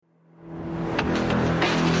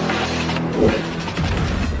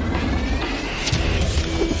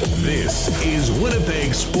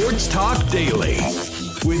Winnipeg Sports Talk Daily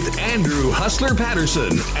with Andrew Hustler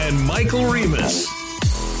Patterson and Michael Remus.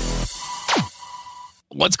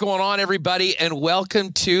 What's going on, everybody, and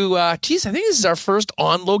welcome to, I think this is our first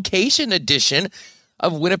on-location edition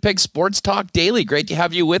of Winnipeg Sports Talk Daily. Great to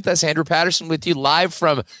have you with us. Andrew Patterson with you live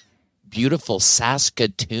from beautiful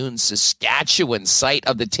Saskatoon, Saskatchewan, site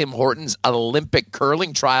of the Tim Hortons Olympic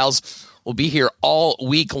curling trials. We'll be here all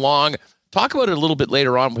week long. Talk about it a little bit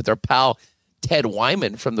later on with our pal Ted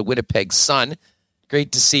Wyman from the Winnipeg Sun.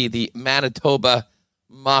 Great to see the Manitoba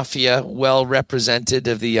Mafia well represented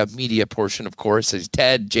of the media portion, of course. There's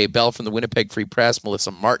Ted, Jay Bell from the Winnipeg Free Press,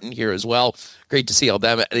 Melissa Martin here as well. Great to see all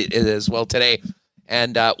them as well today.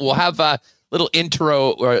 And we'll have a little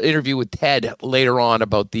intro or interview with Ted later on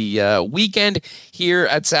about the weekend here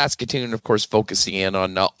at Saskatoon, of course, focusing in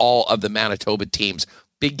on all of the Manitoba teams.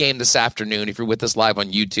 Big game this afternoon. If you're with us live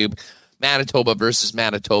on YouTube, Manitoba versus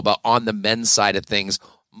Manitoba on the men's side of things.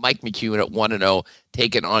 Mike McEwen at 1-0,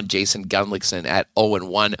 taking on Jason Gunlickson at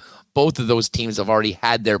 0-1. Both of those teams have already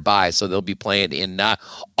had their bye, so they'll be playing in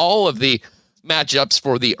all of the matchups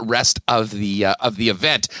for the rest of the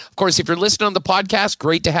event. Of course, if you're listening on the podcast,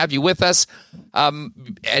 great to have you with us.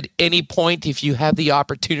 At any point, if you have the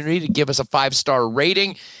opportunity to give us a 5-star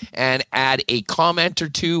rating and add a comment or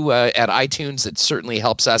two at iTunes, it certainly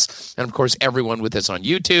helps us. And of course, everyone with us on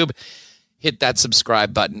YouTube, hit that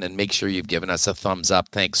subscribe button and make sure you've given us a thumbs up.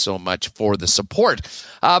 Thanks so much for the support.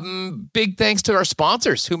 Big thanks to our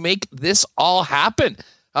sponsors who make this all happen.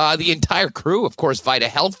 The entire crew, of course, Vita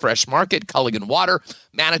Health, Fresh Market, Culligan Water,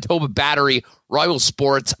 Manitoba Battery, Royal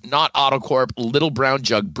Sports, Not AutoCorp, Little Brown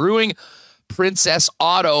Jug Brewing, Princess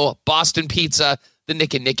Auto, Boston Pizza, the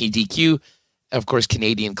Nick and Nicky DQ, of course,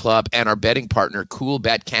 Canadian Club, and our betting partner,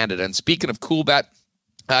 CoolBet Canada. And speaking of CoolBet,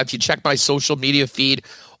 if you check my social media feed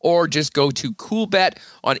or just go to CoolBet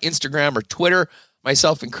on Instagram or Twitter,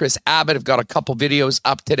 myself and Chris Abbott have got a couple videos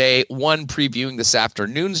up today, one previewing this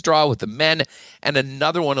afternoon's draw with the men and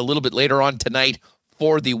another one a little bit later on tonight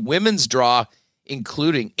for the women's draw,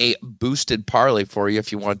 including a boosted parlay for you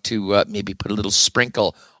if you want to maybe put a little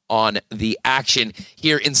sprinkle on the action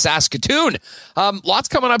here in Saskatoon. Lots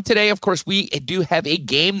coming up today. Of course, we do have a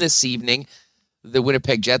game this evening. The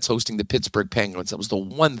Winnipeg Jets hosting the Pittsburgh Penguins. That was the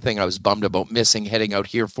one thing I was bummed about missing heading out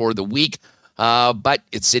here for the week. But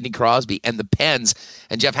it's Sidney Crosby and the Pens.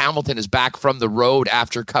 And Jeff Hamilton is back from the road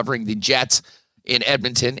after covering the Jets in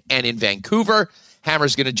Edmonton and in Vancouver.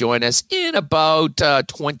 Hammer's going to join us in about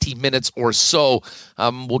 20 minutes or so.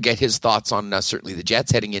 We'll get his thoughts on certainly the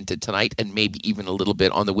Jets heading into tonight and maybe even a little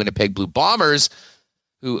bit on the Winnipeg Blue Bombers,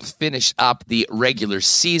 who finished up the regular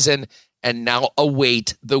season and now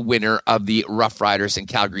await the winner of the Rough Riders and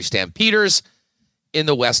Calgary Stampeders in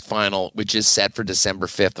the West Final, which is set for December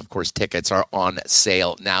 5th. Of course, tickets are on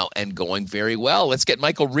sale now and going very well. Let's get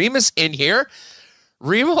Michael Remus in here.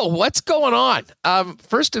 Remo, what's going on?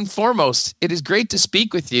 First and foremost, it is great to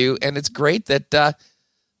speak with you, and it's great that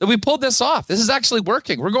we pulled this off. This is actually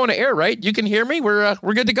working. We're going to air, right? You can hear me? We're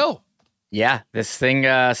good to go. Yeah, this thing,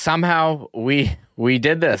 somehow we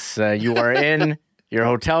did this. You are in your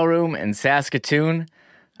hotel room in Saskatoon.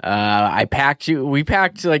 We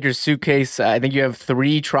packed like your suitcase. I think you have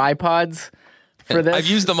 3 tripods for this. I've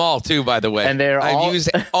used them all too, by the way. And I've used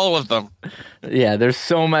all of them. Yeah, there's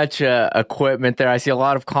so much equipment there. I see a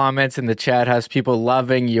lot of comments in the chat house, people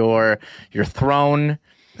loving your throne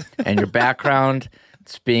and your background.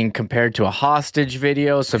 It's being compared to a hostage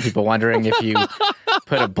video. Some people wondering if you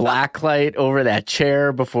put a black light over that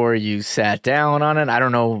chair before you sat down on it. I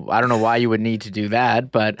don't know why you would need to do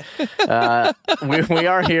that, but we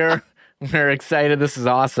are here. We're excited. This is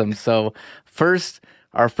awesome. So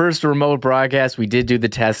our first remote broadcast, we did do the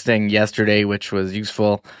testing yesterday, which was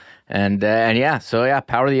useful. And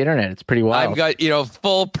power the internet. It's pretty wild. I've got,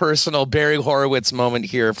 full personal Barry Horowitz moment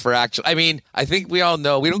here for actual. I mean, I think we all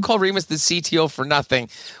know we don't call Remus the CTO for nothing.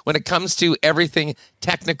 When it comes to everything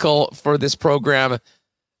technical for this program,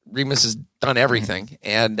 Remus has done everything.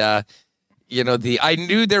 And, I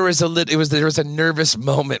knew there was a nervous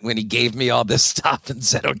moment when he gave me all this stuff and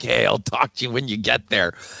said, okay, I'll talk to you when you get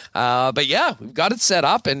there. But yeah, we've got it set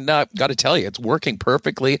up and got to tell you, it's working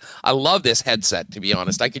perfectly. I love this headset, to be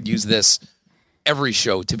honest. I could use this every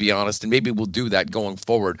show, to be honest, and maybe we'll do that going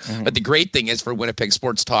forward. Mm-hmm. But the great thing is for Winnipeg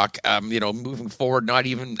Sports Talk, moving forward, not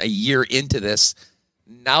even a year into this,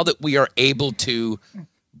 now that we are able to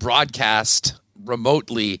broadcast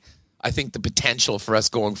remotely, I think the potential for us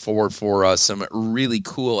going forward for some really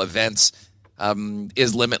cool events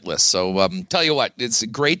is limitless. So tell you what, it's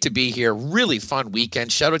great to be here. Really fun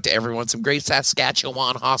weekend. Shout out to everyone. Some great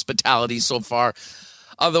Saskatchewan hospitality so far.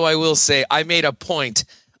 Although I will say I made a point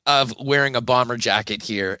of wearing a Bomber jacket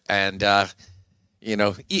here. And,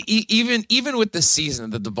 even with the season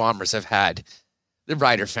that the Bombers have had, the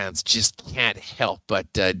Rider fans just can't help but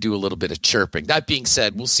do a little bit of chirping. That being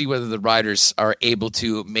said, we'll see whether the Riders are able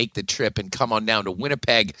to make the trip and come on down to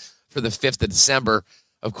Winnipeg for the 5th of December.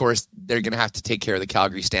 Of course, they're going to have to take care of the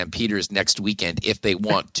Calgary Stampeders next weekend if they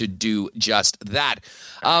want to do just that.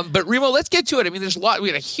 But Remo, let's get to it. I mean, there's a lot. We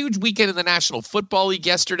had a huge weekend in the National Football League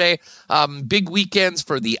yesterday. Big weekends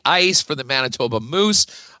for the Ice, for the Manitoba Moose.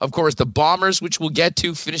 Of course, the Bombers, which we'll get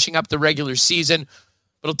to, finishing up the regular season.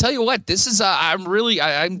 But I'll tell you what, this is I'm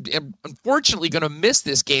unfortunately going to miss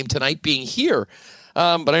this game tonight being here.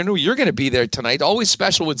 But I know you're going to be there tonight. Always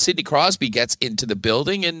special when Sidney Crosby gets into the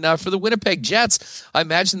building. And for the Winnipeg Jets, I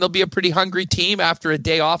imagine they'll be a pretty hungry team after a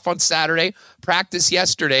day off on Saturday. Practice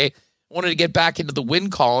yesterday. Wanted to get back into the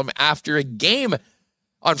win column after a game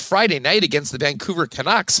on Friday night against the Vancouver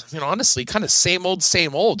Canucks. I mean, honestly, kind of same old,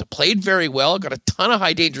 same old. Played very well, got a ton of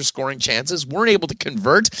high-danger scoring chances, weren't able to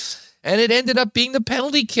convert. And it ended up being the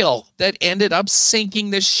penalty kill that ended up sinking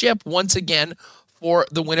the ship once again for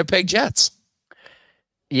the Winnipeg Jets.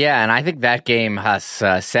 Yeah, and I think that game, Huss,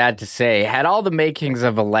 sad to say, had all the makings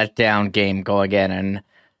of a letdown game going in. And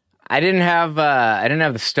I didn't have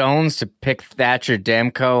the stones to pick Thatcher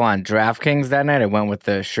Demko on DraftKings that night. I went with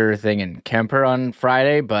the sure thing and Kemper on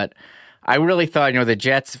Friday, but I really thought, the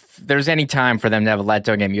Jets, if there's any time for them to have a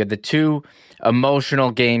letdown game. You had the two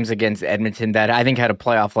emotional games against Edmonton that I think had a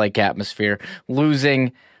playoff-like atmosphere.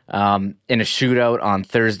 Losing in a shootout on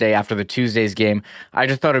Thursday after the Tuesday's game, I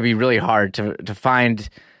just thought it'd be really hard to find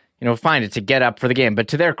it to get up for the game. But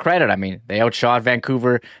to their credit, I mean, they outshot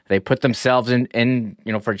Vancouver. They put themselves in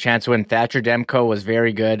for a chance to win. Thatcher Demko was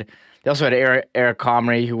very good. They also had Eric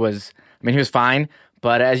Comrie, who was fine.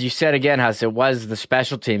 But as you said again, Huss, it was the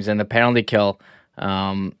special teams and the penalty kill.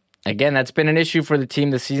 Again, that's been an issue for the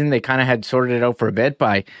team this season. They kind of had sorted it out for a bit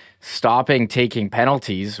by stopping taking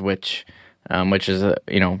penalties, which is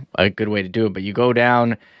a good way to do it. But you go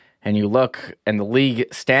down and you look, and the league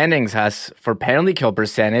standings has for penalty kill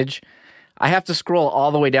percentage, I have to scroll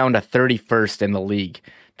all the way down to 31st in the league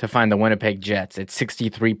to find the Winnipeg Jets at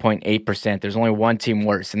 63.8%. There's only one team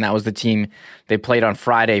worse, and that was the team they played on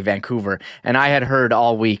Friday, Vancouver. And I had heard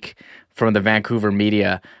all week from the Vancouver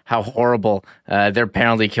media how horrible their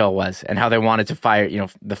penalty kill was and how they wanted to fire.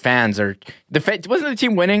 The fans wasn't the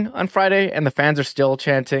team winning on Friday, and the fans are still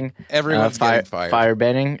chanting everyone's getting fired. Fire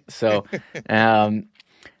betting. So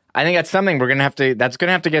I think that's something that's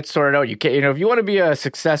gonna have to get sorted out. You can't, if you want to be a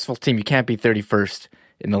successful team, you can't be 31st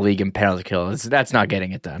in the league in penalty kill. That's not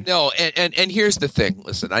getting it done. No, and here's the thing.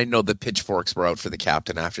 Listen, I know the pitchforks were out for the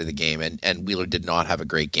captain after the game, and Wheeler did not have a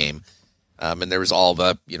great game. And there was all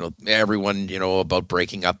the, everyone, about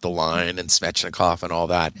breaking up the line and Svechnikov and all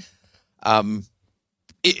that.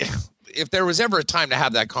 If there was ever a time to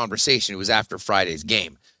have that conversation, it was after Friday's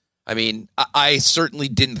game. I mean, I certainly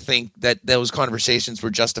didn't think that those conversations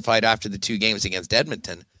were justified after the two games against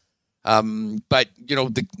Edmonton. But,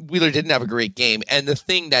 the Wheeler didn't have a great game. And the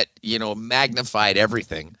thing that, magnified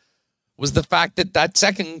everything was the fact that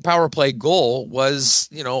second power play goal was,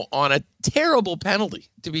 on a terrible penalty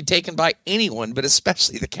to be taken by anyone, but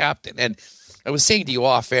especially the captain. And I was saying to you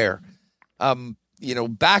off air,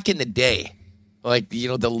 back in the day, like,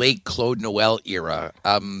 the late Claude Noel era,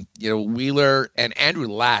 Wheeler and Andrew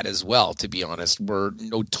Ladd as well, to be honest, were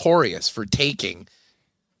notorious for taking,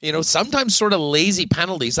 sometimes sort of lazy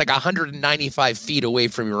penalties, like 195 feet away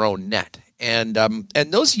from your own net. And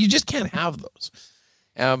those, you just can't have those.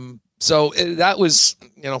 So that was,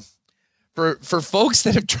 for folks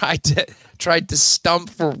that have tried to stump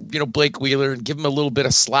for, Blake Wheeler and give him a little bit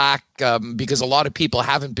of slack, because a lot of people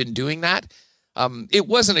haven't been doing that. It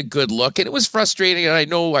wasn't a good look, and it was frustrating. And I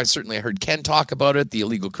know I heard Ken talk about it. The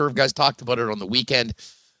Illegal Curve guys talked about it on the weekend.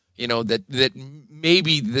 That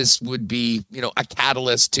maybe this would be, a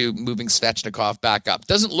catalyst to moving Svechnikov back up.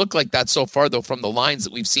 Doesn't look like that so far, though, from the lines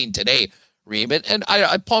that we've seen today, Reem. And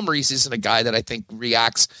Paul Maurice isn't a guy that I think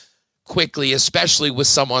reacts quickly, especially with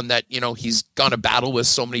someone that, he's gone to battle with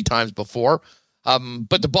so many times before.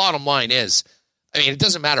 But the bottom line is, it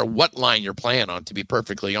doesn't matter what line you're playing on, to be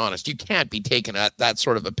perfectly honest. You can't be taking that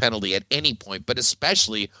sort of a penalty at any point, but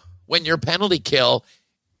especially when your penalty kill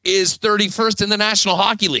is 31st in the National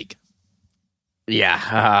Hockey League. Yeah,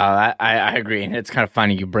 I agree. And it's kind of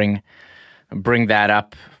funny you bring that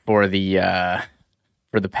up for the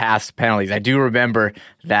past penalties. I do remember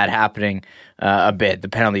that happening a bit. The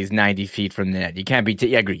penalty is 90 feet from the net. You can't be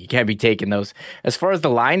I agree. You can't be taking those. As far as the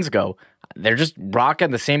lines go, they're just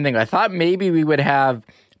rocking the same thing. I thought maybe we would have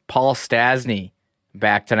Paul Stastny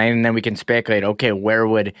back tonight, and then we can speculate, okay, where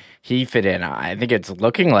would he fit in? I think it's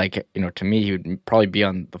looking like, to me, he would probably be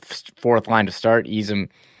on the fourth line to start, ease him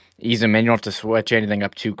in. You don't have to switch anything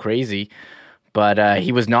up too crazy. But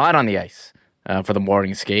he was not on the ice for the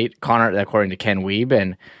morning skate. Connor, according to Ken Wiebe,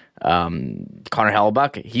 and Connor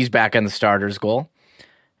Hellebuck, he's back in the starter's goal.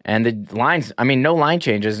 And the lines, no line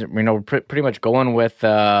changes. We're pretty much going with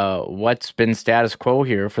what's been status quo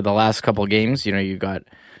here for the last couple of games. You got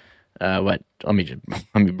let me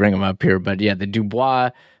bring them up here. But yeah, the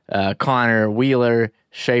Dubois, Connor, Wheeler,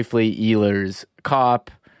 Scheifele, Ehlers, Kopp,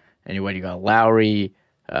 and you got Lowry,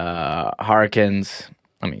 Harkins.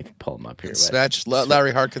 Let me pull them up here. Svetch,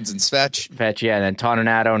 Lowry, Harkins, and Svetch. Svetch, yeah, and then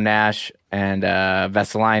Toninato, Nash, and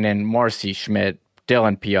Vesalainen, Morrissey, Schmidt,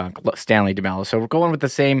 Dylan Pionk, Stanley DeMello. So we're going with the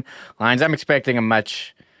same lines. I'm expecting a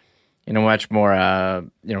much more,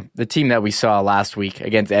 the team that we saw last week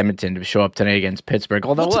against Edmonton to show up tonight against Pittsburgh.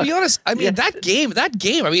 Although, to be honest, that game,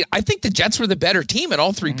 I think the Jets were the better team in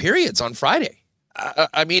all three periods on Friday.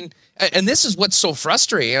 And this is what's so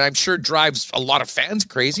frustrating, and I'm sure drives a lot of fans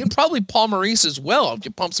crazy, and probably Paul Maurice as well. If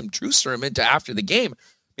you pump some truth serum into after the game,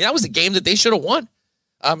 that was the game that they should have won.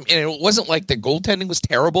 And it wasn't like the goaltending was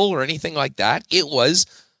terrible or anything like that. It was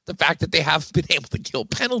the fact that they have been able to kill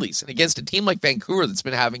penalties. And against a team like Vancouver that's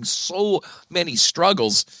been having so many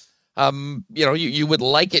struggles, you would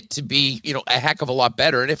like it to be, a heck of a lot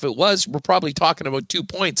better. And if it was, we're probably talking about 2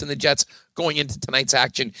 points and the Jets going into tonight's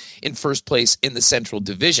action in first place in the Central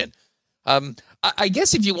Division. I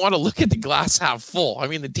guess if you want to look at the glass half full,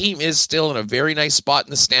 the team is still in a very nice spot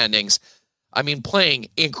in the standings. Playing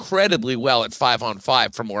incredibly well at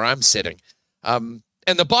 5-on-5 from where I'm sitting.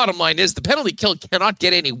 And the bottom line is the penalty kill cannot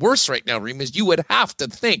get any worse right now, Remus. You would have to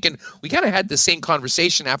think, and we kind of had the same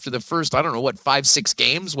conversation after the first, 5-6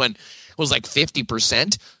 games when it was like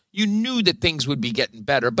 50%. You knew that things would be getting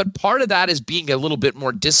better, but part of that is being a little bit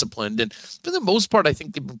more disciplined. And for the most part, I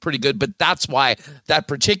think they've been pretty good, but that's why that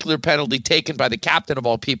particular penalty taken by the captain of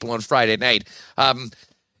all people on Friday night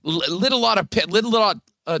lit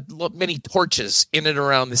many torches in and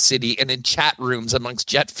around the city and in chat rooms amongst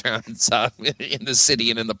Jet fans in the city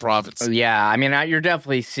and in the province. Yeah, you're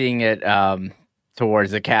definitely seeing it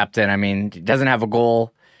towards the captain. He doesn't have a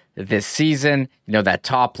goal this season. That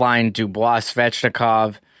top line, Dubois,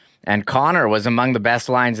 Svechnikov, and Connor was among the best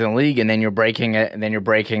lines in the league, and then you're breaking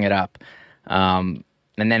it up. And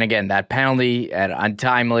then again, that penalty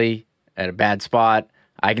untimely at a bad spot.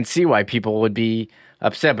 I can see why people would be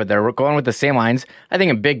upset, but they're going with the same lines. I think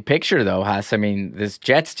in big picture, though, Huss, this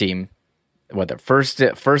Jets team, they're first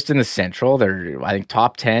in the Central. They're, I think,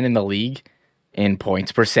 top 10 in the league in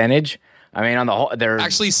points percentage. On the whole, they're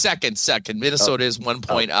actually second. Minnesota is 1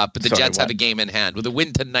 point up, but the Jets have a game in hand. With a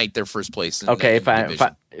win tonight, they're first place.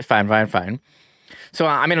 Fine. So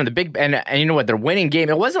on the big and you know what? Their winning game.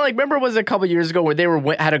 It wasn't like, remember, it was a couple years ago where they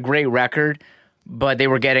had a great record, but they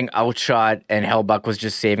were getting outshot and Hellebuck was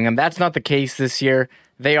just saving them. That's not the case this year.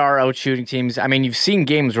 They are outshooting teams. You've seen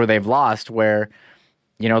games where they've lost where,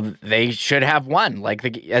 they should have won.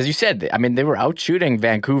 As you said, they were outshooting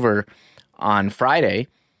Vancouver on Friday,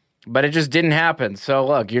 but it just didn't happen. So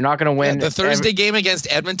look, you're not going to win. The Thursday game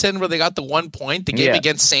against Edmonton where they got the 1 point, the game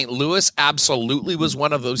against St. Louis absolutely was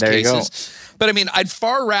one of those cases. But I'd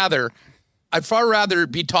far rather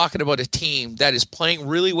be talking about a team that is playing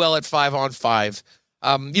really well at 5-on-5,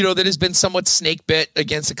 that has been somewhat snake bit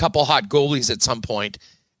against a couple hot goalies at some point.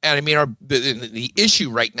 And the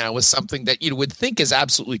issue right now is something that you would think is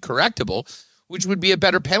absolutely correctable, which would be a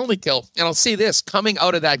better penalty kill. And I'll say this, coming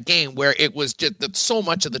out of that game where it was just that so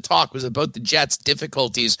much of the talk was about the Jets'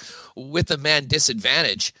 difficulties with the man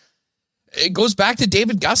disadvantage, it goes back to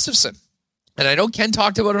David Gustafsson. And I know Ken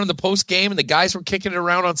talked about it on the post game, and the guys were kicking it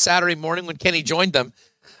around on Saturday morning when Kenny joined them.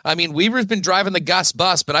 Weaver's been driving the Gus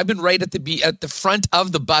bus, but I've been right at the front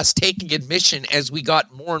of the bus taking admission as we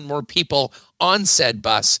got more and more people on said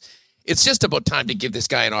bus. It's just about time to give this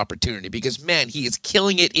guy an opportunity because, man, he is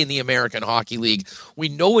killing it in the American Hockey League. We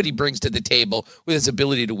know what he brings to the table with his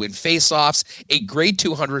ability to win faceoffs, a great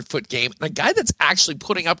 200-foot game, and a guy that's actually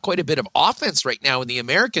putting up quite a bit of offense right now in the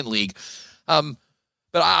American League.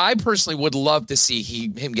 But I personally would love to see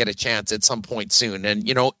him get a chance at some point soon. And,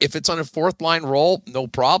 if it's on a fourth-line role, no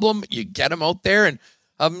problem. You get him out there and,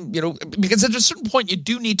 because at a certain point you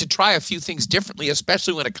do need to try a few things differently,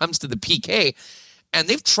 especially when it comes to the PK. And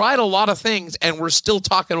they've tried a lot of things, and we're still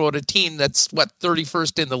talking about a team that's,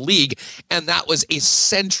 31st in the league, and that was a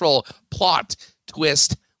central plot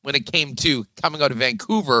twist when it came to coming out of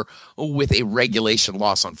Vancouver with a regulation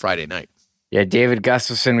loss on Friday night. Yeah, David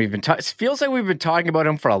Gustafsson, it feels like we've been talking about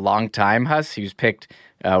him for a long time, Huss. He was picked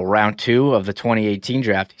round 2 of the 2018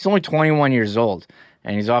 draft. He's only 21 years old,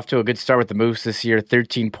 and he's off to a good start with the Moose this year,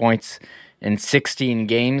 13 points in 16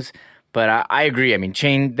 games. But I agree. I mean,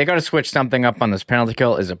 they got to switch something up on this penalty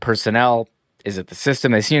kill. Is it personnel? Is it the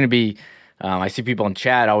system? They seem to be, I see people in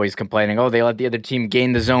chat always complaining, oh, they let the other team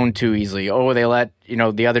gain the zone too easily. Oh, they let,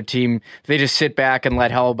 the other team, they just sit back and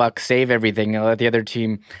let Hellebuck save everything. They let the other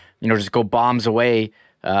team, just go bombs away,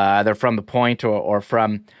 either from the point or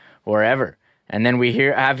from wherever. And then we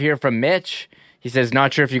have here from Mitch. He says,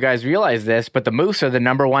 not sure if you guys realize this, but the Moose are the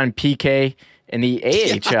number 1 PK in the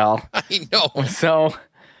AHL. Yeah, I know. So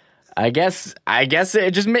I guess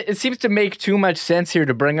it seems to make too much sense here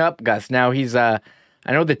to bring up Gus. Now I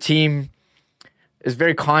know the team is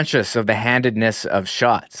very conscious of the handedness of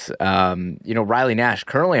shots. Riley Nash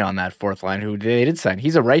currently on that fourth line, who they did sign.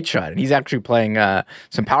 He's a right shot, and he's actually playing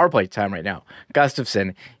some power play time right now.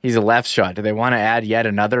 Gustafsson, he's a left shot. Do they want to add yet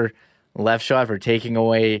another left shot for taking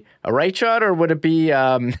away a right shot, or would it be?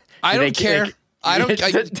 I don't care.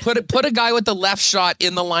 Put a guy with the left shot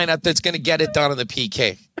in the lineup that's going to get it done on the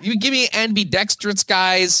PK. You give me ambidextrous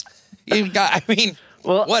guys.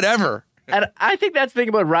 Whatever. And I think that's the thing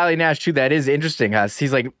about Riley Nash too that is interesting.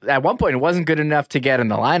 He's like, at one point, it wasn't good enough to get in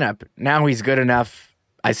the lineup. Now he's good enough.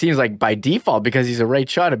 It seems like by default because he's a right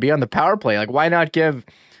shot to be on the power play. Like, why not give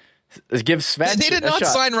Sven? They did not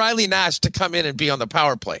sign Riley Nash to come in and be on the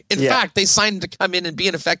power play. In fact, they signed him to come in and be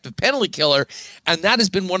an effective penalty killer, and that has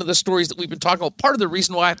been one of the stories that we've been talking about. Part of the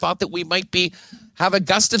reason why I thought that we might have a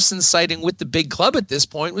Gustafsson sighting with the big club at this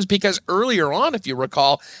point was because earlier on, if you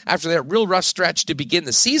recall, after that real rough stretch to begin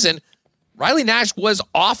the season, Riley Nash was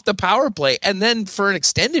off the power play, and then for an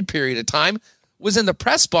extended period of time was in the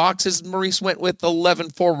press box as Maurice went with 11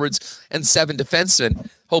 forwards and 7 defensemen,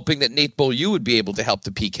 hoping that Nate Beaulieu would be able to help the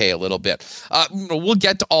PK a little bit. We'll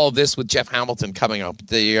get to all this with Jeff Hamilton coming up.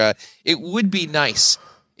 It would be nice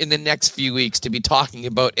in the next few weeks to be talking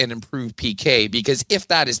about an improved PK, because if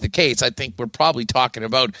that is the case, I think we're probably talking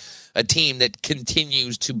about a team that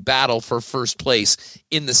continues to battle for first place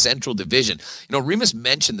in the Central Division. Remus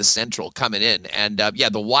mentioned the Central coming in, and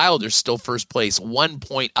the Wild are still first place, 1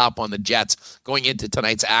 point up on the Jets going into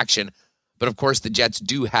tonight's action. But of course, the Jets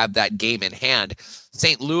do have that game in hand.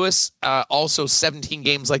 St. Louis, also 17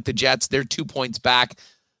 games like the Jets. They're 2 points back.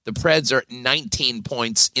 The Preds are 19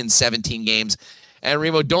 points in 17 games. And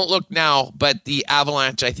Remo, don't look now, but the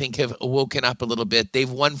Avalanche, I think, have woken up a little bit. They've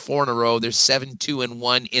won 4 in a row. They're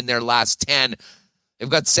 7-2-1 in their last 10. They've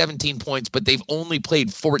got 17 points, but they've only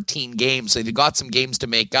played 14 games. So they've got some games to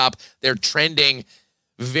make up. They're trending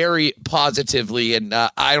very positively, and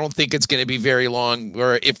I don't think it's going to be very long.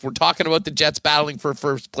 Or if we're talking about the Jets battling for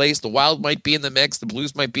first place, the Wild might be in the mix, the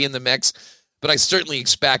Blues might be in the mix, but I certainly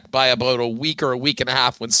expect by about a week or a week and a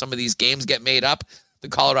half when some of these games get made up, the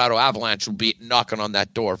Colorado Avalanche will be knocking on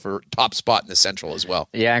that door for top spot in the Central as well.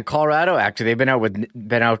 Yeah, and Colorado, actually, they've been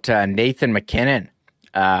out Nathan McKinnon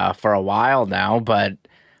for a while now, but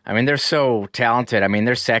I mean, they're so talented. I mean,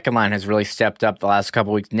 their second line has really stepped up the last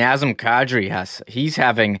couple of weeks. Nazem Kadri, he's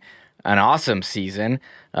having an awesome season.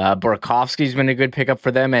 Burakovsky's been a good pickup for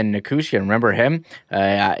them, and Nikushin, remember him?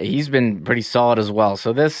 He's been pretty solid as well.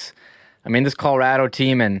 So this Colorado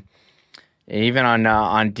team, and even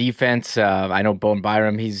on defense, I know Bone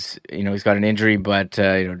Byram, he's got an injury, but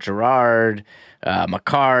Gerard,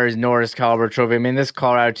 Makar, Norris, Calvert Trophy. I mean, this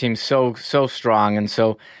Colorado team's so strong, and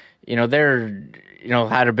so they're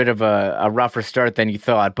had a bit of a rougher start than you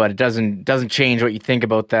thought, but it doesn't change what you think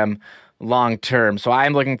about them long term. So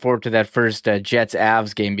I'm looking forward to that first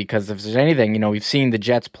Jets-Avs game, because if there's anything, we've seen the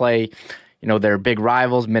Jets play, their big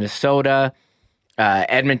rivals, Minnesota,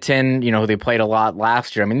 Edmonton, who they played a lot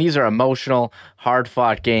last year. I mean, these are emotional,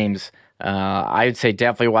 hard-fought games. I would say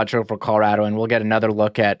definitely watch out for Colorado, and we'll get another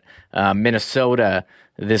look at Minnesota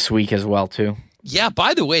this week as well, too. Yeah,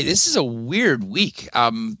 by the way, this is a weird week.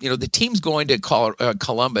 The team's going to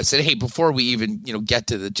Columbus. And hey, before we even, get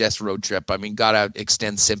to the Jets road trip, I mean, got to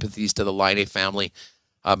extend sympathies to the Laine family.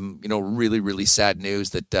 Really, really sad news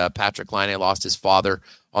that Patrick Laine lost his father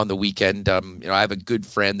on the weekend. I have a good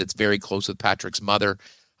friend that's very close with Patrick's mother,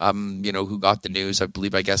 who got the news, I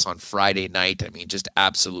guess, on Friday night. I mean, just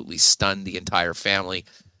absolutely stunned the entire family.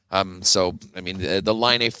 The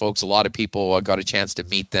Laine folks, a lot of people got a chance to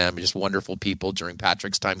meet them, just wonderful people during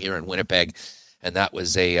Patrick's time here in Winnipeg. And that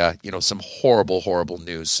was some horrible, horrible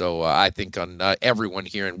news. So I think on everyone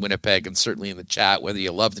here in Winnipeg, and certainly in the chat, whether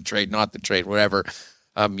you love the trade, not the trade, whatever,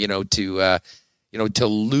 to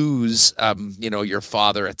lose, your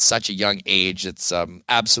father at such a young age, it's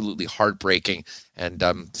absolutely heartbreaking, and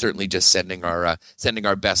certainly just sending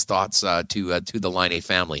our best thoughts to the Laine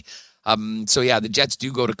family. So yeah, the Jets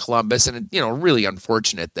do go to Columbus, and really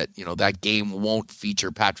unfortunate that that game won't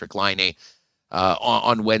feature Patrick Laine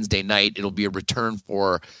on Wednesday night. It'll be a return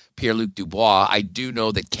for Pierre-Luc Dubois. I do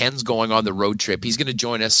know that Ken's going on the road trip. He's going to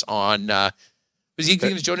join us on. Was he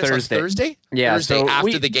going to join us on Thursday? Yeah, Thursday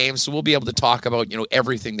after the game. So we'll be able to talk about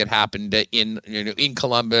everything that happened in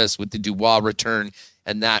Columbus with the Dubois return,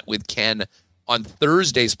 and that with Ken on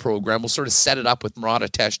Thursday's program. We'll sort of set it up with Murat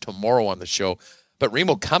Atesh tomorrow on the show. But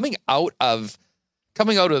Remo, coming out of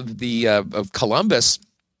Columbus,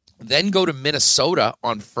 then go to Minnesota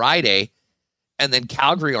on Friday, and then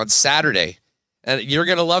Calgary on Saturday. And you're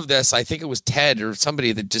going to love this. I think it was Ted or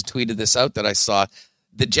somebody that just tweeted this out that I saw.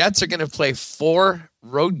 The Jets are going to play 4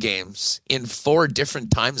 road games in 4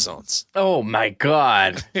 different time zones. Oh, my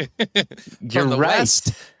God. You're From the right.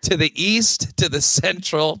 west to the east to the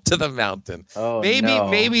central to the mountain. Oh,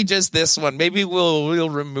 maybe just this one. Maybe we'll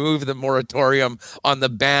remove the moratorium on the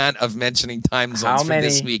ban of mentioning time zones for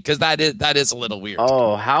this week, because that is a little weird.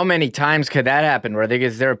 Oh, how many times could that happen?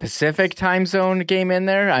 Is there a Pacific time zone game in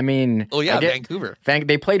there? I mean, Vancouver.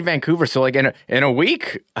 They played Vancouver, so like in a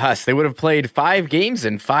week, they would have played 5 games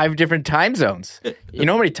in 5 different time zones. You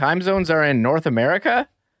know how many time zones are in North America?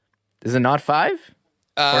 Is it not 5?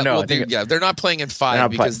 Or no? They're not playing in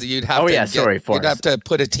 5 because you'd have you'd have to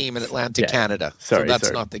put a team in Atlantic Canada. So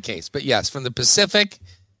that's not the case. But yes, from the Pacific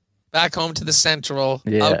back home to the central,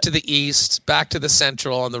 out to the east, back to the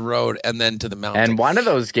central on the road, and then to the mountain. And one of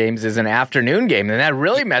those games is an afternoon game, and that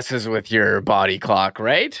really messes with your body clock,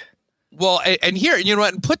 right? Well, and here, you know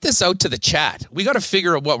what? And put this out to the chat. We got to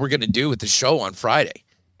figure out what we're going to do with the show on Friday,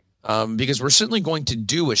 because we're certainly going to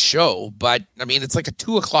do a show. But I mean, it's like a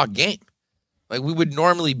 2:00 game. Like we would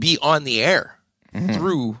normally be on the air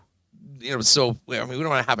through, So we don't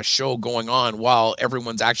want to have a show going on while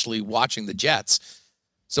everyone's actually watching the Jets.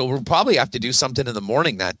 So we'll probably have to do something in the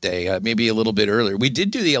morning that day, maybe a little bit earlier. We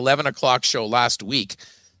did do the 11 o'clock show last week,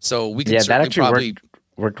 so we could certainly probably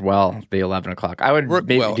worked well. The 11 o'clock, I would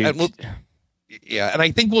maybe well. Do. And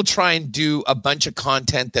I think we'll try and do a bunch of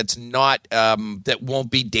content that's not that won't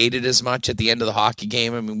be dated as much at the end of the hockey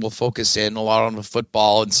game. I mean, we'll focus in a lot on the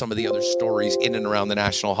football and some of the other stories in and around the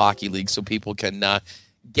National Hockey League, so people can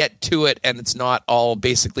get to it, and it's not all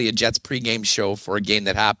basically a Jets pregame show for a game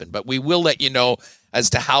that happened. But we will let you know as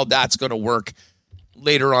to how that's going to work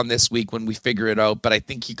later on this week when we figure it out. But I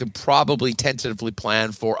think you could probably tentatively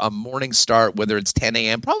plan for a morning start, whether it's 10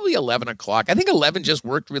 a.m., probably 11 o'clock. I think 11 just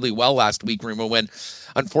worked really well last week, Remo, when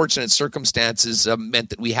unfortunate circumstances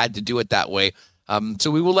meant that we had to do it that way. So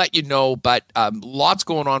we will let you know, but lots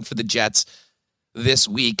going on for the Jets this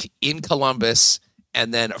week in Columbus.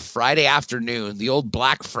 And then Friday afternoon, the old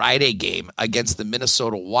Black Friday game against the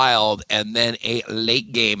Minnesota Wild, and then a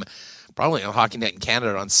late game probably on Hockey Night in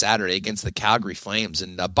Canada on Saturday against the Calgary Flames.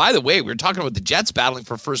 And by the way, we were talking about the Jets battling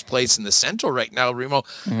for first place in the Central right now, Remo.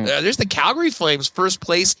 There's the Calgary Flames first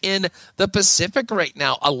place in the Pacific right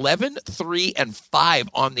now, 11-3-5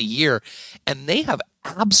 on the year. And they have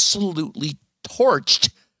absolutely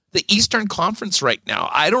torched the Eastern Conference right now.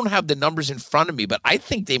 I don't have the numbers in front of me, but I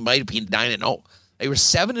think they might be 9-0. They were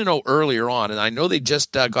 7-0 earlier on, and I know they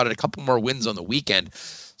just got a couple more wins on the weekend.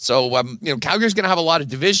 So, Calgary's going to have a lot of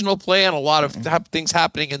divisional play and a lot of things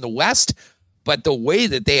happening in the West. But the way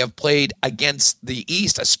that they have played against the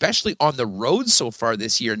East, especially on the road so far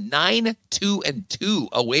this year,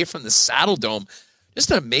 9-2-2 away from the Saddle Dome, just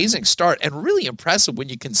an amazing start and really impressive when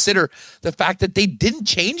you consider the fact that they didn't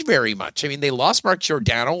change very much. I mean, they lost Mark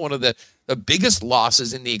Giordano, one of the biggest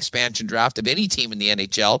losses in the expansion draft of any team in the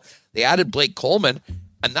NHL. They added Blake Coleman,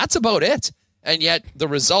 and that's about it. And yet the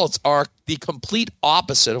results are the complete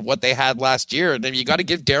opposite of what they had last year. And then you got to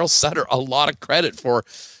give Daryl Sutter a lot of credit for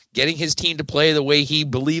getting his team to play the way he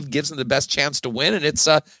believed gives them the best chance to win. And it's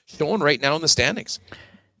showing right now in the standings.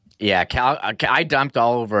 Yeah, I dumped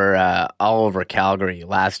all over Calgary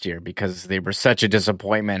last year because they were such a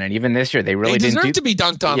disappointment. And even this year, they really deserved to be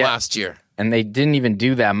dunked on last year. And they didn't even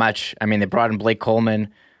do that much. I mean, they brought in Blake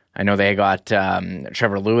Coleman. I know they got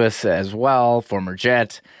Trevor Lewis as well, former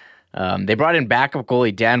Jet. They brought in backup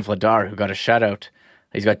goalie Dan Vladar, who got a shutout.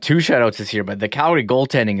 He's got 2 shutouts this year, but the Calgary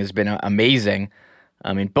goaltending has been amazing.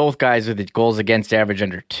 I mean, both guys with the goals against average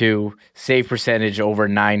under 2, save percentage over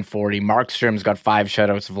 940. Markstrom's got 5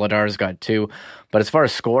 shutouts, Vladar's got 2. But as far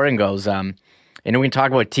as scoring goes, we can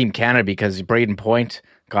talk about Team Canada because Braden Point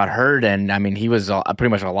got hurt, and I mean, he was pretty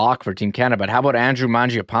much a lock for Team Canada. But how about Andrew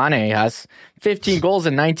Mangiapane has 15 goals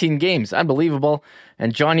in 19 games? Unbelievable.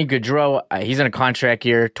 And Johnny Gaudreau, he's in a contract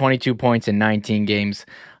year, 22 points in 19 games.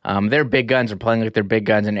 Their big guns are playing like their big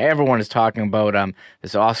guns, and everyone is talking about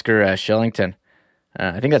this Oscar Shillington.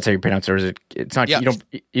 I think that's how you pronounce it. Or is it? It's not. Yeah.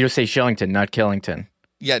 You don't say Shillington, not Killington.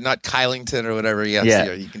 Yeah, not Kylington or whatever. Yes,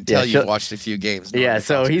 Yeah. You can tell you've watched a few games. Yeah,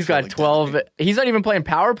 so he's got 12. He's not even playing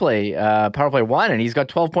power play 1, and he's got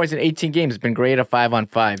 12 points in 18 games. It's been great at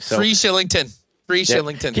 5-on-5. So Free Shillington.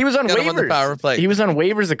 Shillington. He was on Get him waivers. on the power play. He was on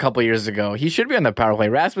waivers a couple years ago. He should be on the power play.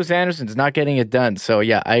 Rasmus Anderson's not getting it done. So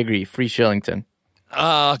yeah, I agree. Free Shillington.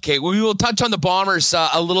 Okay, we will touch on the Bombers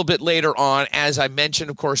a little bit later on. As I mentioned,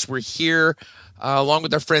 of course, we're here along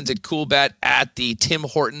with our friends at CoolBet at the Tim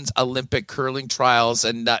Hortons Olympic Curling Trials.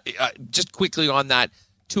 And just quickly on that,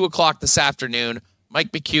 2 o'clock this afternoon,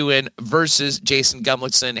 Mike McEwen versus Jason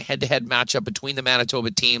Gumlickson, head-to-head matchup between the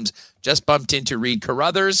Manitoba teams. Just bumped into Reed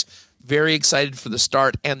Carruthers. Very excited for the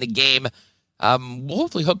start and the game. We'll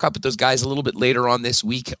hopefully hook up with those guys a little bit later on this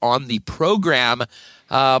week on the program.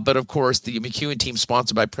 But, of course, the McEwen team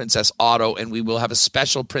sponsored by Princess Auto, and we will have a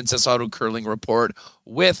special Princess Auto curling report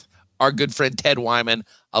with our good friend Ted Wyman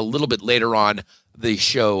a little bit later on the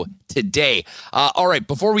show today. All right,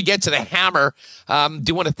 before we get to the hammer,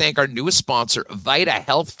 do want to thank our newest sponsor, Vita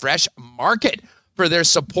Health Fresh Market, for their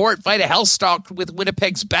support. Vita Health stocked with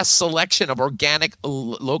Winnipeg's best selection of organic,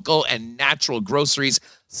 local, and natural groceries,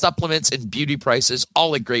 supplements, and beauty prices,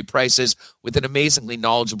 all at great prices with an amazingly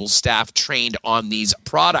knowledgeable staff trained on these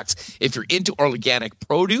products. If you're into organic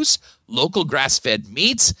produce, local grass-fed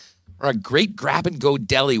meats, or a great grab-and-go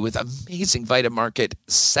deli with amazing Vita Market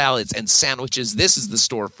salads and sandwiches, this is the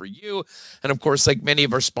store for you. And, of course, like many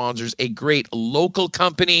of our sponsors, a great local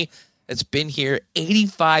company that's been here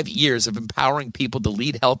 85 years of empowering people to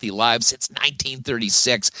lead healthy lives since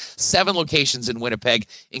 1936. 7 locations in Winnipeg,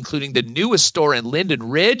 including the newest store in Linden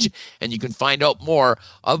Ridge. And you can find out more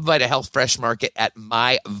of Vita Health Fresh Market at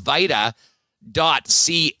myvita.ca.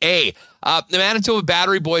 The Manitoba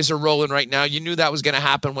Battery Boys are rolling right now. You knew that was going to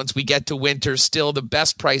happen once we get to winter. Still the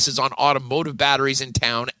best prices on automotive batteries in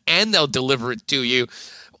town, and they'll deliver it to you.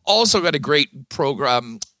 Also got a great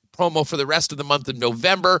promo for the rest of the month of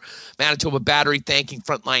November. Manitoba Battery thanking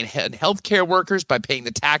frontline healthcare workers by paying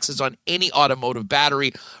the taxes on any automotive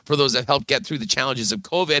battery for those that helped get through the challenges of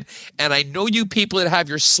COVID. And I know you people that have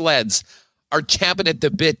your sleds are champing at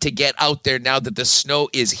the bit to get out there now that the snow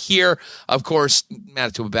is here. Of course,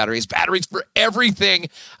 Manitoba Battery has batteries for everything.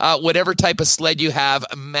 Whatever type of sled you have,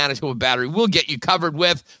 Manitoba Battery will get you covered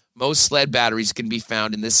with. Most sled batteries can be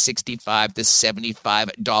found in the $65 to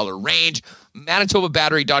 $75 range.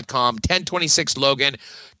 ManitobaBattery.com, 1026 Logan,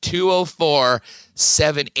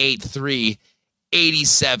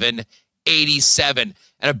 204-783-8787.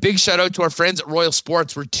 And a big shout out to our friends at Royal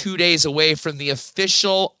Sports. We're 2 days away from the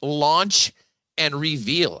official launch and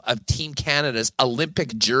reveal of Team Canada's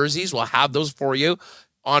Olympic jerseys. We'll have those for you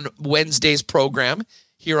on Wednesday's program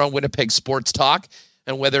here on Winnipeg Sports Talk.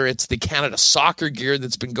 And whether it's the Canada soccer gear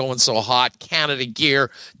that's been going so hot, Canada gear,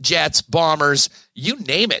 Jets, Bombers, you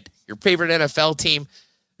name it, your favorite NFL team,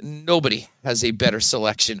 nobody has a better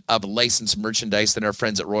selection of licensed merchandise than our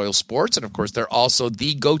friends at Royal Sports. And, of course, they're also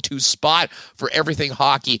the go-to spot for everything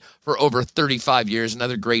hockey for over 35 years.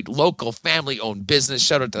 Another great local family-owned business.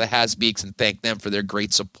 Shout out to the Hasbeeks and thank them for their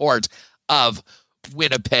great support of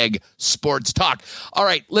Winnipeg Sports Talk. All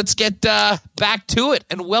right, let's get back to it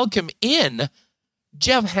and welcome in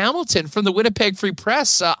Jeff Hamilton from the Winnipeg Free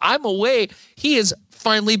Press. I'm away. He is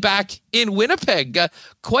finally back in Winnipeg.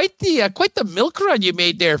 Quite the milk run you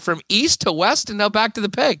made there from east to west and now back to the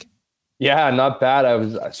Peg. Yeah, not bad. I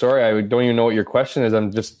was sorry. I don't even know what your question is.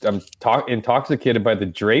 I'm intoxicated by the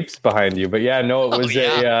drapes behind you. But yeah, no, it was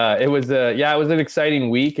it was an exciting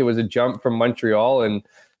week. It was a jump from Montreal and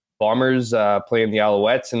Bombers playing the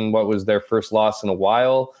Alouettes in what was their first loss in a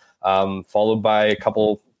while, followed by a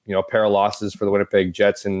couple pair of losses for the Winnipeg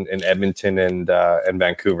Jets in Edmonton and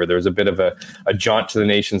Vancouver. There was a bit of a jaunt to the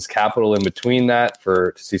nation's capital in between that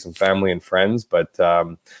to see some family and friends. But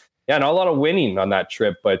not a lot of winning on that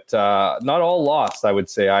trip, but not all lost, I would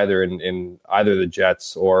say, either in either the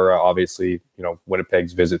Jets or obviously,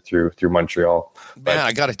 Winnipeg's visit through Montreal. Man,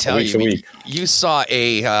 I got to tell you, you saw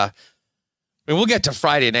we'll get to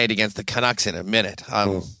Friday night against the Canucks in a minute.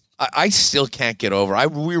 I still can't get over. I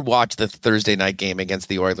rewatched the Thursday night game against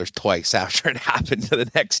the Oilers twice after it happened to the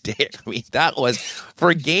next day. I mean, that was,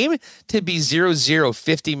 for a game to be 0-0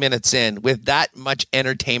 50 minutes in with that much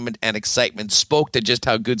entertainment and excitement, spoke to just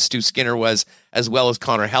how good Stu Skinner was, as well as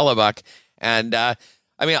Connor Hellebuck. And I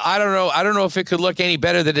don't know if it could look any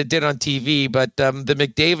better than it did on TV, but the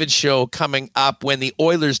McDavid show coming up when the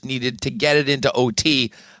Oilers needed to get it into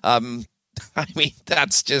OT. I mean,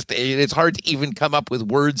 it's hard to even come up with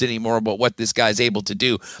words anymore about what this guy's able to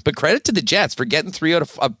do. But credit to the Jets for getting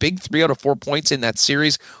a big 3 out of 4 points in that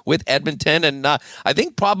series with Edmonton. And I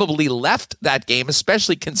think probably left that game,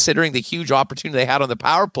 especially considering the huge opportunity they had on the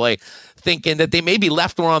power play, thinking that they maybe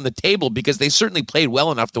left more on the table because they certainly played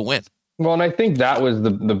well enough to win. Well, and I think that was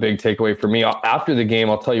the big takeaway for me after the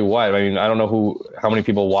game. I'll tell you what. I mean, I don't know how many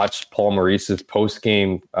people watched Paul Maurice's post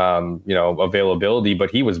game, availability,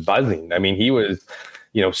 but he was buzzing. I mean, he was,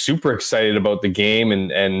 super excited about the game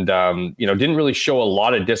and didn't really show a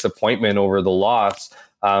lot of disappointment over the loss.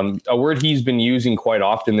 A word he's been using quite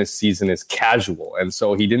often this season is casual. And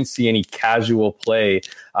so he didn't see any casual play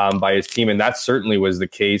by his team. And that certainly was the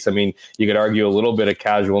case. I mean, you could argue a little bit of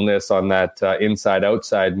casualness on that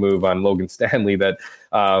inside-outside move on Logan Stanley that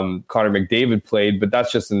Connor McDavid played, but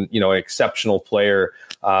that's just an exceptional player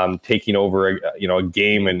taking over a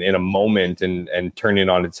game in a moment and turning it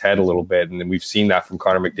on its head a little bit. And we've seen that from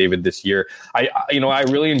Connor McDavid this year. I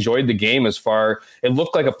really enjoyed the game it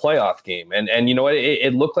looked like a playoff game. And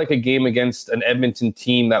it looked like a game against an Edmonton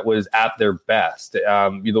team that was at their best.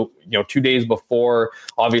 2 days before,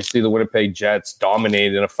 obviously the Winnipeg Jets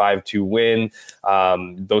dominated in a 5-2 win.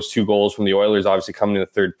 Those 2 goals from the Oilers obviously coming in the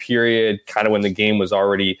third period, kind of when the game was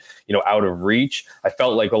already, out of reach. I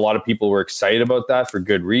felt like a lot of people were excited about that for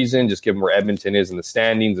good reason, just given where Edmonton is in the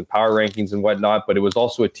standings and power rankings and whatnot. But it was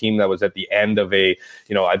also a team that was at the end of I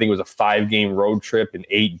think it was a 5-game road trip in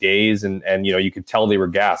 8 days. And you could tell they were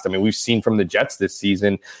gassed. I mean, we've seen from the Jets this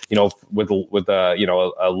season, with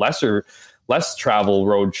a less travel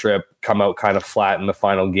road trip come out kind of flat in the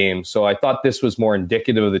final game. So I thought this was more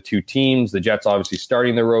indicative of the two teams. The Jets obviously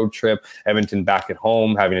starting the road trip, Edmonton back at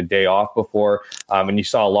home, having a day off before. And you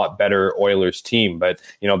saw a lot better Oilers team. But,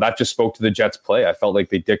 that just spoke to the Jets play. I felt like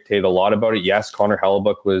they dictated a lot about it. Yes, Connor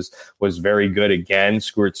Hellebuck was very good again.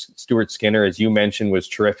 Stuart Skinner, as you mentioned, was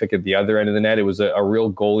terrific at the other end of the net. It was a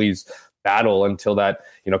real goalie's battle until that,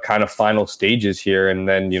 kind of final stages here. And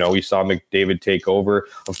then, we saw McDavid take over.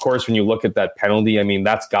 Of course, when you look at that penalty, I mean,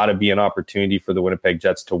 that's got to be an opportunity for the Winnipeg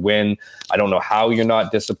Jets to win. I don't know how you're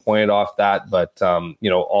not disappointed off that, but,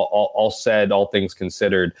 all said, all things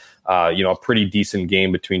considered, a pretty decent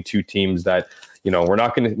game between two teams that,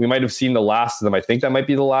 we might have seen the last of them. I think that might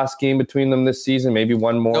be the last game between them this season, maybe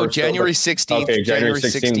one more. No, January 16th. Okay, January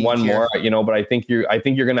 16th, one more, but I think you're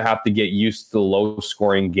going to have to get used to the low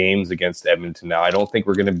scoring games against Edmonton now. I don't think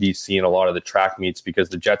we're going to be seeing a lot of the track meets because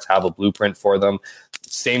the Jets have a blueprint for them,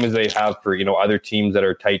 same as they have for, other teams that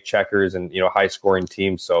are tight checkers and, high scoring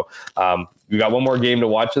teams. So, we got one more game to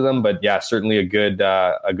watch of them, but yeah, certainly a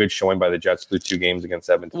good showing by the Jets through 2 games against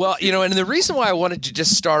Edmonton. Well, and the reason why I wanted to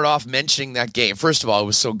just start off mentioning that game, first of all, it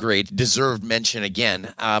was so great, deserved mention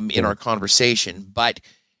again in our conversation. But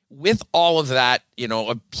with all of that,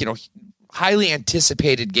 highly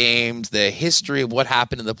anticipated games, the history of what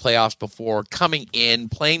happened in the playoffs before, coming in,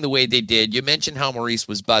 playing the way they did. You mentioned how Maurice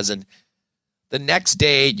was buzzing. The next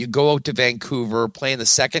day, you go out to Vancouver, playing the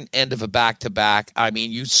second end of a back-to-back. I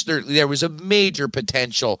mean, there was a major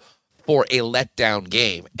potential for a letdown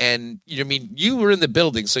game. And, you were in the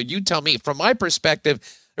building, so you tell me, from my perspective,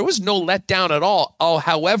 there was no letdown at all. Oh,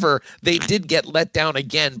 however, they did get let down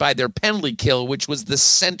again by their penalty kill, which was the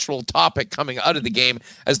central topic coming out of the game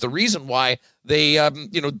as the reason why they,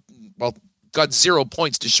 got 0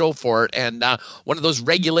 points to show for it. And one of those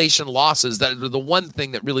regulation losses that are the one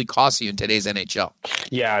thing that really costs you in today's NHL.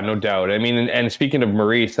 Yeah, no doubt. I mean, and speaking of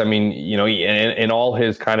Maurice, I mean, in all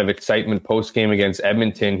his kind of excitement post-game against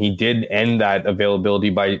Edmonton, he did end that availability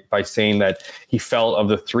by saying that he felt of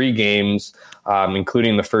the 3 games,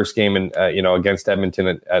 including the first game against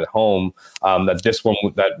Edmonton at home, that this one,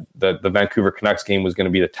 that the Vancouver Canucks game was going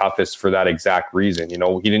to be the toughest for that exact reason.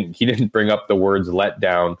 He didn't bring up the words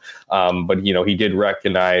letdown, but he did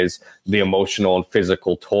recognize the emotional and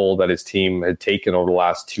physical toll that his team had taken over the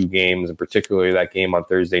last 2 games, and particularly that game on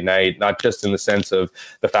Thursday night, not just in the sense of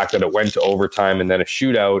the fact that it went to overtime and then a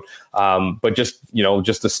shootout, but just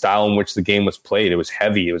the style in which the game was played. It was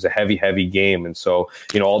heavy. It was a heavy game. And so,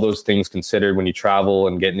 all those things considered when you travel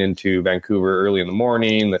and getting into Vancouver early in the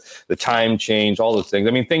morning, the time change, all those things.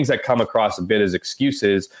 I mean, things that come across a bit as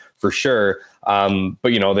excuses for sure. But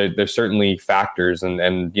there's certainly factors, and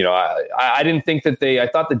I didn't think that I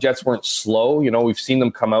thought the Jets weren't slow. We've seen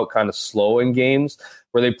them come out kind of slow in games,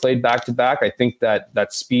 where they played back to back. I think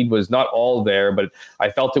that speed was not all there, but I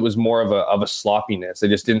felt it was more of a sloppiness. It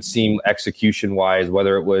just didn't seem execution wise,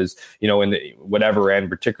 whether it was, in the whatever end,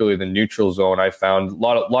 particularly the neutral zone. I found a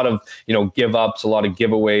lot of give ups, a lot of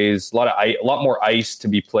giveaways, a lot more ice to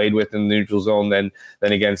be played with in the neutral zone than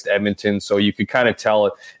against Edmonton. So you could kind of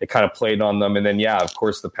tell it kind of played on them. And then, yeah, of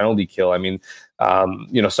course, the penalty kill. I mean,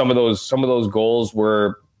 some of those goals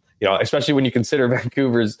were, especially when you consider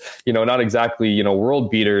Vancouver's, not exactly,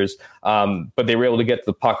 world beaters, but they were able to get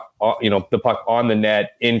the puck on the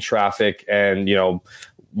net in traffic. And,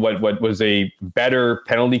 what was a better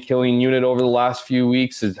penalty killing unit over the last few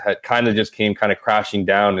weeks came crashing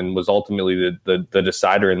down and was ultimately the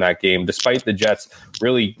decider in that game, despite the Jets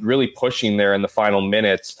really, really pushing there in the final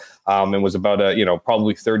minutes. And was about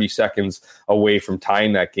probably 30 seconds away from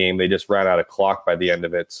tying that game. They just ran out of clock by the end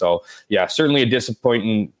of it. So yeah, certainly a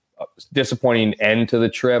disappointing end to the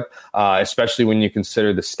trip, especially when you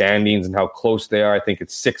consider the standings and how close they are. I think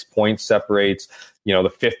it's 6 points separates,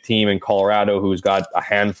 the fifth team in Colorado, who's got a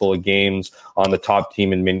handful of games on the top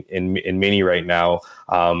team in mini right now.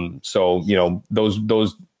 So,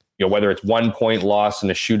 those, whether it's 1 point loss in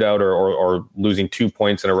a shootout or losing 2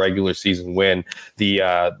 points in a regular season win, the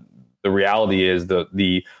reality is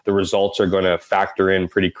the results are going to factor in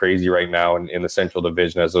pretty crazy right now in the Central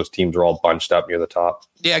Division as those teams are all bunched up near the top.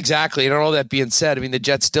 Yeah, exactly. And all that being said, I mean, the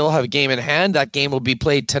Jets still have a game in hand. That game will be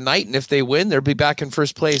played tonight, and if they win, they'll be back in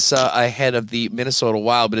first place ahead of the Minnesota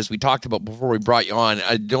Wild. But as we talked about before we brought you on,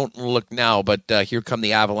 I don't look now, but here come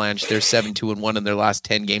the Avalanche. They're 7-2-1 in their last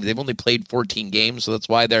 10 games. They've only played 14 games, so that's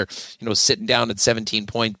why they're sitting down at 17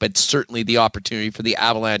 points. But certainly the opportunity for the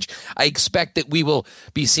Avalanche. I expect that we will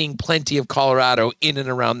be seeing plenty of Colorado in and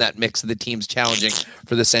around that mix of the teams challenging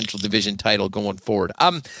for the Central Division title going forward.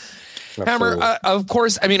 Hammer, of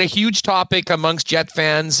course, I mean, a huge topic amongst Jet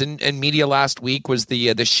fans and media last week was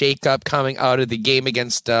the shakeup coming out of the game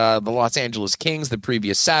against the Los Angeles Kings the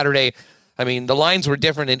previous Saturday. I mean, the lines were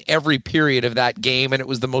different in every period of that game, and it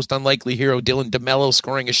was the most unlikely hero, Dylan DeMello,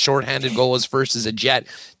 scoring a shorthanded goal as first as a Jet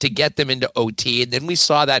to get them into OT. And then we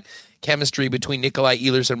saw that chemistry between Nikolai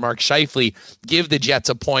Ehlers and Mark Scheifele give the Jets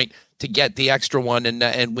a point to get the extra one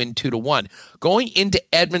and win 2-1. Going into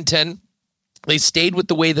Edmonton, they stayed with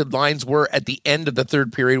the way the lines were at the end of the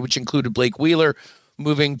third period, which included Blake Wheeler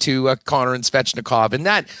moving to Connor and Svechnikov, and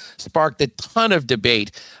that sparked a ton of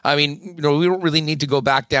debate. I mean, we don't really need to go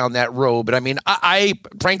back down that road, but I mean, I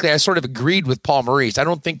frankly, I sort of agreed with Paul Maurice. I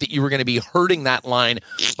don't think that you were going to be hurting that line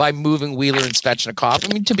by moving Wheeler and Svechnikov.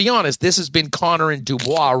 I mean, to be honest, this has been Connor and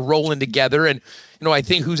Dubois rolling together, and I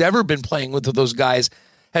think who's ever been playing with those guys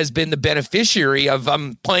has been the beneficiary of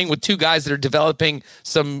playing with two guys that are developing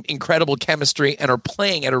some incredible chemistry and are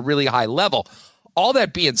playing at a really high level. All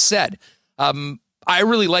that being said, I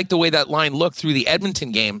really like the way that line looked through the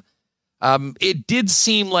Edmonton game. It did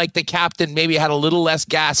seem like the captain maybe had a little less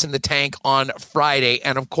gas in the tank on Friday.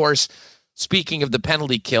 And of course, speaking of the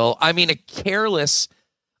penalty kill, I mean, a careless,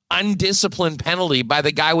 undisciplined penalty by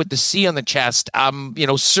the guy with the C on the chest,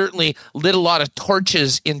 certainly lit a lot of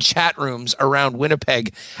torches in chat rooms around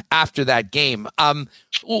Winnipeg after that game.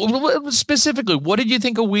 Specifically, what did you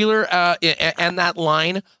think of Wheeler and that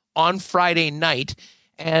line on Friday night?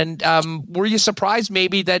 And were you surprised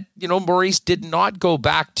maybe that, Maurice did not go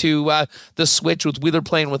back to the switch with Wheeler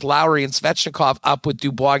playing with Lowry and Svechnikov up with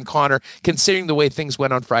Dubois and Connor, considering the way things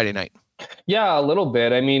went on Friday night? Yeah, a little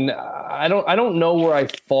bit. I mean, I don't know where I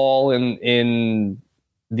fall in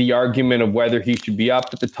the argument of whether he should be up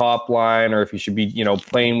at the top line or if he should be,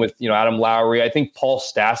 playing with, Adam Lowry. I think Paul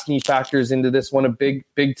Stastny factors into this one a big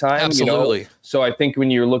time. Absolutely. So I think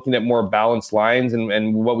when you're looking at more balanced lines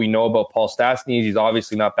and what we know about Paul Stastny is he's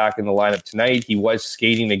obviously not back in the lineup tonight. He was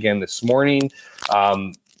skating again this morning.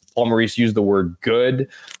 Paul Maurice used the word good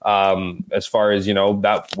as far as,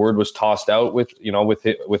 that word was tossed out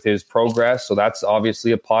with his progress. So that's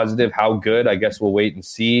obviously a positive. How good, I guess we'll wait and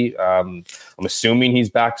see. I'm assuming he's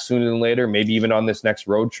back sooner than later, maybe even on this next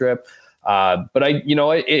road trip. But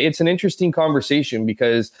it's an interesting conversation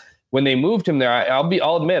because when they moved him there,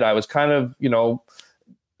 I'll admit I was kind of,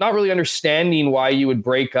 not really understanding why you would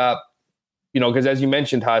break up. Because as you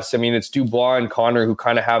mentioned, Huss, I mean, it's Dubois and Connor who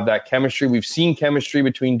kind of have that chemistry. We've seen chemistry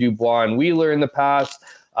between Dubois and Wheeler in the past.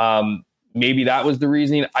 Maybe that was the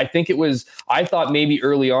reasoning. I thought maybe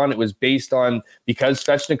early on it was based on because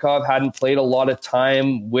Svechnikov hadn't played a lot of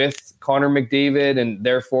time with Connor McDavid, and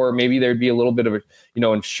therefore maybe there'd be a little bit of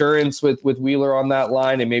insurance with Wheeler on that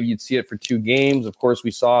line, and maybe you'd see it for 2 games. Of course,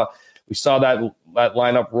 we saw that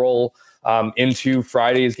lineup roll into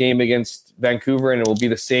Friday's game against Vancouver, and it will be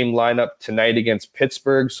the same lineup tonight against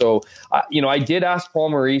Pittsburgh. So, I did ask Paul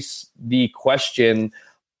Maurice the question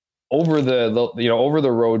over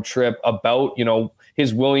the road trip about,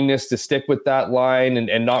 his willingness to stick with that line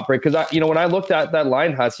and not break. Because, when I looked at that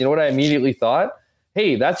line, Huss, you know what I immediately thought?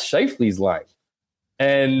 Hey, that's Scheifele's line.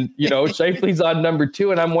 And, Scheifele's on number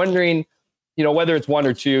 2. And I'm wondering, whether it's 1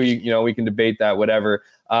 or 2, we can debate that, whatever.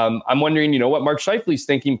 I'm wondering, what Mark Scheifele's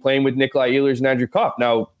thinking playing with Nikolai Ehlers and Andrew Kopp.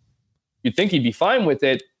 Now, you'd think he'd be fine with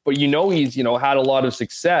it, but he's, had a lot of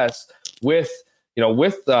success with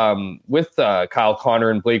Kyle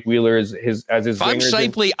Connor and Blake Wheeler as his if I'm wingers.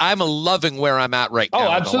 Scheifele, I'm loving where I'm at right now.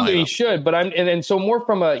 Oh, absolutely, he should. But so more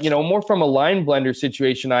from a line blender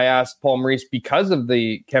situation. I asked Paul Maurice because of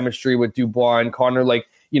the chemistry with Dubois and Connor.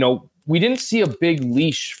 We didn't see a big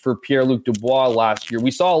leash for Pierre-Luc Dubois last year. We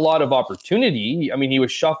saw a lot of opportunity. I mean, he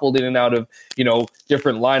was shuffled in and out of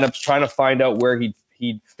different lineups, trying to find out where he'd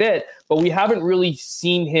fit, but we haven't really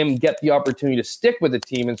seen him get the opportunity to stick with the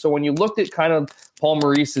team. And so when you looked at kind of Paul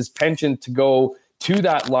Maurice's penchant to go to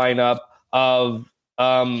that lineup of,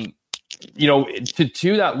 to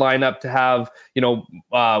that lineup to have,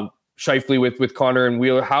 Scheifele with Connor and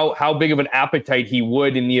Wheeler, how big of an appetite he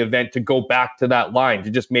would in the event to go back to that line, to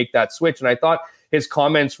just make that switch. And I thought his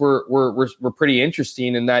comments were pretty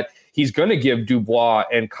interesting in that he's going to give Dubois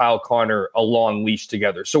and Kyle Connor a long leash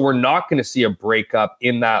together. So we're not going to see a breakup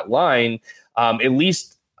in that line, at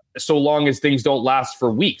least so long as things don't last for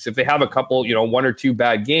weeks. If they have a couple, 1 or 2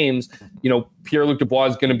 bad games, Pierre-Luc Dubois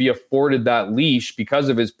is going to be afforded that leash because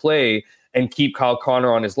of his play and keep Kyle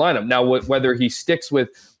Connor on his lineup. Now, whether he sticks with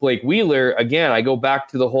Blake Wheeler, again, I go back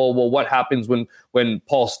to the whole, what happens when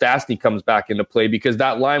Paul Stastny comes back into play? Because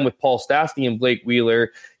that line with Paul Stastny and Blake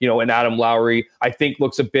Wheeler, and Adam Lowry, I think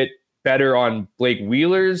looks a bit better on Blake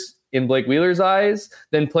Wheeler's eyes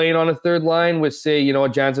than playing on a third line with, say, a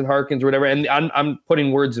Jansen Harkins or whatever. And I'm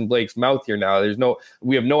putting words in Blake's mouth here now.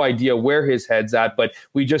 We have no idea where his head's at, but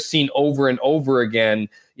we just seen over and over again,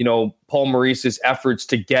 Paul Maurice's efforts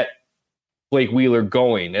to get Blake Wheeler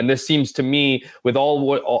going. And this seems to me, with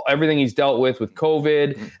everything he's dealt with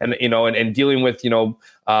COVID and, and dealing with,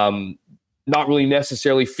 not really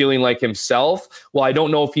necessarily feeling like himself. Well, I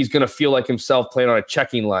don't know if he's going to feel like himself playing on a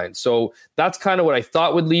checking line. So that's kind of what I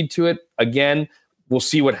thought would lead to it. Again, we'll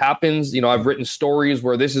see what happens. I've written stories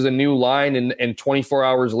where this is a new line and 24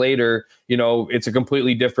 hours later, it's a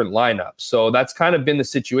completely different lineup. So that's kind of been the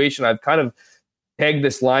situation. I've kind of pegged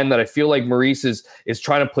this line that I feel like Maurice is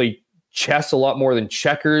trying to play chess a lot more than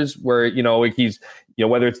checkers, where he's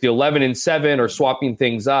whether it's the 11 and 7 or swapping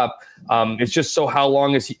things up. It's just how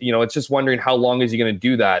long is it's just wondering how long is he going to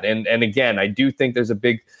do that. And again, I do think there's a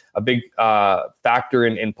big factor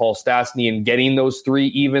in Paul Stastny in getting those 3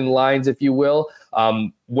 even lines, if you will.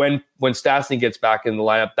 When Stastny gets back in the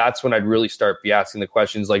lineup, that's when I'd really start be asking the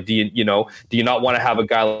questions like, do you not want to have a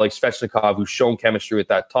guy like Svechnikov who's shown chemistry with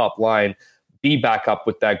that top line be back up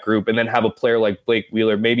with that group, and then have a player like Blake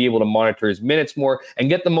Wheeler maybe able to monitor his minutes more and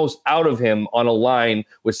get the most out of him on a line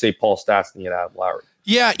with, say, Paul Stastny and Adam Lowry.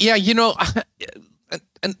 Yeah.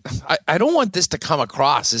 And I don't want this to come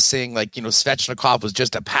across as saying like, Svechnikov was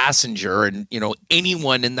just a passenger and,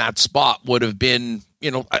 anyone in that spot would have been,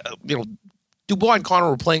 Dubois and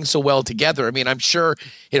Connor were playing so well together. I mean, I'm sure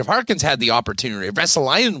if Harkins had the opportunity, if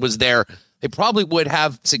Vesalainen was there, they probably would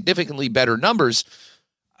have significantly better numbers.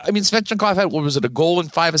 I mean, Svechnikov had, a goal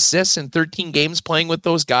and 5 assists in 13 games playing with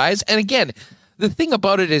those guys. And again, the thing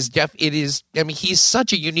about it is, Jeff, he's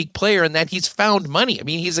such a unique player in that he's found money. I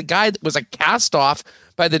mean, he's a guy that was a cast-off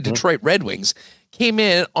by the Detroit Red Wings, came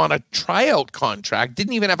in on a tryout contract,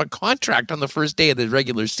 didn't even have a contract on the first day of the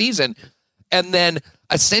regular season, and then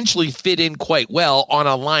essentially fit in quite well on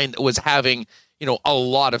a line that was having, a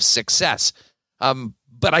lot of success.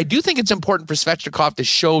 But I do think it's important for Svechnikov to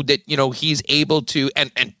show that, he's able to,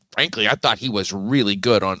 and frankly, I thought he was really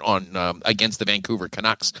good on against the Vancouver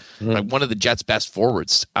Canucks. Like one of the Jets' best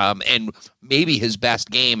forwards, and maybe his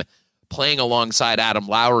best game playing alongside Adam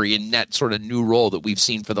Lowry in that sort of new role that we've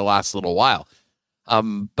seen for the last little while.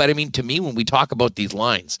 But I mean, to me, when we talk about these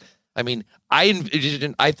lines, I mean,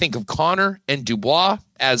 I think of Connor and Dubois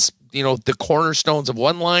as, the cornerstones of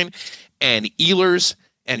one line, and Ehlers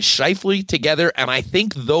and Scheifele together, and I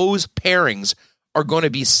think those pairings are going to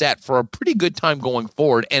be set for a pretty good time going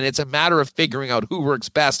forward, and it's a matter of figuring out who works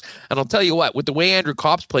best. And I'll tell you what, with the way Andrew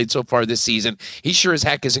Kopp's played so far this season, he sure as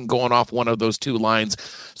heck isn't going off one of those 2 lines.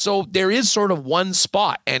 So there is sort of one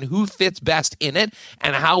spot, and who fits best in it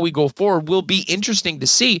and how we go forward will be interesting to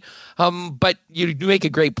see. But you do make a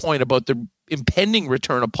great point about the impending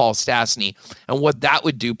return of Paul Stastny and what that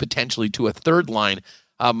would do potentially to a third line.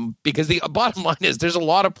 Because the bottom line is there's a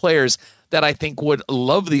lot of players that I think would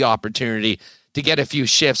love the opportunity to get a few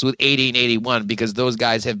shifts with 80 and 81 because those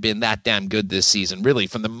guys have been that damn good this season, really,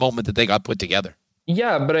 from the moment that they got put together.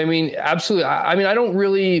 Yeah, but I mean, absolutely.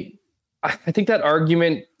 I think that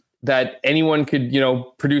argument that anyone could,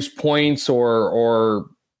 produce points or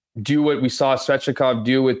do what we saw Svechnikov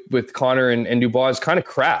do with Connor and Dubois is kind of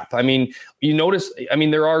crap. I mean,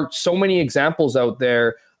 there are so many examples out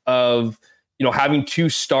there of, having two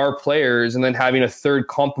star players and then having a third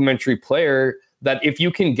complementary player that if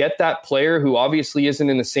you can get that player who obviously isn't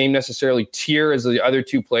in the same necessarily tier as the other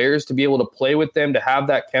two players to be able to play with them, to have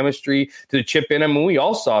that chemistry, to chip in. I mean, we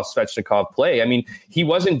all saw Svechnikov play. I mean, he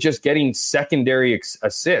wasn't just getting secondary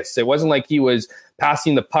assists. It wasn't like he was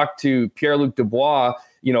passing the puck to Pierre-Luc Dubois,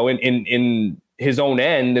 in his own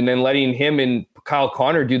end and then letting him and Kyle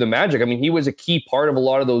Connor do the magic. I mean, he was a key part of a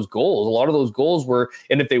lot of those goals. A lot of those goals were,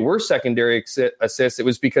 and if they were secondary assists, it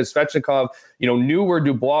was because Svechnikov, knew where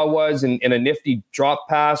Dubois was in a nifty drop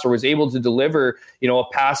pass or was able to deliver, a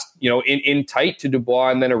pass, in tight to Dubois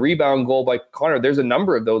and then a rebound goal by Connor. There's a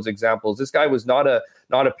number of those examples. This guy was not a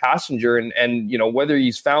passenger and whether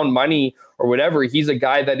he's found money or whatever, he's a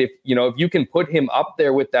guy that if you can put him up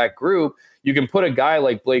there with that group, you can put a guy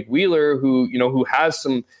like Blake Wheeler who has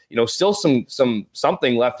some, still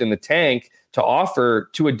something left in the tank to offer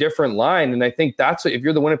to a different line. And I think that's what, if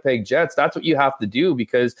you're the Winnipeg Jets, that's what you have to do,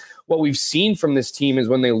 because what we've seen from this team is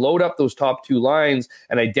when they load up those top two lines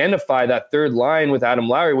and identify that third line with Adam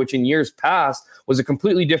Lowry, which in years past was a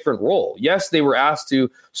completely different role. Yes, they were asked to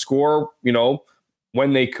score,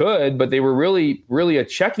 when they could, but they were really, really a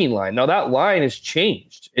checking line. Now that line has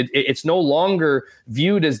changed. It's no longer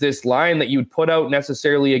viewed as this line that you'd put out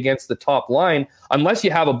necessarily against the top line, unless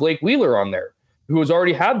you have a Blake Wheeler on there who has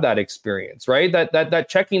already had that experience, right? That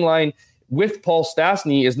checking line with Paul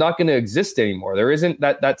Stastny is not going to exist anymore. There isn't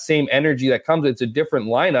that same energy that comes. It's a different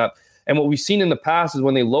lineup. And what we've seen in the past is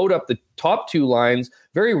when they load up the top two lines,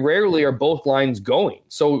 very rarely are both lines going.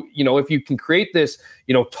 So, if you can create this,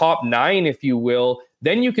 top nine, if you will,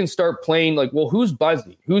 then you can start playing like, well, who's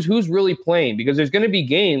buzzing? Who's really playing? Because there's going to be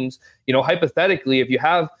games, hypothetically, if you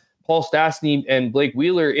have Paul Stastny and Blake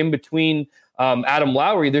Wheeler in between Adam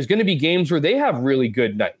Lowry, there's going to be games where they have really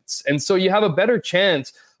good nights. And so you have a better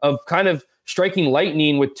chance of kind of striking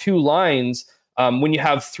lightning with two lines when you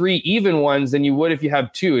have three even ones than you would if you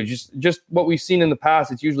have two. It's just what we've seen in the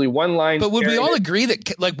past. It's usually one line. But would we all agree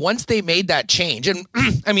that like once they made that change, and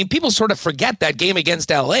I mean, people sort of forget that game against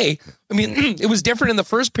LA. I mean, it was different in the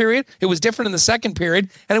first period. It was different in the second period.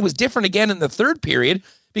 And it was different again in the third period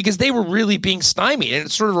because they were really being stymied. And it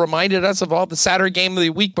sort of reminded us of all the Saturday game of the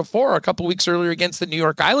week before, a couple of weeks earlier against the New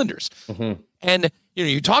York Islanders. Mm-hmm. And,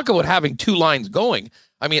 you talk about having two lines going.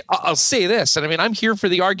 I mean, I'll say this, and I mean, I'm here for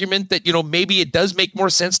the argument that, maybe it does make more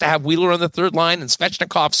sense to have Wheeler on the third line, and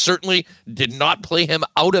Svechnikov certainly did not play him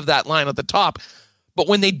out of that line at the top. But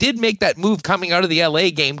when they did make that move coming out of the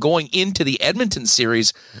LA game, going into the Edmonton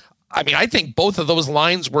series, I mean, I think both of those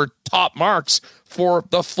lines were top marks for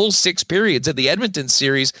the full 6 periods of the Edmonton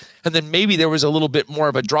series. And then maybe there was a little bit more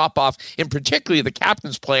of a drop-off, in particularly the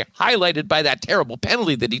captain's play, highlighted by that terrible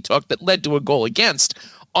penalty that he took that led to a goal against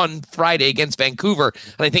on Friday against Vancouver.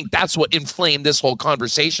 And I think that's what inflamed this whole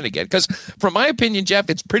conversation again. Because from my opinion, Jeff,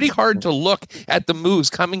 it's pretty hard to look at the moves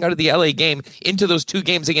coming out of the LA game into those 2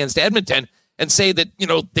 games against Edmonton and say that,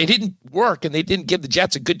 they didn't work and they didn't give the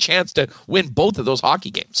Jets a good chance to win both of those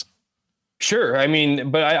hockey games. Sure. I mean,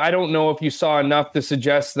 but I don't know if you saw enough to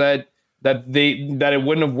suggest that it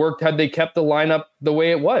wouldn't have worked had they kept the lineup the way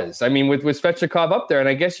it was. I mean, with Svechnikov up there, and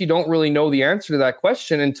I guess you don't really know the answer to that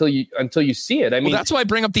question until you see it. I mean, that's why I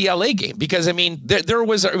bring up the LA game, because I mean, there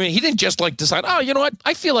was, he didn't just like decide, oh, you know what,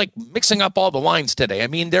 I feel like mixing up all the lines today. I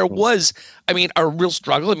mean, there was, a real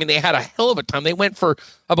struggle. I mean, they had a hell of a time. They went for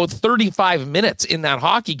about 35 minutes in that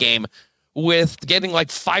hockey game with getting like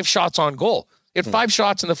 5 shots on goal. They had 5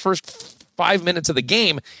 shots in the first 5 minutes of the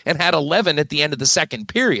game and had 11 at the end of the second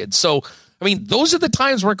period. So, I mean, those are the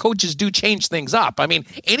times where coaches do change things up. I mean,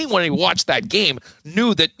 anyone who watched that game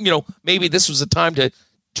knew that, maybe this was a time to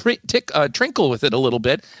trinkle with it a little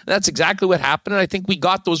bit. That's exactly what happened. And I think we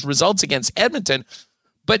got those results against Edmonton.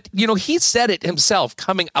 But, he said it himself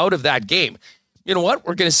coming out of that game. You know what?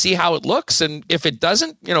 We're going to see how it looks. And if it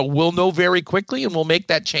doesn't, we'll know very quickly and we'll make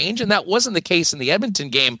that change. And that wasn't the case in the Edmonton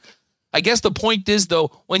game. I guess the point is,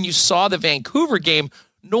 though, when you saw the Vancouver game,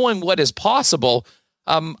 knowing what is possible,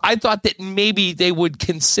 I thought that maybe they would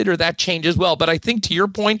consider that change as well. But I think to your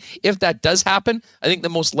point, if that does happen, I think the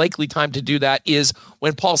most likely time to do that is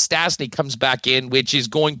when Paul Stastny comes back in, which is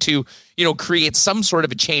going to, create some sort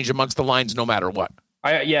of a change amongst the lines no matter what.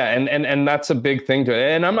 And that's a big thing to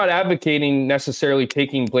it. And I'm not advocating necessarily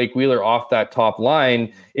taking Blake Wheeler off that top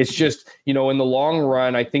line. It's just, in the long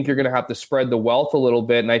run, I think you're going to have to spread the wealth a little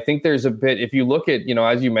bit. And I think there's a bit, if you look at,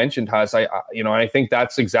 as you mentioned, Huss, I think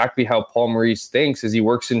that's exactly how Paul Maurice thinks, is he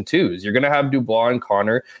works in twos. You're going to have Dubois and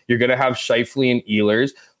Connor. You're going to have Scheifele and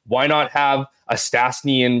Ehlers. Why not have a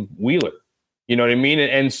Stastny and Wheeler? You know what I mean?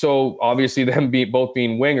 And so obviously them both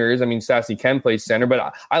being wingers. I mean, Stastny can play center,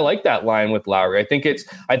 but I like that line with Lowry. I think it's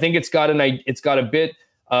got a bit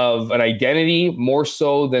of an identity more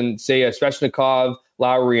so than say a Svechnikov,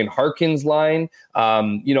 Lowry, and Harkins line.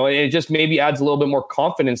 And it just maybe adds a little bit more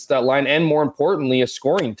confidence to that line, and more importantly, a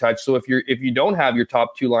scoring touch. So if you don't have your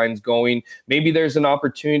top two lines going, maybe there's an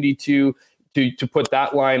opportunity to put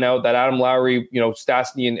that line out, that Adam Lowry,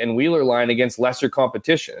 Stastny and Wheeler line against lesser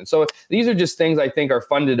competition. And so these are just things I think are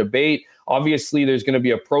fun to debate. Obviously, there's going to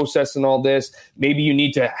be a process in all this. Maybe you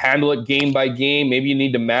need to handle it game by game. Maybe you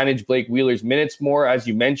need to manage Blake Wheeler's minutes more. As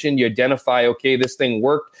you mentioned, you identify, okay, this thing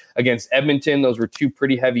worked against Edmonton. Those were two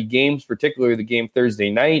pretty heavy games, particularly the game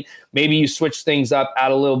Thursday night. Maybe you switch things up,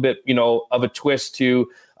 add a little bit, of a twist to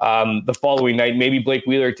the following night. Maybe Blake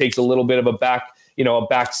Wheeler takes a little bit of a back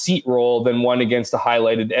seat role than one against the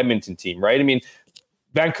highlighted Edmonton team, right? I mean,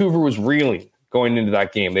 Vancouver was reeling going into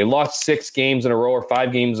that game. They lost 6 games in a row or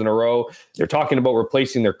 5 games in a row. They're talking about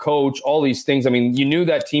replacing their coach, all these things. I mean, you knew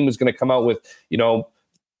that team was going to come out with,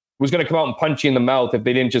 was going to come out and punch you in the mouth if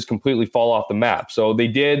they didn't just completely fall off the map. So they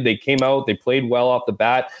did. They came out. They played well off the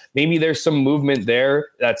bat. Maybe there's some movement there.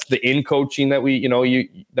 That's the in coaching that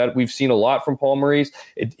that we've seen a lot from Paul Maurice.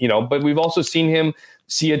 But we've also seen him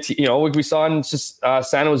see like we saw in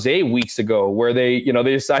San Jose weeks ago, where they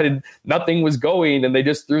decided nothing was going and they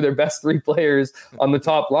just threw their best 3 players on the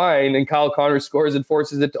top line, and Kyle Connor scores and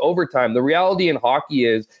forces it to overtime. The reality in hockey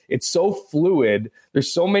is it's so fluid.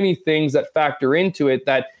 There's so many things that factor into it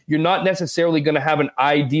that you're not necessarily going to have an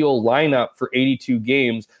ideal lineup for 82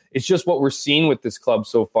 games. It's just what we're seeing with this club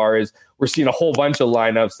so far is we're seeing a whole bunch of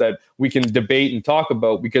lineups that we can debate and talk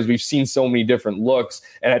about because we've seen so many different looks,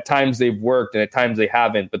 and at times they've worked and at times they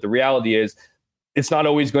haven't. But the reality is it's not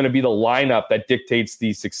always going to be the lineup that dictates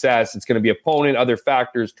the success. It's going to be opponent, other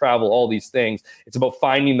factors, travel, all these things. It's about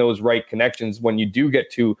finding those right connections when you do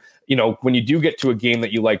get to a game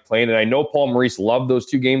that you like playing. And I know Paul Maurice loved those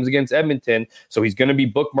 2 games against Edmonton, so he's going to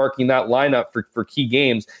be bookmarking that lineup for key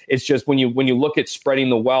games. It's just when you look at spreading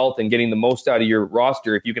the wealth and getting the most out of your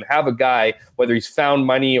roster, if you can have a guy, whether he's found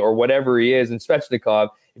money or whatever he is in Svechnikov,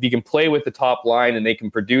 if you can play with the top line and they can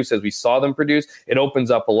produce as we saw them produce, it opens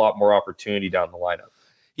up a lot more opportunity down the lineup.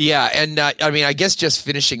 Yeah, and I guess just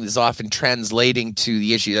finishing this off and translating to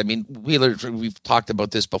the issue. I mean, Wheeler, we've talked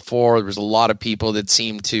about this before. There was a lot of people that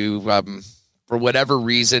seemed to, for whatever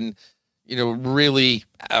reason, really,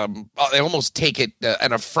 they almost take it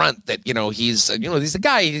an affront that, he's a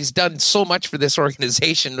guy, he's done so much for this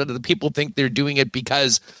organization that the people think they're doing it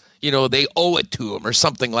because, they owe it to him or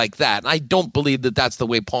something like that. And I don't believe that that's the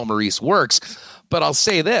way Paul Maurice works. But I'll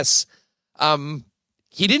say this.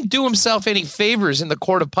 He didn't do himself any favors in the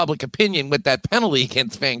court of public opinion with that penalty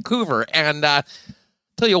against Vancouver. And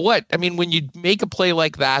tell you what, I mean, when you make a play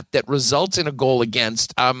like that results in a goal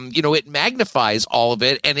against, it magnifies all of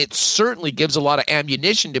it. And it certainly gives a lot of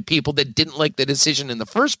ammunition to people that didn't like the decision in the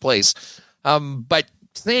first place. But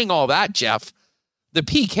saying all that, Jeff, the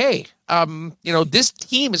PK, this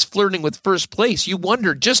team is flirting with first place. You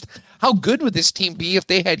wonder just how good would this team be if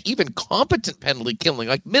they had even competent penalty killing,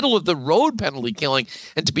 like middle of the road penalty killing.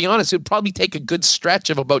 And to be honest, it would probably take a good stretch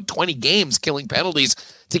of about 20 games killing penalties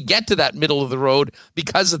to get to that middle of the road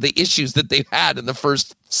because of the issues that they've had in the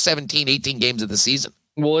first 17, 18 games of the season.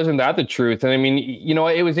 Well, isn't that the truth? And I mean,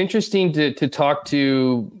 it was interesting to talk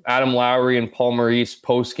to Adam Lowry and Paul Maurice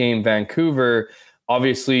post-game Vancouver.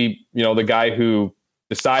 Obviously, the guy who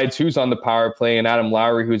decides who's on the power play, and Adam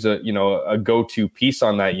Lowry, who's a go-to piece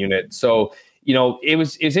on that unit. So, it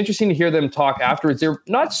was interesting to hear them talk afterwards. They're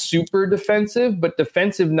not super defensive, but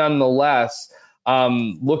defensive nonetheless,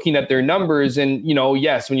 looking at their numbers. And,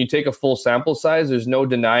 yes, when you take a full sample size, there's no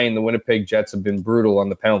denying the Winnipeg Jets have been brutal on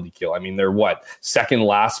the penalty kill. I mean, they're second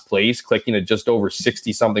last place, clicking at just over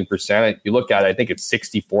 60 something percent. You look at it, I think it's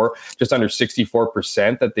 64, just under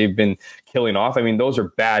 64% that they've been killing off. I mean, those are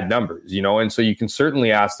bad numbers, and so you can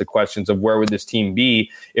certainly ask the questions of where would this team be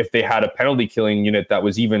if they had a penalty killing unit that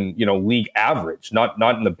was even, league average, not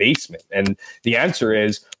in the basement. And the answer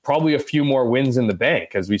is probably a few more wins in the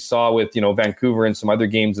bank, as we saw with, Vancouver and some other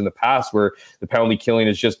games in the past where the penalty killing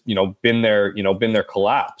has just, been their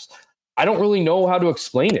collapse. I don't really know how to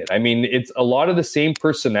explain it. I mean, it's a lot of the same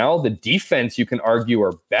personnel. The defense, you can argue,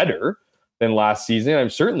 are better, than last season. I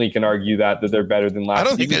certainly can argue that they're better than last season. I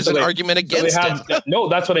don't think there's an argument against it. No,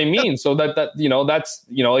 that's what I mean. So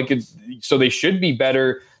so they should be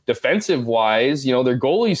better defensive wise. Their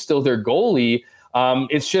goalie's still their goalie.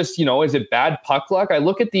 It's just, is it bad puck luck? I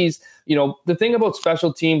look at these, the thing about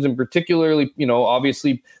special teams, and particularly,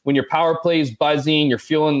 obviously when your power play is buzzing, you're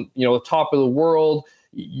feeling, the top of the world.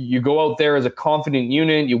 You go out there as a confident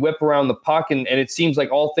unit, you whip around the puck, and it seems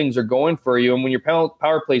like all things are going for you. And when your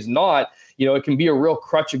power play is not, it can be a real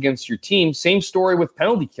crutch against your team. Same story with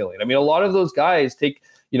penalty killing. I mean, a lot of those guys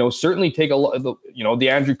certainly take a lot, the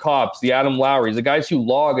Andrew Kopps, the Adam Lowrys, the guys who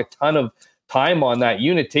log a ton of time on that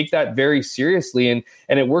unit, take that very seriously. And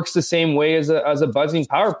it works the same way as a buzzing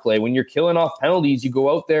power play. When you're killing off penalties, you go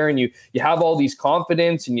out there and you have all these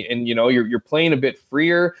confidence and you're playing a bit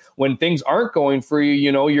freer. When things aren't going for you,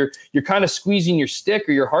 you're kind of squeezing your stick,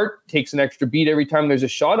 or your heart takes an extra beat every time there's a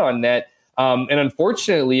shot on net. And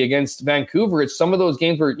unfortunately against Vancouver, it's some of those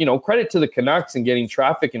games where, credit to the Canucks and getting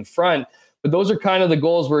traffic in front, but those are kind of the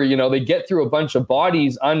goals where, they get through a bunch of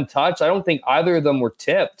bodies untouched. I don't think either of them were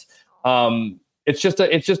tipped. It's just,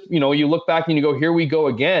 you look back and you go, here we go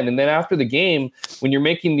again. And then after the game, when you're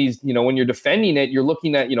making these, when you're defending it, you're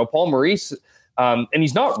looking at, Paul Maurice, and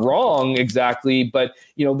he's not wrong exactly, but,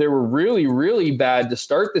 they were really, really bad to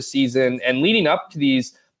start the season, and leading up to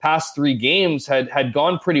these past 3 games had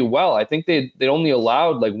gone pretty well. I think they only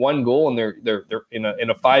allowed like 1 goal in they're in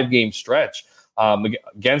a 5-game stretch,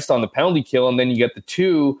 against on the penalty kill. And then you get the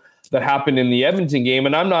 2 that happened in the Edmonton game.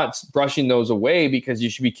 And I'm not brushing those away, because you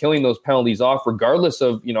should be killing those penalties off regardless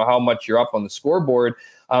of, how much you're up on the scoreboard.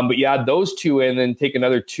 But you add those 2 in, and then take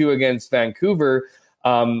another 2 against Vancouver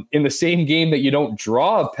in the same game that you don't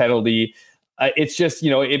draw a penalty. It's just,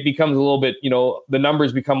 it becomes a little bit, the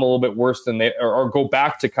numbers become a little bit worse than or go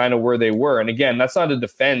back to kind of where they were. And again, that's not a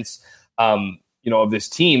defense, of this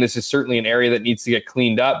team. This is certainly an area that needs to get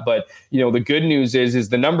cleaned up. But, the good news is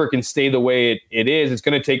the number can stay the way it is. It's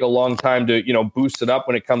going to take a long time to, boost it up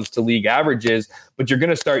when it comes to league averages. But you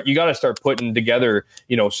got to start putting together,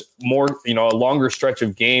 more, a longer stretch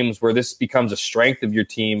of games where this becomes a strength of your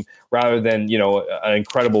team rather than, an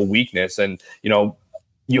incredible weakness. And,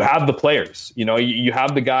 you have the players, you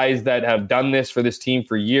have the guys that have done this for this team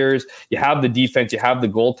for years. You have the defense, you have the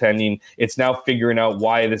goaltending. It's now figuring out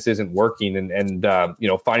why this isn't working and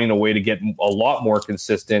finding a way to get a lot more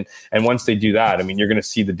consistent. And once they do that, I mean, you're going to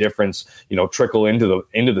see the difference, trickle into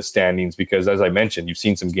the standings, because as I mentioned, you've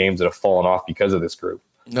seen some games that have fallen off because of this group.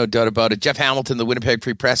 No doubt about it. Jeff Hamilton, the Winnipeg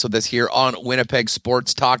Free Press, with us here on Winnipeg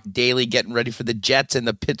Sports Talk Daily, getting ready for the Jets and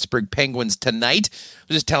the Pittsburgh Penguins tonight. I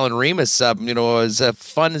was just telling Remus, as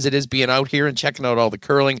fun as it is being out here and checking out all the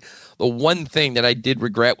curling, the one thing that I did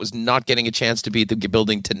regret was not getting a chance to be at the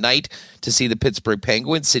building tonight to see the Pittsburgh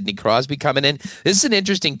Penguins, Sidney Crosby coming in. This is an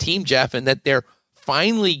interesting team, Jeff, in that they're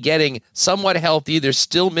finally getting somewhat healthy. They're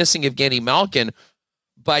still missing Evgeny Malkin,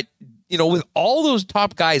 but with all those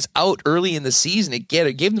top guys out early in the season, it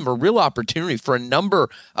gave them a real opportunity for a number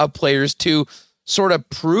of players to sort of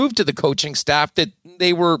prove to the coaching staff that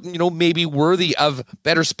they were, maybe worthy of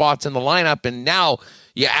better spots in the lineup. And now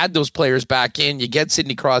you add those players back in, you get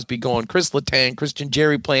Sidney Crosby going, Chris Letang, Christian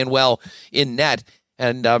Jerry playing well in net.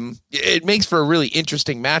 And it makes for a really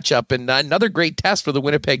interesting matchup and another great test for the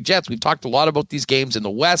Winnipeg Jets. We've talked a lot about these games in the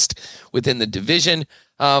West within the division,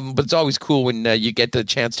 but it's always cool when you get the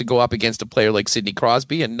chance to go up against a player like Sidney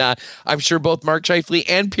Crosby. And I'm sure both Mark Scheifele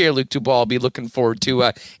and Pierre-Luc Dubois will be looking forward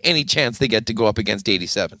to any chance they get to go up against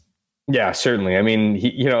 87. Yeah, certainly. I mean,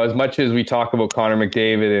 as much as we talk about Connor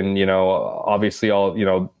McDavid and, obviously all,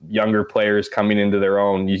 younger players coming into their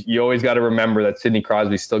own, you always got to remember that Sidney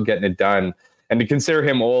Crosby's still getting it done. And to consider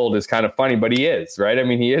him old is kind of funny, but he is, right? I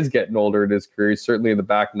mean, he is getting older in his career. He's certainly in the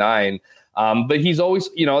back 9. But he's always,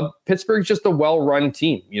 Pittsburgh's just a well-run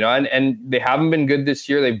team, and they haven't been good this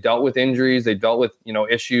year. They've dealt with injuries. They've dealt with,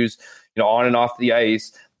 issues, on and off the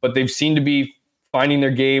ice, but they've seemed to be finding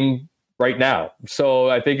their game right now. So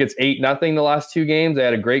I think it's 8-0 the last 2 games. They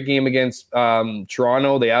had a great game against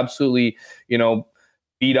Toronto. They absolutely,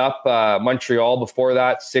 beat up Montreal before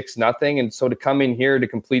that 6-0. And so to come in here to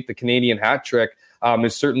complete the Canadian hat trick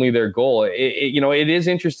is certainly their goal. It is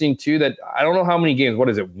interesting too that I don't know how many games. What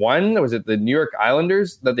is it? 1? Was it the New York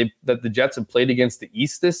Islanders that the Jets have played against the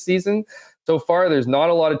East this season? So far, there's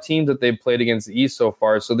not a lot of teams that they've played against the East so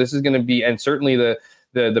far. So this is going to be, and certainly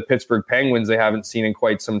the Pittsburgh Penguins they haven't seen in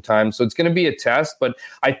quite some time. So it's going to be a test. But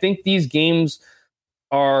I think these games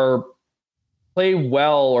are play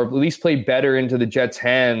well, or at least play better into the Jets'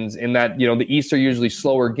 hands in that, the East are usually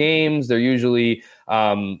slower games. They're usually,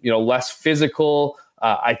 less physical.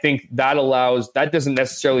 I think that doesn't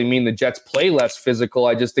necessarily mean the Jets play less physical.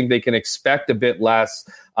 I just think they can expect a bit less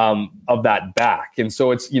of that back. And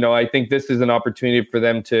so it's, I think this is an opportunity for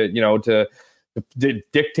them to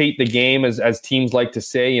dictate the game, as teams like to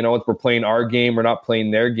say, we're playing our game, we're not playing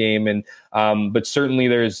their game. And but certainly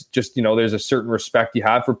there's a certain respect you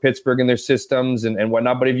have for Pittsburgh and their systems and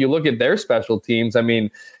whatnot. But if you look at their special teams, I mean,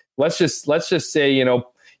 let's just say,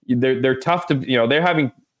 they're tough to, they're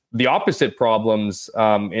having the opposite problems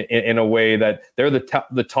in a way that they're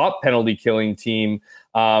the top penalty killing team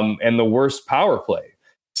and the worst power play.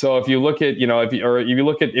 So if you look at, if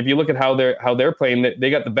you look at how they're playing, they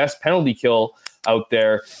got the best penalty kill out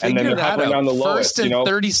there, and then they're halfway down the lowest. First and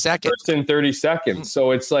 30 seconds. First and 30 seconds.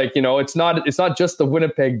 So it's like, it's not just the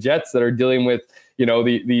Winnipeg Jets that are dealing with,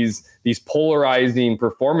 these polarizing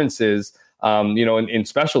performances. In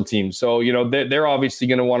special teams. So, they're obviously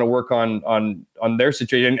going to want to work on their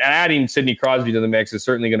situation. And adding Sidney Crosby to the mix is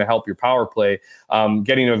certainly going to help your power play.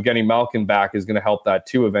 Getting Malkin back is going to help that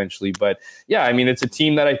too eventually. But yeah, I mean, it's a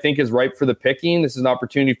team that I think is ripe for the picking. This is an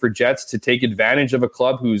opportunity for Jets to take advantage of a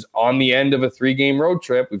club who's on the end of a 3-game road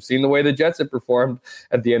trip. We've seen the way the Jets have performed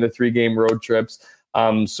at the end of 3-game road trips.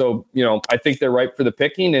 So, I think they're ripe for the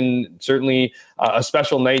picking, and certainly a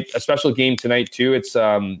special game tonight too. It's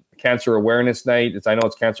Cancer Awareness Night. I know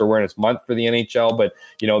it's Cancer Awareness Month for the NHL, but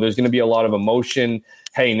there's going to be a lot of emotion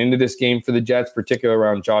heading into this game for the Jets, particularly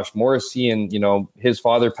around Josh Morrissey and his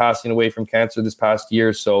father passing away from cancer this past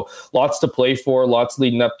year. So lots to play for, lots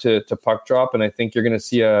leading up to puck drop, and I think you're going to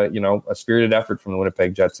see a spirited effort from the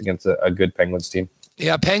Winnipeg Jets against a good Penguins team.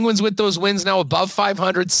 Yeah, Penguins with those wins now above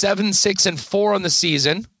 500, 7-6-4 on the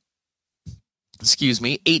season.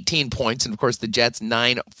 18 points. And of course, the Jets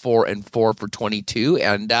 9-4-4 for 22.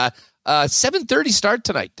 And 7:30 start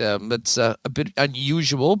tonight. That's a bit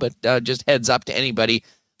unusual, but just heads up to anybody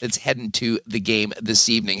that's heading to the game this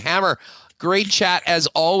evening. Hammer, great chat as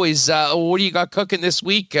always. What do you got cooking this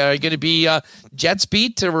week? Are you going to be Jets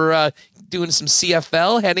beat or doing some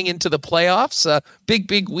CFL heading into the playoffs?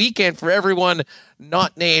 Big weekend for everyone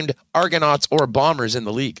not named Argonauts or Bombers in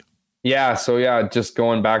the league. Yeah, so just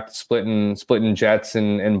going back to splitting Jets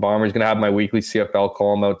and Bombers. Going to have my weekly CFL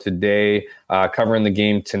column out today, covering the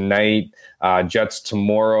game tonight, Jets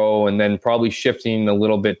tomorrow, and then probably shifting a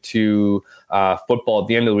little bit to football at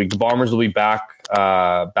the end of the week. The Bombers will be back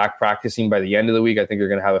practicing by the end of the week. I think they're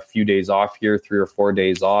going to have a few days off here, 3 or 4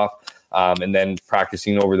 days off. And then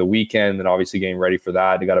practicing over the weekend, and obviously getting ready for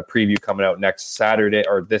that. They got a preview coming out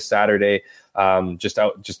this Saturday.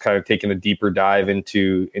 Just kind of taking a deeper dive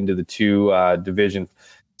into the two division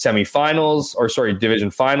finals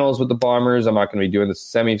with the Bombers. I'm not going to be doing the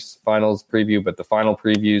semifinals preview, but the final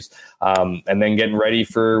previews, and then getting ready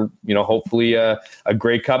for, hopefully a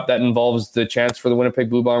Grey Cup that involves the chance for the Winnipeg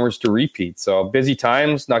Blue Bombers to repeat. So busy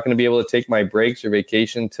times, not going to be able to take my breaks or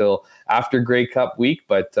vacation till after Grey Cup week,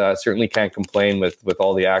 but certainly can't complain with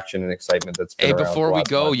all the action and excitement that's been around. Before we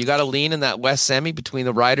go, you got to lean in that West Semi between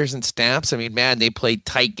the Riders and Stamps. I mean, man, they played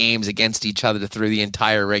tight games against each other through the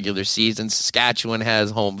entire regular season. Saskatchewan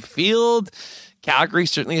has home field. Calgary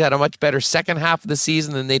certainly had a much better second half of the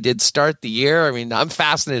season than they did start the year. I mean, I'm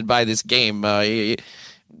fascinated by this game. Where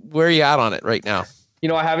are you at on it right now?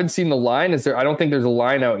 I haven't seen the line. I don't think there's a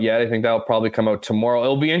line out yet. I think that'll probably come out tomorrow.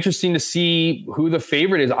 It'll be interesting to see who the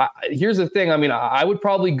favorite is. Here's the thing. I mean, I would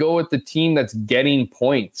probably go with the team that's getting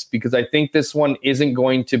points, because I think this one isn't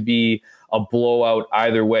going to be a blowout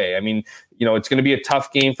either way. I mean, it's going to be a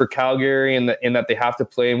tough game for Calgary in that they have to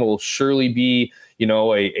play in what will surely be,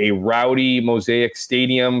 a rowdy Mosaic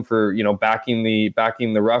Stadium for, backing the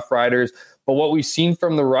Rough Riders. But what we've seen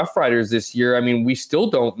from the Rough Riders this year, I mean, we still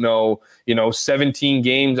don't know, 14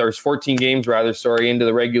 games into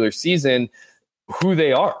the regular season, who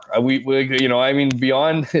they are.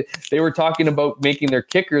 Beyond, they were talking about making their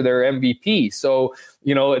kicker their MVP. So,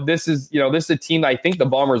 this is a team that I think the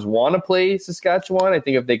Bombers want to play Saskatchewan. I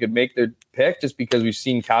think if they could make their pick, just because we've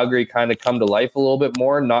seen Calgary kind of come to life a little bit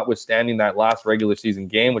more, notwithstanding that last regular season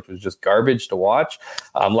game, which was just garbage to watch.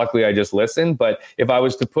 Luckily, I just listened. But if I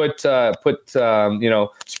was to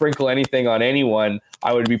sprinkle anything on anyone,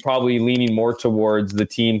 I would be probably leaning more towards the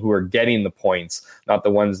team who are getting the points, not the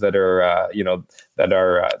ones that are,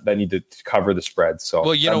 that need to cover the spread. So,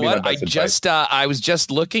 well, you know what? I was just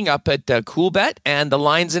looking up at CoolBet, and the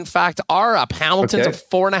lines, in fact, are up. Hamilton's a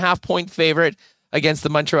 4.5-point favorite against the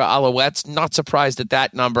Montreal Alouettes. Not surprised at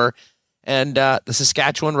that number. And the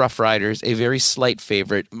Saskatchewan Roughriders, a very slight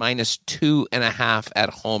favorite, -2.5 at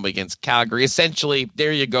home against Calgary. Essentially,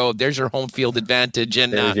 there you go. There's your home field advantage.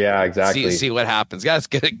 And exactly. See what happens. That's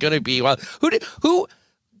going to be, well,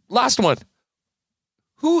 last one.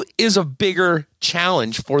 who is a bigger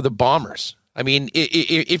challenge for the Bombers? I mean,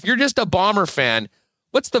 if you're just a Bomber fan,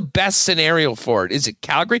 what's the best scenario for it? Is it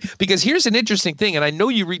Calgary? Because here's an interesting thing, and I know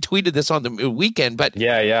you retweeted this on the weekend, but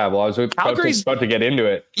yeah. Well, I was about to get into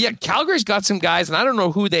it. Yeah, Calgary's got some guys, and I don't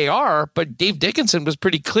know who they are, but Dave Dickinson was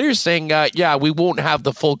pretty clear saying, we won't have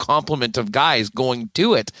the full complement of guys going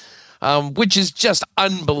to it, which is just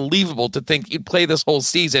unbelievable to think you'd play this whole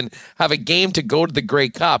season, have a game to go to the Grey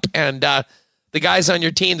Cup, and the guys on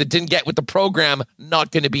your team that didn't get with the program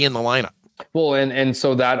not going to be in the lineup. Well, and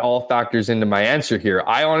so that all factors into my answer here.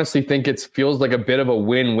 I honestly think it feels like a bit of a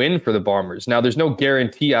win-win for the Bombers. Now, there's no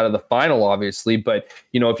guarantee out of the final, obviously, but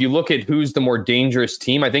if you look at who's the more dangerous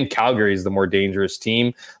team, I think Calgary is the more dangerous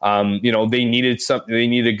team. They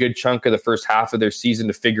needed a good chunk of the first half of their season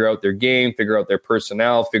to figure out their game, figure out their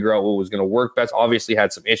personnel, figure out what was going to work best. Obviously,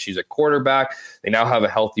 had some issues at quarterback. They now have a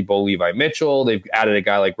healthy Bo Levi Mitchell. They've added a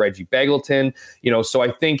guy like Reggie Begelton. So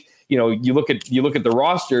I think. You look at the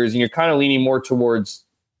rosters and you're kind of leaning more towards,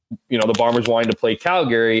 the Bombers wanting to play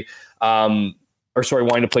Calgary, wanting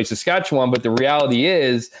to play Saskatchewan. But the reality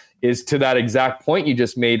is to that exact point you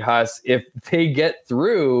just made, Huss, if they get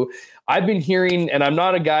through, I've been hearing, and I'm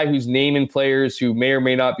not a guy who's naming players who may or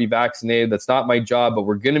may not be vaccinated. That's not my job, but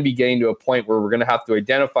we're going to be getting to a point where we're going to have to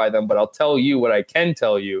identify them. But I'll tell you what I can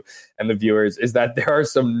tell you and the viewers is that there are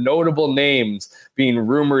some notable names being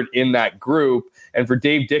rumored in that group. And for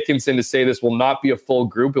Dave Dickinson to say this will not be a full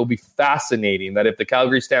group, it'll be fascinating that if the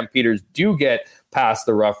Calgary Stampeders do get past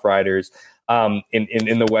the Rough Riders in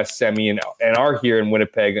the West Semi and are here in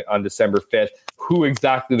Winnipeg on December 5th, who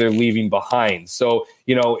exactly they're leaving behind. So,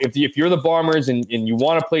 if you're the Bombers and you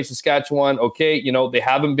want to play Saskatchewan, okay, they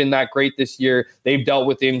haven't been that great this year. They've dealt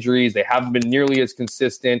with injuries. They haven't been nearly as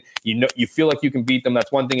consistent. You feel like you can beat them.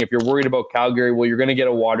 That's one thing. If you're worried about Calgary, well, you're going to get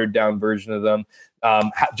a watered down version of them.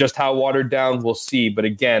 Just how watered down, we'll see. But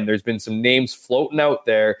again, there's been some names floating out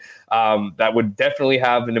there that would definitely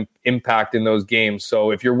have an impact in those games. So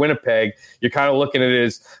if you're Winnipeg, you're kind of looking at it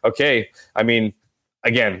as, okay, I mean,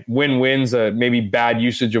 again, win-win's maybe bad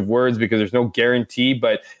usage of words because there's no guarantee,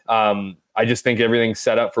 but I just think everything's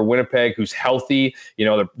set up for Winnipeg, who's healthy.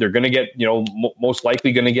 They're going to get, most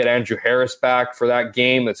likely going to get Andrew Harris back for that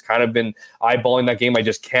game. That's kind of been eyeballing that game. I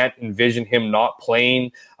just can't envision him not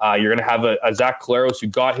playing. You're going to have a Zach Collaros who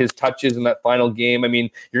got his touches in that final game. I mean,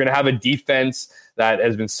 you're going to have a defense that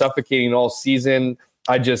has been suffocating all season.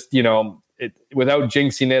 I just, without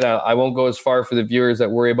jinxing it, I won't go as far for the viewers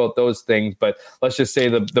that worry about those things. But let's just say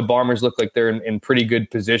the Bombers look like they're in pretty good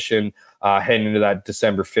position heading into that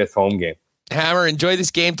December 5th home game. Hammer, enjoy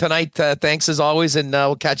this game tonight. Thanks as always, and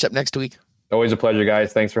we'll catch up next week. Always a pleasure,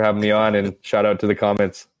 guys. Thanks for having me on, and shout out to the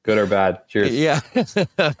comments, good or bad. Cheers. Yeah,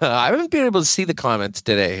 I haven't been able to see the comments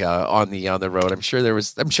today on the road. I'm sure there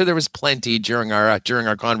was plenty during our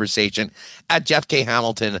conversation at Jeff K.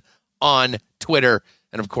 Hamilton on Twitter,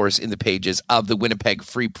 and of course in the pages of the Winnipeg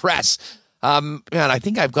Free Press. Man, I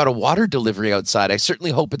think I've got a water delivery outside. I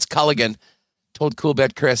certainly hope it's Culligan. Told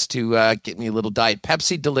Coolbet Chris to get me a little Diet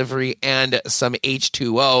Pepsi delivery and some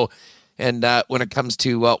H2O. And when it comes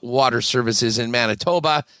to water services in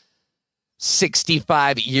Manitoba,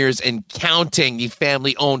 65 years and counting, the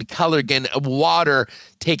family-owned Culligan Water,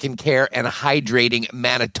 taking care and hydrating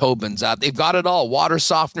Manitobans. They've got it all: water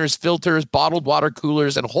softeners, filters, bottled water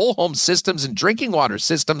coolers, and whole home systems and drinking water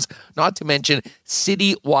systems, not to mention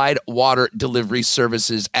city-wide water delivery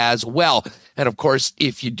services as well. And of course,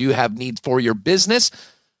 if you do have needs for your business,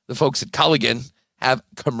 the folks at Culligan have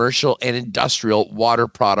commercial and industrial water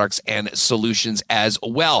products and solutions as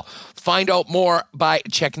well. Find out more by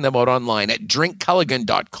checking them out online at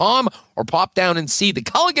drinkculligan.com or pop down and see the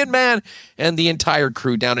Culligan man and the entire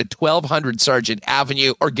crew down at 1200 Sargent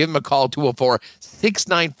Avenue, or give them a call,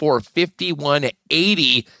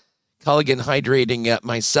 204-694-5180. Culligan hydrating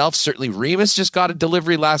myself. Certainly Remus just got a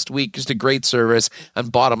delivery last week. Just a great service.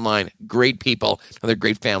 And bottom line, great people. Another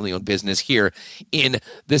great family-owned business here in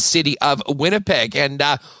the city of Winnipeg. And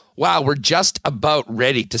wow, we're just about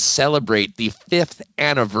ready to celebrate the 5th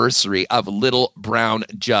anniversary of Little Brown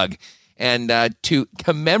Jug. And to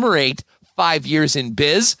commemorate 5 years in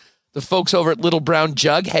biz, the folks over at Little Brown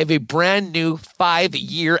Jug have a brand new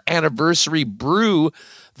 5-year anniversary brew,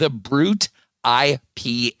 the Brute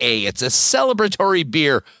IPA. It's a celebratory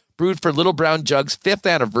beer brewed for Little Brown Jug's 5th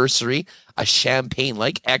anniversary, a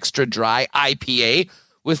champagne-like extra dry IPA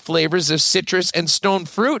with flavors of citrus and stone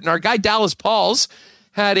fruit. And our guy Dallas Pauls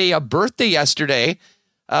had a birthday yesterday.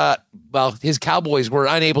 Well, his Cowboys were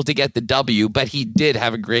unable to get the W, but he did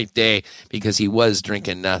have a great day because he was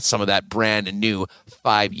drinking some of that brand new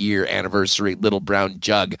 5-year anniversary Little Brown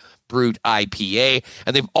Jug Brut IPA.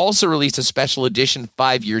 And they've also released a special edition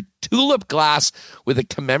 5-year tulip glass with a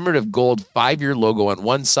commemorative gold 5-year logo on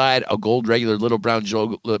one side, a gold regular little brown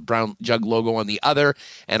jug logo on the other,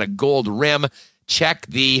 and a gold rim. Check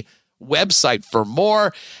the website for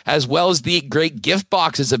more, as well as the great gift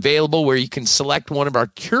boxes available where you can select one of our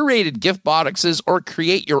curated gift boxes or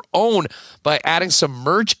create your own by adding some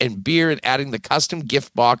merch and beer and adding the custom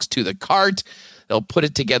gift box to the cart. They'll put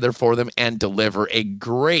it together for them and deliver. A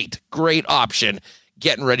great option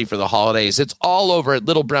getting ready for the holidays. It's all over at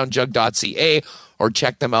littlebrownjug.ca, or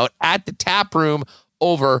check them out at the tap room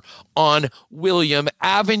over on William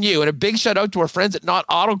Avenue. And a big shout out to our friends at Knott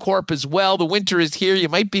Auto Corp as well. The winter is here. You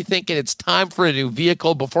might be thinking it's time for a new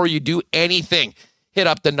vehicle. Before you do anything, hit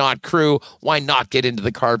up the Knott crew. Why not get into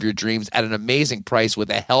the car of your dreams at an amazing price with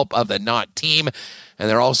the help of the Knott team? And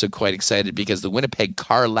they're also quite excited because the Winnipeg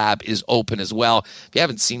Car Lab is open as well. If you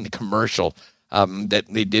haven't seen the commercial that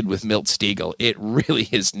they did with Milt Stiegel, it really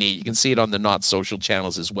is neat. You can see it on the Knott social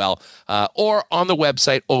channels as well, or on the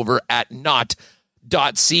website over at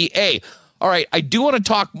Knott.ca. All right, I do want to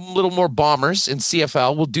talk a little more Bombers in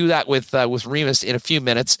CFL. We'll do that with Remus in a few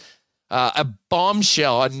minutes. A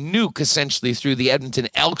bombshell, a nuke essentially through the Edmonton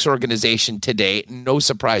Elks organization today. No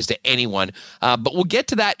surprise to anyone. But we'll get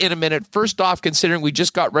to that in a minute. First off, considering we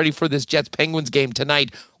just got ready for this Jets-Penguins game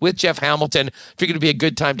tonight with Jeff Hamilton, I figured it'd be a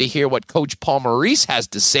good time to hear what Coach Paul Maurice has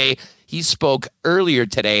to say. He spoke earlier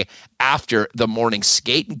today after the morning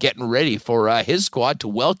skate and getting ready for his squad to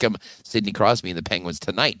welcome Sidney Crosby and the Penguins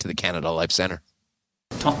tonight to the Canada Life Center.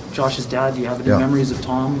 Josh's dad, do you have any memories of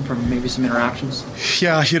Tom from maybe some interactions?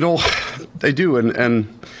 Yeah, they do,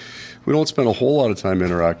 and we don't spend a whole lot of time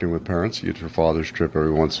interacting with parents. You get your father's trip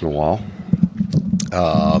every once in a while,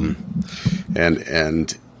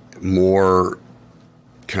 and more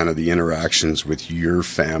kind of the interactions with your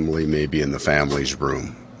family, maybe in the family's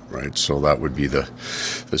room, right? So that would be the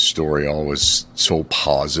story. Always so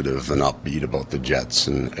positive and upbeat about the Jets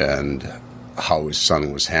and how his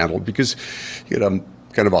son was handled, because he had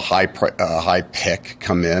kind of a high pick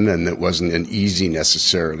come in, and it wasn't an easy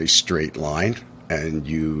necessarily straight line. And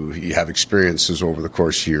you have experiences over the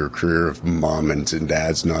course of your career of mom and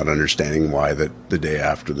dads not understanding why that the day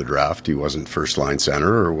after the draft he wasn't first line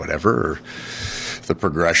center or whatever, or the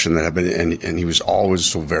progression that happened. And he was always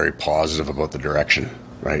so very positive about the direction,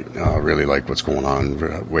 right? Really like what's going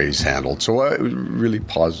on, way he's handled. So really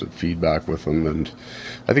positive feedback with him, and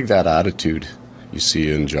I think that attitude you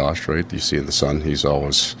see in Josh, right? You see in the son. He's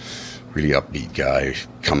always really upbeat guy,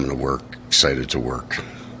 coming to work, excited to work.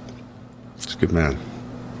 He's a good man.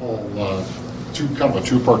 Well, kind of a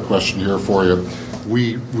two-part question here for you.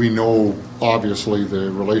 We know, obviously,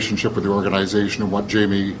 the relationship with the organization and what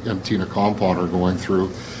Jamie and Tina Compound are going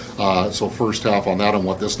through. So first half on that and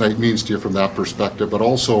what this night means to you from that perspective. But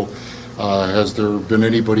also, has there been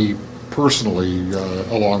anybody personally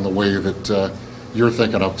along the way that you're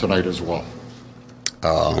thinking of tonight as well?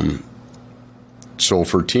 So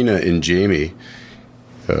for Tina and Jamie,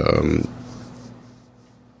 that's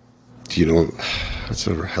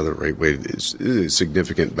how the right way. It's a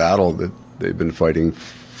significant battle that they've been fighting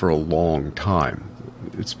for a long time.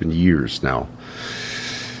 It's been years now.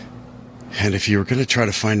 And if you were going to try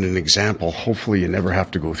to find an example, hopefully you never have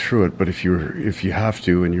to go through it, but if you have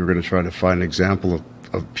to, and you're going to try to find an example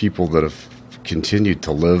of people that have continued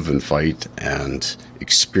to live and fight and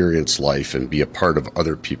experience life and be a part of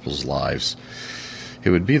other people's lives,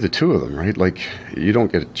 it would be the two of them, right? Like, you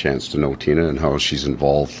don't get a chance to know Tina and how she's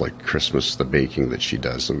involved, like Christmas, the baking that she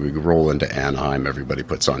does. So we roll into Anaheim, everybody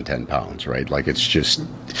puts on 10 pounds, right? Like, it's just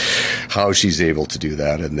how she's able to do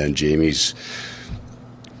that. And then Jamie's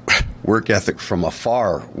work ethic from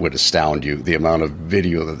afar would astound you, the amount of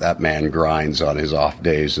video that man grinds on his off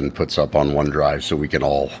days and puts up on OneDrive, so we can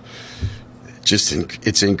all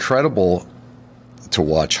it's incredible to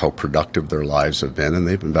watch how productive their lives have been, and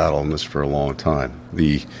they've been battling this for a long time.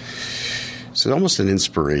 It's almost an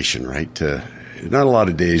inspiration, right? Not a lot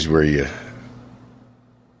of days where you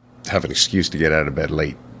have an excuse to get out of bed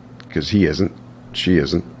late, because she isn't.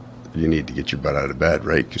 You need to get your butt out of bed,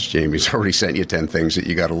 right? Because Jamie's already sent you 10 things that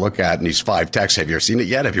you got to look at, and these 5 texts. Have you ever seen it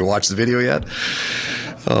yet? Have you watched the video yet?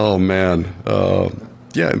 Oh, man.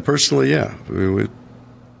 Yeah, and personally, yeah.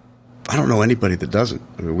 I don't know anybody that doesn't.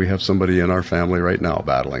 I mean, we have somebody in our family right now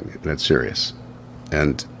battling, and it's serious.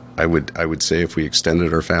 And I would say if we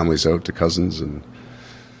extended our families out to cousins, and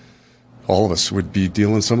all of us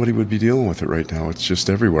somebody would be dealing with it right now. It's just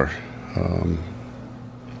everywhere.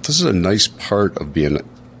 This is a nice part of being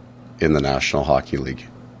in the National Hockey League.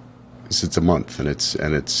 It's a month, and it's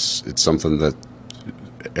something that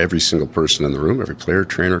every single person in the room, every player,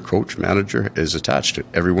 trainer, coach, manager is attached to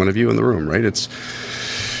every one of you in the room, right? It's,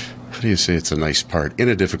 how do you say, it's a nice part. In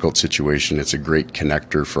a difficult situation, it's a great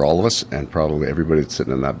connector for all of us and probably everybody that's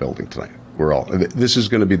sitting in that building tonight. This is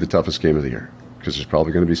going to be the toughest game of the year because there's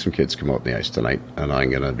probably going to be some kids come out on the ice tonight and I'm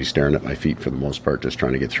going to be staring at my feet for the most part, just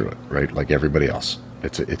trying to get through it, right? Like everybody else.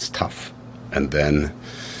 It's tough. And then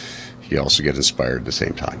you also get inspired at the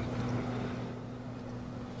same time.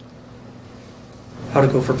 How to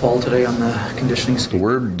go for Paul today on the conditioning The scale?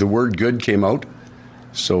 word good came out,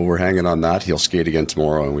 so we're hanging on that. He'll skate again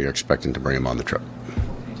tomorrow, and we are expecting to bring him on the trip.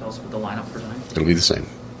 Can you tell us what the lineup for tonight? It'll be the same.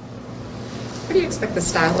 What do you expect the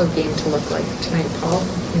style of game to look like tonight, Paul?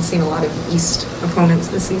 You've seen a lot of East opponents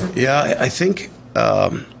this season. Yeah, I think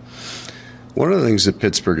one of the things that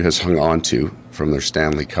Pittsburgh has hung on to from their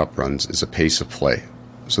Stanley Cup runs is a pace of play.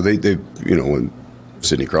 So they when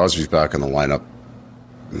Sidney Crosby's back in the lineup,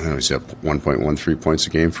 he's up 1.13 points a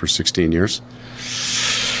game for 16 years.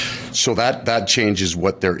 So that changes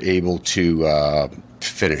what they're able to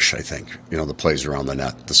finish, I think. The plays around the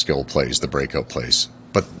net, the skill plays, the breakout plays.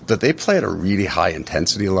 But that they play at a really high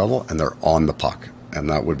intensity level and they're on the puck. And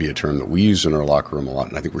that would be a term that we use in our locker room a lot.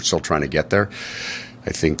 And I think we're still trying to get there.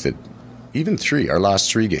 I think that even our last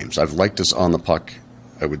three games, I've liked us on the puck.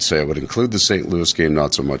 I would say I would include the St. Louis game,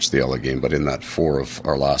 not so much the LA game, but in that 4 of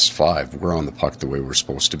our last 5, we're on the puck the way we're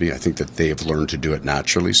supposed to be. I think that they have learned to do it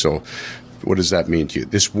naturally. So what does that mean to you?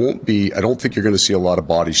 This won't be, I don't think you're going to see a lot of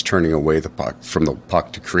bodies turning away from the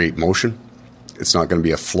puck to create motion. It's not going to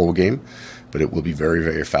be a flow game, but it will be very,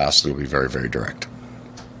 very fast. It'll be very, very direct.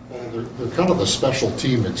 Well, they're kind of the special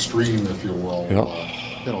team extreme, if you will.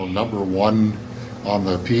 Yep. Number 1 on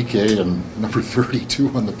the PK and number 32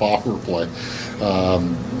 on the power play.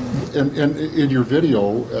 And in your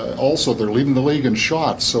video, also they're leading the league in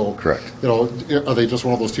shots. So, correct. Are they just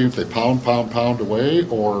one of those teams they pound away,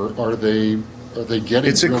 or are they getting?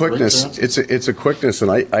 It's a quickness. It's a quickness,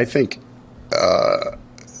 and I think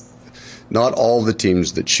not all the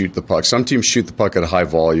teams that shoot the puck. Some teams shoot the puck at a high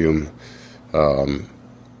volume.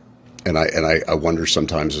 And I wonder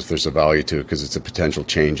sometimes if there's a value to it because it's a potential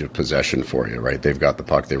change of possession for you, right? They've got the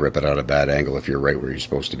puck, they rip it out a bad angle. If you're right where you're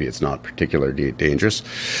supposed to be, it's not particularly dangerous.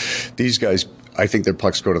 These guys, I think their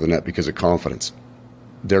pucks go to the net because of confidence.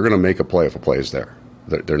 They're going to make a play if a play is there.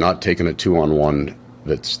 They're not taking a 2-on-1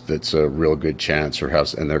 that's a real good chance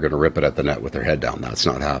and they're going to rip it at the net with their head down. That's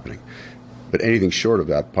not happening. But anything short of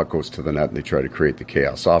that, puck goes to the net and they try to create the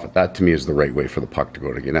chaos off it. That to me is the right way for the puck to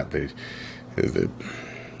go to the net. The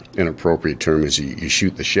inappropriate term is you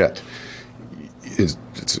shoot the shit. It's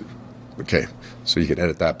okay, so you can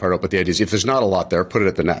edit that part out. But the idea is if there's not a lot there, put it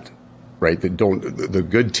at the net, right? The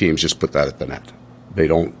good teams just put that at the net. They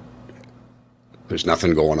don't. There's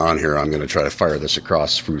nothing going on here. I'm going to try to fire this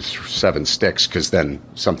across through 7 sticks because then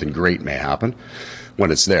something great may happen.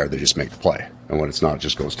 When it's there, they just make the play, and when it's not, it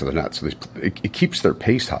just goes to the net. So it keeps their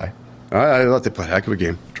pace high. I thought they played a heck of a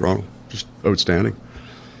game. Toronto, just outstanding.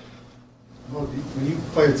 Well, when you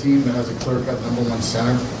play a team that has a clear-cut number 1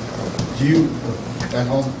 center, do you, at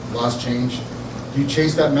home, last change, do you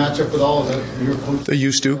chase that matchup at all? Is that your coach? I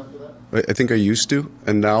used to. I think I used to.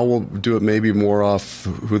 And now we'll do it maybe more off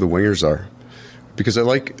who the wingers are. Because I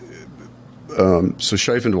like, so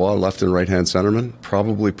Scheif and Dubois, left and right-hand centerman,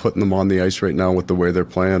 probably putting them on the ice right now with the way they're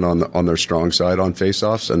playing on their strong side on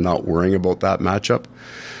faceoffs and not worrying about that matchup.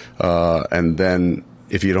 And then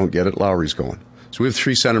if you don't get it, Lowry's going. So we have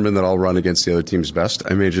 3 centermen that all run against the other team's best.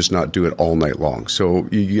 I may just not do it all night long. So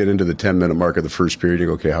you get into the 10-minute mark of the first period, you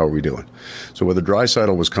go, okay, how are we doing? So whether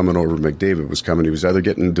Draisaitl was coming over, McDavid was coming, he was either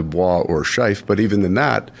getting Dubois or Scheif. But even in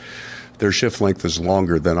that, their shift length is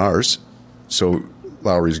longer than ours. So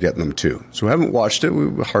Lowry's getting them too. So we haven't watched it. We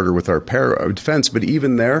were harder with our defense. But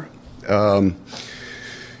even there,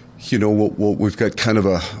 we've got kind of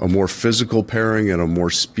a more physical pairing and a more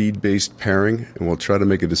speed-based pairing, and we'll try to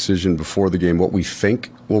make a decision before the game what we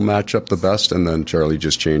think will match up the best, and then Charlie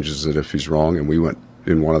just changes it if he's wrong. And we went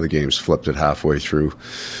in one of the games, flipped it halfway through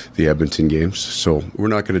the Edmonton games. So we're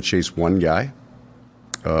not going to chase one guy,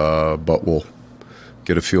 but we'll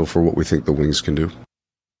get a feel for what we think the Wings can do.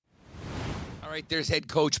 All right, there's head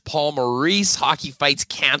coach Paul Maurice. Hockey fights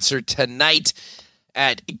cancer tonight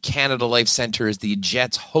at Canada Life Centre as the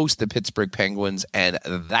Jets host the Pittsburgh Penguins, and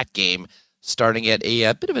that game starting at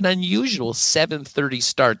a bit of an unusual 7:30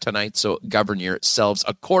 start tonight, so govern yourselves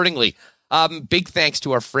accordingly. Big thanks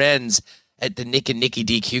to our friends at the Nick and Nicky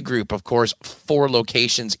DQ Group. Of course, 4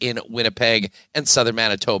 locations in Winnipeg and Southern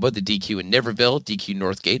Manitoba, the DQ in Niverville, DQ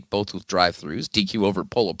Northgate, both with drive-thrus, DQ over at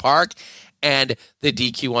Polo Park, and the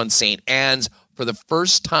DQ on St. Anne's. for the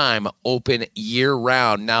first time open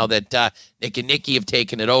year-round now that Nick and Nikki have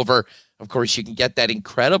taken it over. Of course, you can get that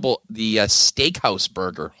incredible, the steakhouse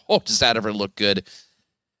burger. Oh, does that ever look good?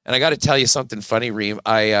 And I got to tell you something funny, Reem.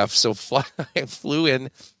 I flew in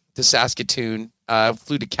to Saskatoon,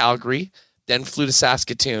 flew to Calgary, then flew to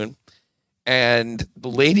Saskatoon, and the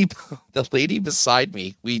lady beside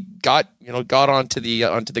me, we got onto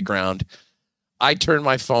the ground. I turned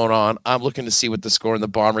my phone on. I'm looking to see what the score in the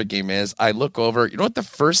Bomber game is. I look over. You know what the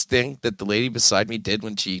first thing that the lady beside me did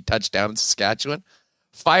when she touched down in Saskatchewan?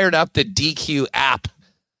 Fired up the DQ app.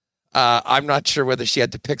 I'm not sure whether she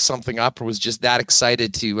had to pick something up or was just that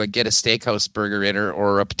excited to get a steakhouse burger in her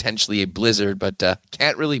or potentially a blizzard, but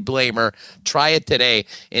can't really blame her. Try it today.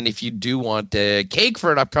 And if you do want a cake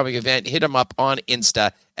for an upcoming event, hit them up on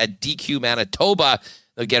Insta at DQ Manitoba.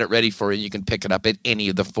 They'll get it ready for you. You can pick it up at any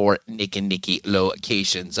of the 4 Nick and Nikki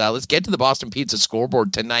locations. Let's get to the Boston Pizza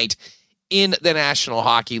scoreboard tonight in the National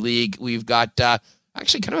Hockey League. We've got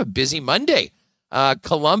actually kind of a busy Monday.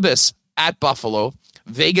 Columbus at Buffalo,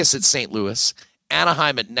 Vegas at St. Louis,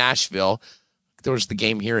 Anaheim at Nashville. There's the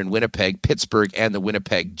game here in Winnipeg, Pittsburgh and the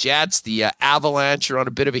Winnipeg Jets. The Avalanche are on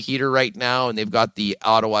a bit of a heater right now, and they've got the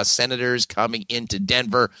Ottawa Senators coming into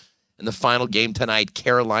Denver. In the final game tonight,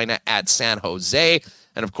 Carolina at San Jose.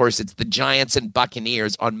 And, of course, it's the Giants and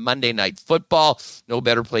Buccaneers on Monday Night Football. No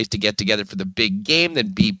better place to get together for the big game than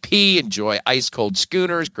BP. Enjoy ice-cold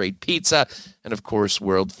schooners, great pizza, and, of course,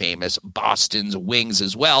 world-famous Boston's wings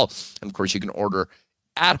as well. And, of course, you can order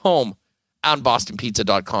at home on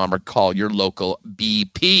bostonpizza.com or call your local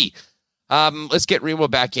BP. Let's get Remo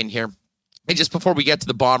back in here. And just before we get to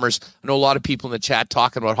the Bombers, I know a lot of people in the chat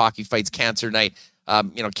talking about Hockey Fights Cancer Night.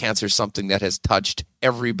 Cancer is something that has touched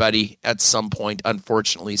everybody at some point,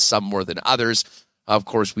 unfortunately, some more than others. Of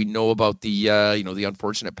course, we know about the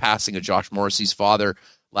unfortunate passing of Josh Morrissey's father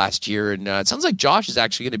last year. And it sounds like Josh is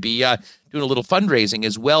actually going to be doing a little fundraising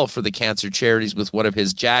as well for the cancer charities with one of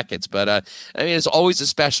his jackets. But, it's always a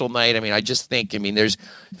special night. I just think, there's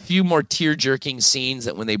a few more tear-jerking scenes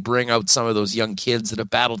that when they bring out some of those young kids that have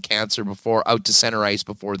battled cancer before out to center ice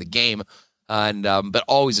before the game. But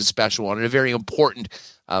always a special one and a very important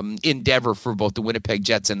endeavor for both the Winnipeg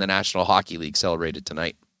Jets and the National Hockey League celebrated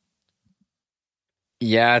tonight.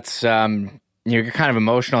 Yeah, it's you're kind of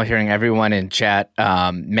emotional hearing everyone in chat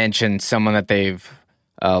mention someone that they've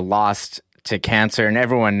lost to cancer, and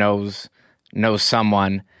everyone knows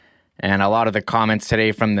someone. And a lot of the comments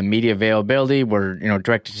today from the media availability were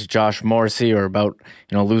directed to Josh Morrissey or about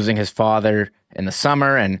losing his father in the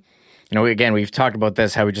summer. And again, we've talked about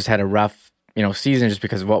this, how we just had a rough season just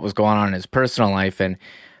because of what was going on in his personal life. And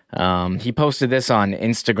he posted this on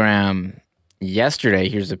Instagram yesterday.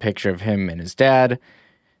 Here's a picture of him and his dad.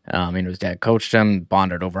 His dad coached him,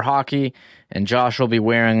 bonded over hockey. And Josh will be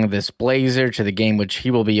wearing this blazer to the game, which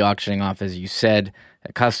he will be auctioning off, as you said,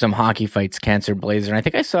 a custom Hockey Fights Cancer blazer. And I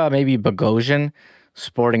think I saw maybe Bogosian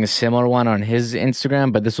sporting a similar one on his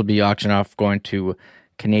Instagram, but this will be auctioned off going to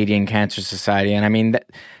Canadian Cancer Society. And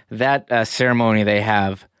that ceremony they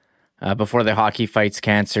have before the Hockey Fights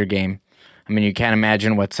Cancer game, you can't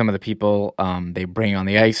imagine what some of the people they bring on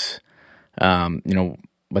the ice,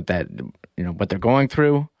 what they're going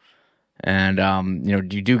through. And,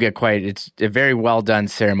 you do get it's a very well done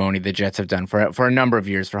ceremony the Jets have done for a number of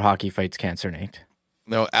years for Hockey Fights Cancer Night.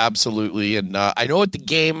 No, absolutely. And I know at the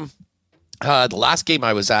game, the last game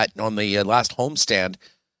I was at on the last homestand,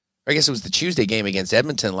 I guess it was the Tuesday game against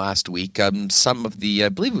Edmonton last week. Some of the, I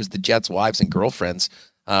believe it was the Jets' wives and girlfriends,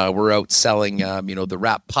 were out selling, the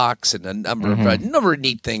wrap pucks and a number of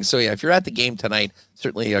neat things. So yeah, if you're at the game tonight,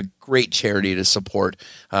 certainly a great charity to support.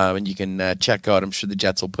 And you can check out, I'm sure the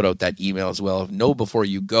Jets will put out that email as well. Know before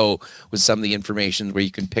you go with some of the information where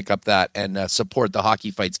you can pick up that and support the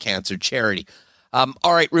Hockey Fights Cancer charity.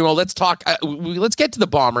 All right, Remo, let's talk. Let's get to the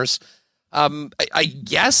Bombers. I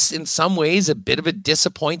guess in some ways a bit of a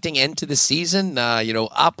disappointing end to the season,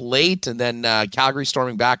 up late and then Calgary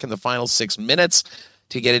storming back in the final 6 minutes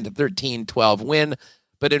to get into 13-12 win.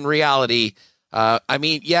 But in reality,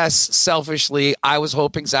 yes, selfishly, I was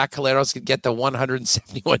hoping Zach Caleros could get the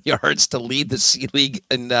 171 yards to lead the league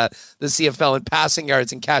in the CFL in passing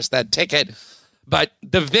yards and cash that ticket. But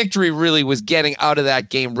the victory really was getting out of that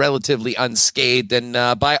game relatively unscathed. And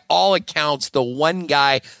by all accounts, the one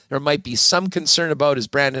guy there might be some concern about is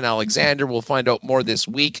Brandon Alexander. We'll find out more this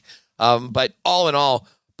week. But all in all,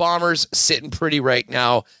 Bombers sitting pretty right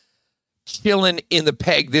now, chilling in the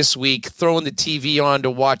peg this week, throwing the TV on to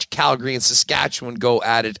watch Calgary and Saskatchewan go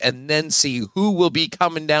at it, and then see who will be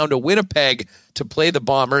coming down to Winnipeg to play the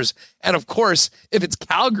Bombers. And of course, if it's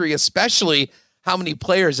Calgary especially, how many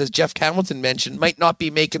players, as Jeff Hamilton mentioned, might not be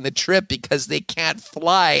making the trip because they can't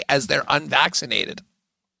fly as they're unvaccinated.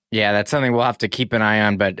 Yeah, that's something we'll have to keep an eye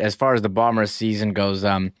on. But as far as the Bombers season goes,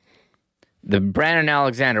 the Brandon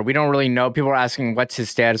Alexander, we don't really know. People are asking what's his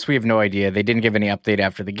status. We have no idea. They didn't give any update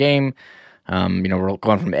after the game. We're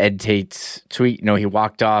going from Ed Tate's tweet. He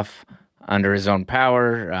walked off under his own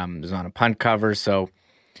power. He was on a punt cover. So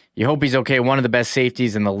you hope he's okay. One of the best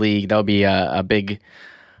safeties in the league. That'll be a big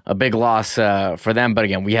loss for them. But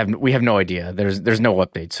again, we have no idea. There's no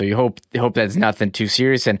update. So you hope that's nothing too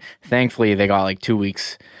serious. And thankfully, they got like 2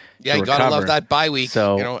 weeks. Yeah, you gotta love that bye week.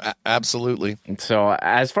 So absolutely. So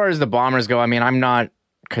as far as the Bombers go, I mean, I'm not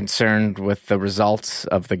concerned with the results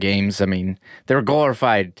of the games. I mean, they're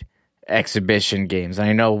glorified exhibition games.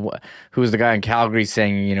 I know who was the guy in Calgary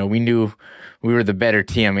saying, we knew we were the better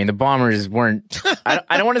team. I mean, the Bombers weren't.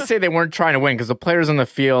 I don't want to say they weren't trying to win because the players on the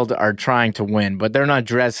field are trying to win, but they're not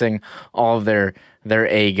dressing all of their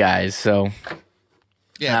A guys. So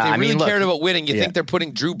yeah, if they really cared about winning, you think they're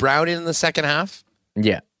putting Drew Brown in the second half?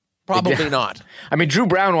 Yeah. Probably not. I mean, Drew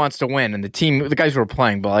Brown wants to win, and the guys who are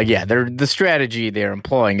playing, but the strategy they're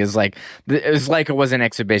employing is like it was an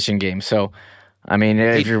exhibition game. So, I mean,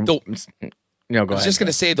 if you're, go ahead. I was just going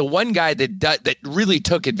to say the one guy that really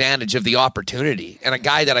took advantage of the opportunity, and a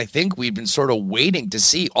guy that I think we've been sort of waiting to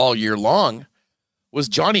see all year long, was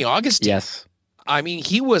Johnny Augustine. Yes. I mean,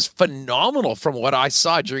 he was phenomenal from what I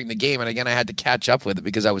saw during the game, and again, I had to catch up with it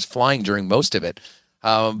because I was flying during most of it.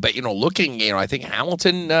 But, looking, I think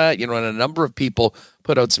Hamilton, and a number of people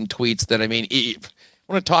put out some tweets that, I mean, I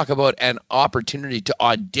want to talk about an opportunity to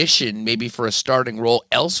audition maybe for a starting role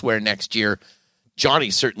elsewhere next year. Johnny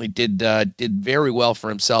certainly did very well for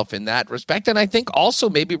himself in that respect. And I think also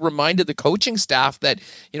maybe reminded the coaching staff that,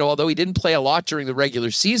 although he didn't play a lot during the regular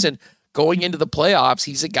season, going into the playoffs,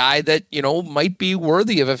 he's a guy that, might be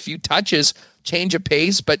worthy of a few touches, change of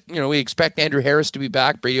pace. But, we expect Andrew Harris to be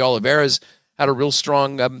back. Brady Oliveira's had a real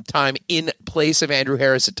strong time in place of Andrew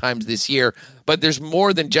Harris at times this year. But there's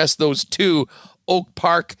more than just those two Oak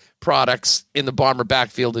Park products in the Bomber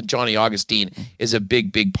backfield, and Johnny Augustine is a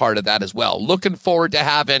big, big part of that as well. Looking forward to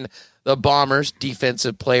having the Bombers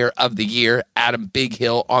Defensive Player of the Year, Adam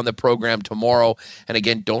Bighill, on the program tomorrow. And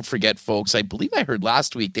again, don't forget, folks, I believe I heard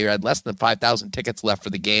last week they had less than 5,000 tickets left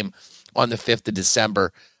for the game on the 5th of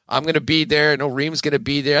December. I'm going to be there. I know Reem's going to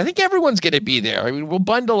be there. I think everyone's going to be there. I mean, we'll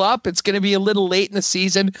bundle up. It's going to be a little late in the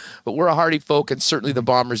season, but we're a hardy folk, and certainly the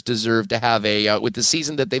Bombers deserve to have with the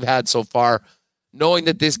season that they've had so far, knowing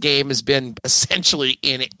that this game has been essentially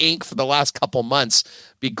in ink for the last couple months,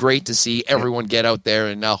 be great to see everyone get out there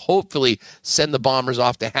and hopefully send the Bombers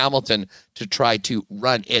off to Hamilton to try to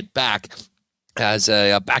run it back as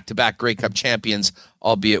a back-to-back Grey Cup champions,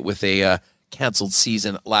 albeit with a canceled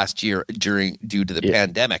season last year due to the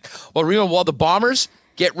pandemic. Well, Remo, while the Bombers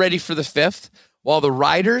get ready for the 5th, while the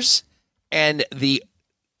Riders and the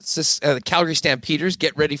Calgary Stampeders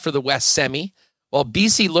get ready for the West Semi, while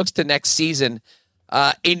BC looks to next season,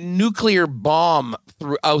 a nuclear bomb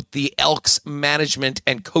throughout the Elks management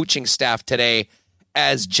and coaching staff today,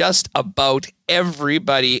 as just about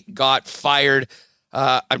everybody got fired.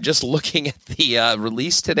 I'm just looking at the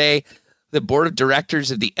release today. The board of directors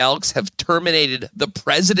of the Elks have terminated the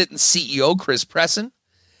president and CEO, Chris Presson,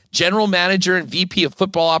 general manager and VP of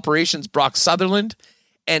football operations, Brock Sutherland,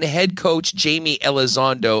 and head coach Jamie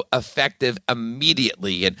Elizondo, effective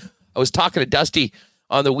immediately. And I was talking to Dusty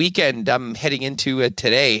on the weekend heading into it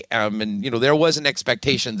today, and there was an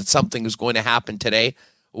expectation that something was going to happen today,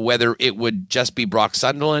 whether it would just be Brock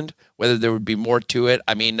Sutherland, whether there would be more to it.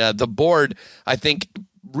 I mean, the board, I think,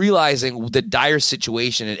 realizing the dire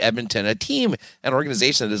situation in Edmonton, a team, an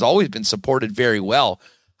organization that has always been supported very well,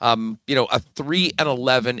 a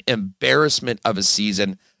 3-11 embarrassment of a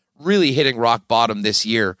season, really hitting rock bottom this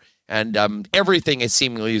year. And everything is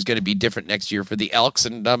seemingly is going to be different next year for the Elks.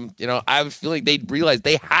 And, I have a feeling they realized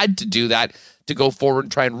they had to do that to go forward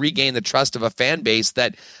and try and regain the trust of a fan base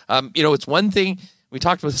that, it's one thing, we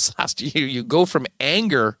talked about this last year, you go from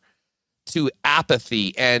anger to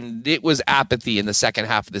apathy, and it was apathy in the second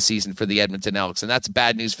half of the season for the Edmonton Elks, and that's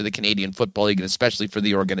bad news for the Canadian Football League, and especially for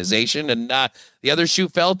the organization. And the other shoe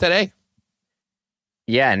fell today.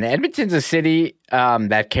 Yeah, and Edmonton's a city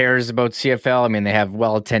that cares about CFL. I mean, they have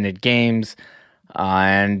well-attended games,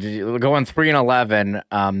 and going 3-11,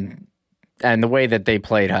 and the way that they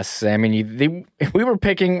played us. I mean, we were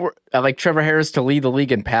picking like Trevor Harris to lead the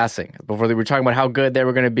league in passing before they were talking about how good they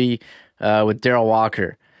were going to be with Darrell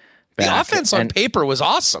Walker. The offense on paper was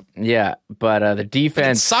awesome. Yeah, but the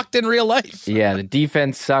defense sucked in real life. Yeah, the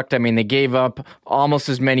defense sucked. I mean, they gave up almost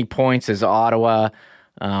as many points as Ottawa.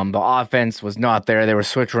 The offense was not there. They were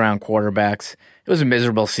switch around quarterbacks. was a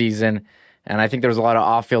miserable season. And I think there was a lot of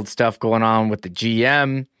off-field stuff going on with the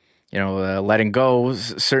GM, letting go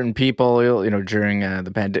certain people, during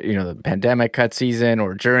the pandemic cut season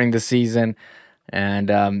or during the season. And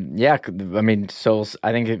so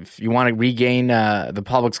I think if you want to regain the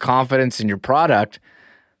public's confidence in your product,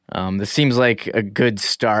 this seems like a good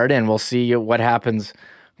start, and we'll see what happens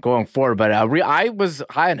going forward. But I was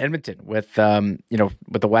high on Edmonton with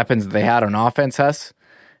with the weapons that they had on offense, Huss,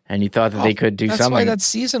 and you thought that they could do something. That's why that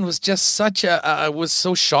season was just such was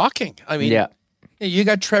so shocking. I mean, yeah. You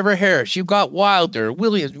got Trevor Harris, you got Wilder,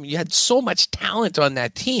 Williams. You had so much talent on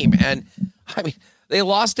that team, and I mean, they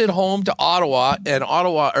lost at home to Ottawa, they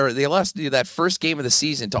lost that first game of the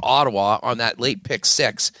season to Ottawa on that late pick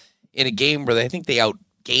 6 in a game where I think they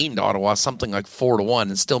outgained Ottawa something like 4-1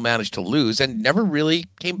 and still managed to lose and never really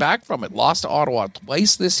came back from it. Lost to Ottawa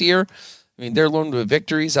twice this year. I mean, they're lone with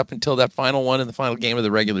victories up until that final one in the final game of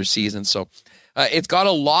the regular season. So it's got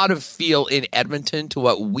a lot of feel in Edmonton to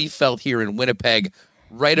what we felt here in Winnipeg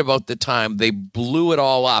right about the time they blew it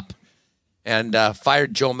all up and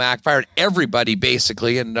fired Joe Mack, fired everybody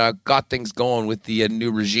basically, and got things going with the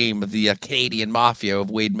new regime of the Canadian Mafia of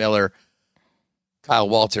Wade Miller, Kyle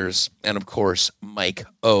Walters, and of course, Mike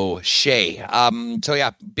O'Shea. So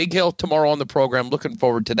yeah, Big Hill tomorrow on the program. Looking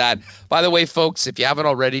forward to that. By the way, folks, if you haven't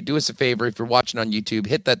already, do us a favor. If you're watching on YouTube,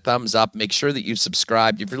 hit that thumbs up. Make sure that you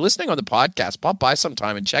subscribe. If you're listening on the podcast, pop by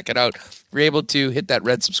sometime and check it out. If you're able to hit that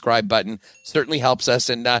red subscribe button, certainly helps us.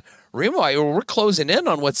 And Remo, we're closing in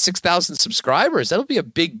on 6,000 subscribers. That'll be a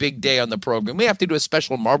big, big day on the program. We have to do a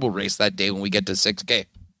special marble race that day when we get to 6K.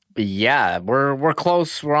 Yeah, we're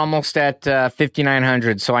close. We're almost at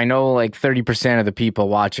 5,900. So I know like 30% of the people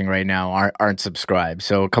watching right now aren't subscribed.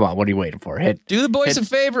 So come on, what are you waiting for? Do the boys a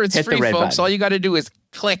favor. It's free, folks. Button. All you got to do is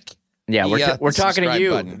click. Yeah, we're talking to you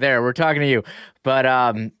button. There. We're talking to you. But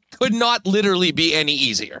could not literally be any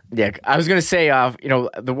easier. Yeah, I was going to say,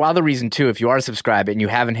 the other reason too, if you are subscribed and you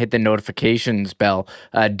haven't hit the notifications bell,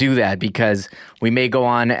 do that, because we may go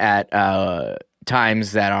on at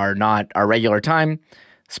times that are not our regular time.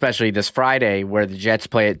 Especially this Friday where the Jets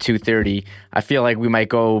play at 2:30. I feel like we might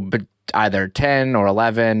go either 10 or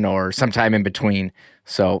 11 or sometime in between.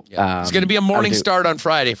 So it's going to be a morning start on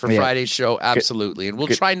Friday for Friday's show. Absolutely. And we'll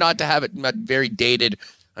try not to have it very dated.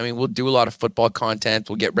 I mean, we'll do a lot of football content.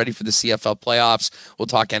 We'll get ready for the CFL playoffs. We'll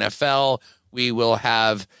talk NFL. We will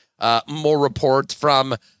have more reports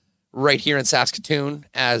from right here in Saskatoon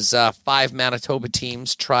as 5 Manitoba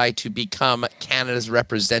teams try to become Canada's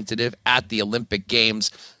representative at the Olympic Games.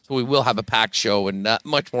 So we will have a packed show and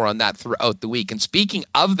much more on that throughout the week. And speaking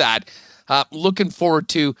of that, looking forward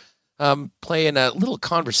to playing a little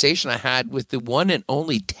conversation I had with the one and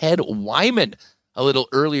only Ted Wyman a little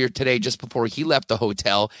earlier today, just before he left the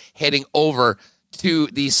hotel, heading over to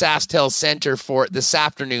the SaskTel Center for this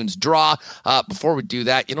afternoon's draw. Before we do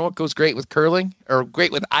that, you know what goes great with curling or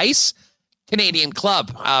great with ice? Canadian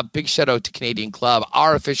Club. Big shout out to Canadian Club,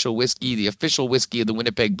 our official whiskey, the official whiskey of the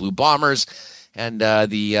Winnipeg Blue Bombers, and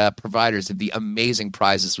the providers of the amazing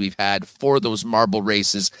prizes we've had for those marble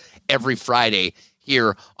races every Friday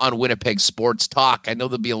here on Winnipeg Sports Talk. I know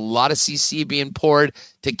there'll be a lot of CC being poured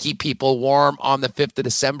to keep people warm on the 5th of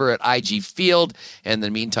December at IG Field. And in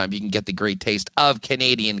the meantime, you can get the great taste of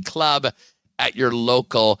Canadian Club at your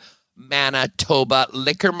local Manitoba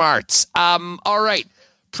liquor marts. All right.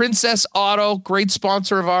 Princess Auto, great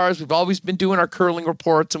sponsor of ours. We've always been doing our curling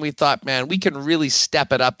reports, and we thought, man, we can really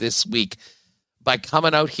step it up this week by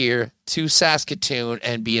coming out here to Saskatoon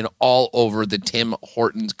and being all over the Tim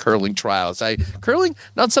Hortons curling trials. Curling,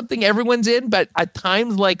 not something everyone's in, but at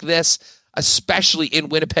times like this, especially in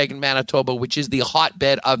Winnipeg and Manitoba, which is the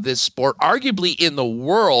hotbed of this sport, arguably in the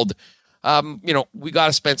world, we got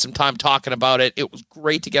to spend some time talking about it. It was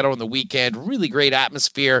great to get on the weekend, really great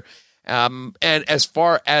atmosphere. And as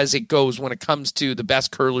far as it goes when it comes to the best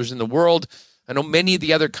curlers in the world, I know many of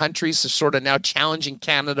the other countries are sort of now challenging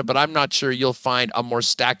Canada, but I'm not sure you'll find a more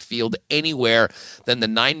stacked field anywhere than the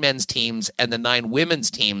 9 men's teams and the 9 women's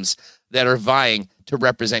teams that are vying to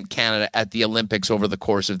represent Canada at the Olympics over the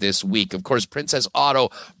course of this week. Of course, Princess Auto,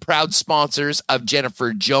 proud sponsors of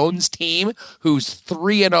Jennifer Jones' team, who's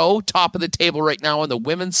 3-0, top of the table right now on the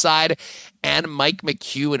women's side, and Mike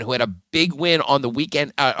McEwen, who had a big win on the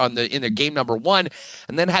weekend in their game number 1,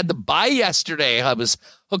 and then had the bye yesterday. I was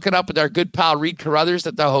hooking up with our good pal Reed Carruthers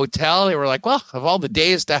at the hotel. They were like, well, of all the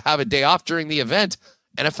days to have a day off during the event,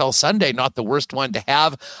 NFL Sunday, not the worst one to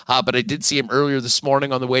have, but I did see him earlier this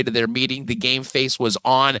morning on the way to their meeting. The game face was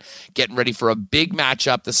on, getting ready for a big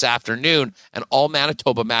matchup this afternoon, an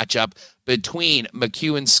all-Manitoba matchup between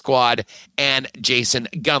McEwen's squad and Jason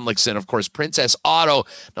Gunlickson. Of course, Princess Auto,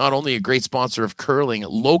 not only a great sponsor of curling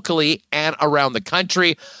locally and around the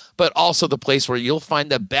country, but also the place where you'll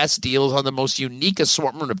find the best deals on the most unique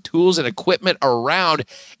assortment of tools and equipment around.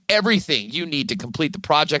 Everything you need to complete the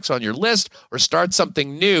projects on your list or start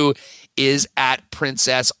something new is at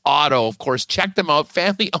Princess Auto. Of course, check them out.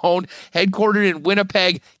 Family-owned, headquartered in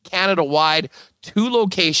Winnipeg, Canada-wide, 2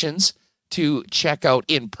 locations to check out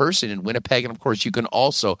in person in Winnipeg. And of course, you can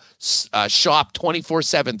also shop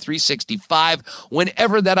 24/7, 365.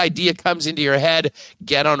 Whenever that idea comes into your head,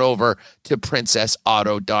 get on over to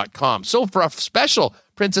princessauto.com. So for a special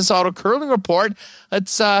Princess Auto Curling Report,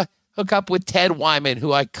 let's hook up with Ted Wyman,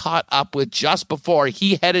 who I caught up with just before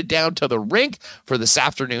he headed down to the rink for this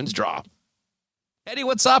afternoon's draw. Eddie,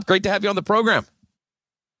 what's up? Great to have you on the program.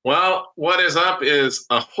 Well, what is up is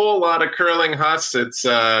a whole lot of curling, Huss. It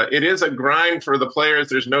is a grind for the players,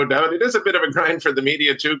 there's no doubt. It is a bit of a grind for the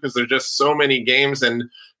media, too, because there's just so many games. And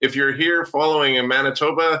if you're here following the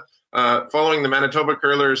Manitoba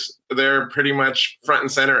curlers, they're pretty much front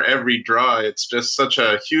and center every draw. It's just such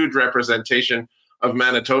a huge representation of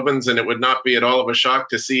Manitobans, and it would not be at all of a shock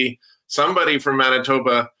to see somebody from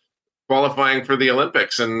Manitoba qualifying for the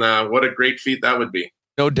Olympics. And what a great feat that would be.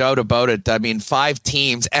 No doubt about it. I mean, 5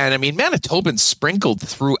 teams, and I mean, Manitobans sprinkled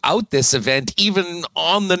throughout this event, even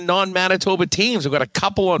on the non-Manitoba teams. We've got a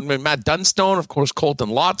couple on Matt Dunstone, of course, Colton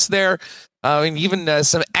Lott's there. Even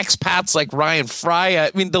some expats like Ryan Fry.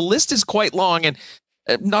 I mean, the list is quite long and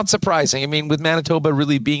not surprising. I mean, with Manitoba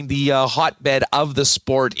really being the hotbed of the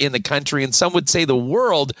sport in the country, and some would say the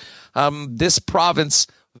world, this province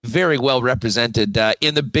very well represented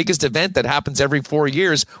in the biggest event that happens every 4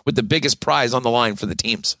 years with the biggest prize on the line for the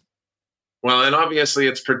teams. Well, and obviously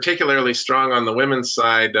it's particularly strong on the women's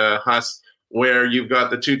side, Huss, where you've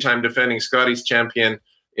got the 2-time defending Scotties champion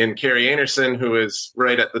in Carrie Anderson, who is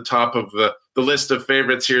right at the top of the list of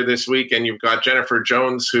favorites here this week. And you've got Jennifer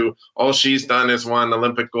Jones, who all she's done is won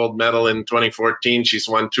Olympic gold medal in 2014. She's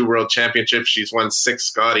won 2 world championships. She's won 6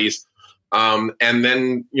 Scotties. And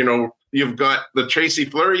then, you've got the Tracy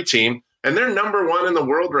Fleury team, and they're number 1 in the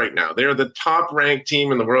world right now. They're the top-ranked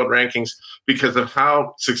team in the world rankings because of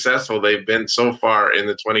how successful they've been so far in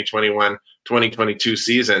the 2021-2022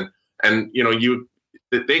 season. And,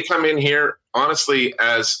 they come in here, honestly,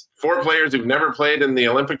 as 4 players who've never played in the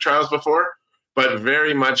Olympic trials before, but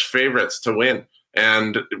very much favorites to win.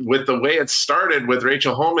 And with the way it started, with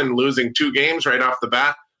Rachel Homan losing 2 games right off the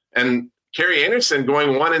bat, and Carrie Anderson going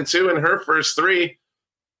 1-2 in her first 3,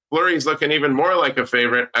 Fleury's looking even more like a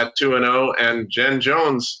favorite at 2-0, and Jen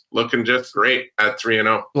Jones looking just great at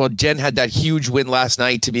 3-0. Well, Jen had that huge win last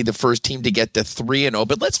night to be the first team to get to 3-0.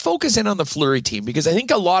 But let's focus in on the Fleury team, because I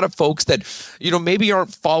think a lot of folks that maybe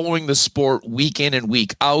aren't following the sport week in and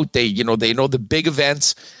week out, they know the big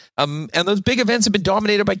events. And those big events have been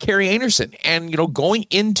dominated by Carrie Anderson. And going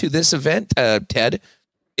into this event, Ted,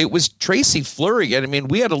 it was Tracy Fleury. And I mean,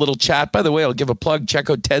 we had a little chat. By the way, I'll give a plug. Check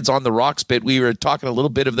out Ted's On the Rocks bit. We were talking a little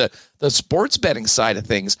bit of the sports betting side of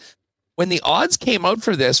things. When the odds came out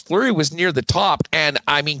for this, Fleury was near the top and,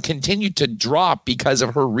 continued to drop because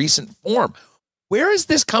of her recent form. Where has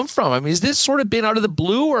this come from? I mean, has this sort of been out of the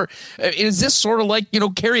blue, or is this sort of like,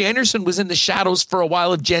 Carrie Anderson was in the shadows for a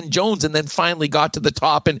while of Jen Jones and then finally got to the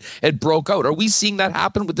top and broke out? Are we seeing that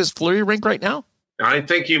happen with this Fleury rink right now? I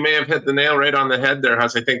think you may have hit the nail right on the head there,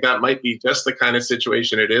 Huss. I think that might be just the kind of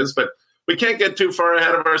situation it is, but we can't get too far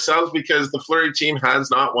ahead of ourselves because the Fleury team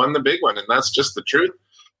has not won the big one, and that's just the truth.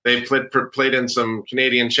 They've played in some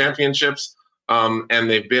Canadian championships, and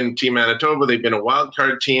they've been Team Manitoba. They've been a wild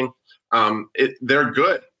card team. They're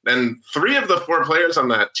good. And 3 of the 4 players on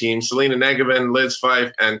that team, Selena Negevin, Liz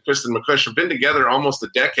Fife, and Kristen McCush, have been together almost a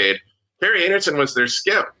decade. Carrie Anderson was their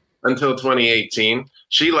skip until 2018.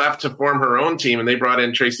 She left to form her own team, and they brought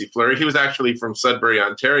in Tracy Fleury. He was actually from Sudbury,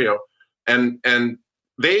 Ontario. And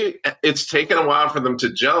it's taken a while for them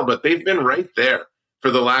to gel, but they've been right there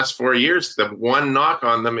for the last 4 years. The one knock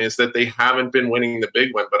on them is that they haven't been winning the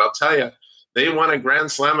big one. But I'll tell you, they won a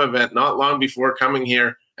Grand Slam event not long before coming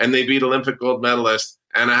here, and they beat Olympic gold medalist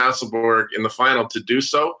Anna Hasselborg in the final to do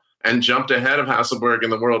so and jumped ahead of Hasselborg in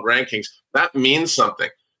the world rankings. That means something.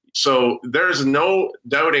 So there's no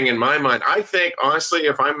doubting in my mind. I think, honestly,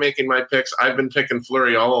 if I'm making my picks, I've been picking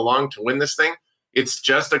Fleury all along to win this thing. It's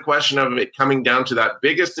just a question of it coming down to that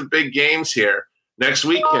biggest of big games here next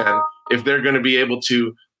weekend, if they're going to be able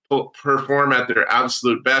to perform at their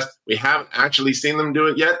absolute best. We haven't actually seen them do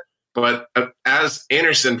it yet, But as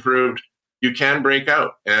Anderson proved, you can break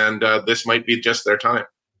out, and this might be just their time.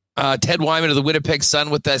 Ted Wyman of the Winnipeg Sun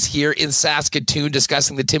with us here in Saskatoon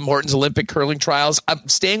discussing the Tim Hortons Olympic curling trials.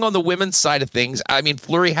 Staying on the women's side of things, I mean,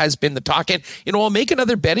 Fleury has been the talk. And, I'll make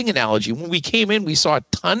another betting analogy. When we came in, we saw a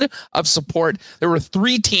ton of support. There were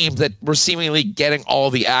 3 teams that were seemingly getting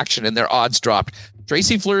all the action, and their odds dropped.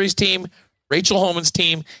 Tracy Fleury's team, Rachel Homan's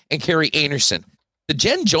team, and Carrie Anderson. The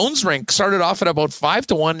Jen Jones rink started off at about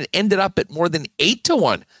 5-1 and ended up at more than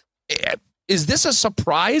 8-1. Is this a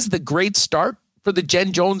surprise, the great start for the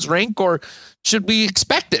Jen Jones rink, or should we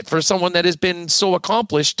expect it for someone that has been so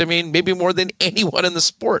accomplished? I mean, maybe more than anyone in the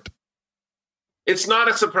sport. It's not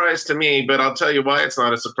a surprise to me, but I'll tell you why it's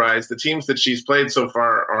not a surprise. The teams that she's played so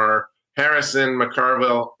far are Harrison,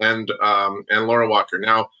 McCarville, and Laura Walker.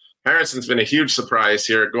 Now, Harrison's been a huge surprise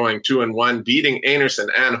here, going 2-1, beating Anderson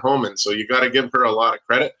and Homan. So you got to give her a lot of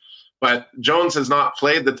credit. But Jones has not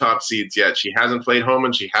played the top seeds yet. She hasn't played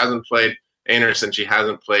Homan. She hasn't played Anderson. She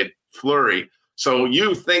hasn't played Fleury. So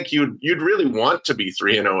you think you'd really want to be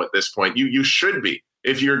 3-0 at this point. You should be,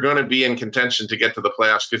 if you're going to be in contention to get to the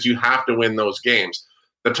playoffs, because you have to win those games.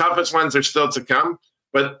 The toughest ones are still to come,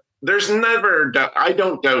 but there's never doubt. I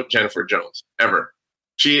don't doubt Jennifer Jones, ever.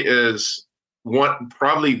 She is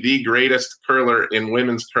probably the greatest curler in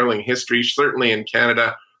women's curling history, certainly in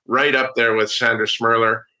Canada, right up there with Chandra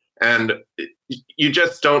Schmerler. And you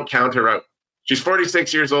just don't count her out. She's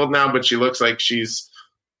 46 years old now, but she looks like she's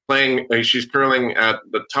curling at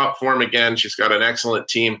the top form again. She's got an excellent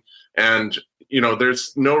team. And,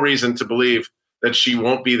 there's no reason to believe that she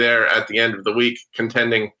won't be there at the end of the week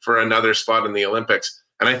contending for another spot in the Olympics.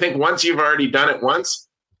 And I think once you've already done it once,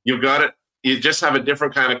 you've got it. You just have a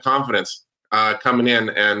different kind of confidence coming in,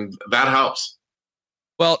 and that helps.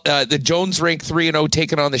 Well, the Jones rink 3-0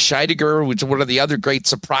 taking on the Scheidegger, which is one of the other great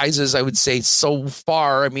surprises, I would say, so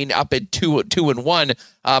far. I mean, up at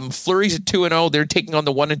 2-1. Fleury's at 2-0. They're taking on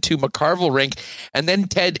the 1-2 McCarville rink. And then,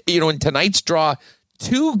 Ted, in tonight's draw,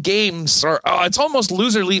 2 games, it's almost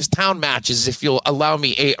loser leaves town matches, if you'll allow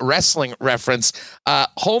me a wrestling reference.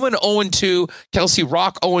 Homan 0-2, Kelsey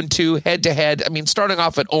Rock 0-2, head-to-head. I mean, starting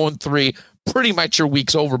off at 0-3, pretty much your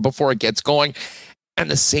week's over before it gets going. And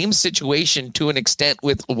the same situation to an extent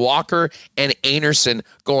with Walker and Anderson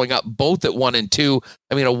going up both at 1-2.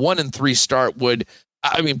 I mean, a 1-3 start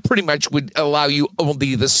pretty much would allow you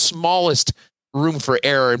only the smallest room for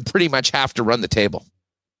error and pretty much have to run the table.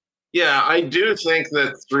 Yeah, I do think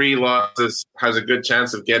that 3 losses has a good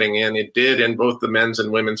chance of getting in. It did in both the men's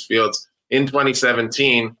and women's fields. In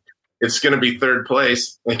 2017, it's going to be 3rd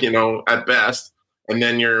place, at best. And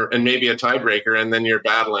then and maybe a tiebreaker, and then you're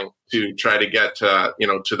battling to try to get to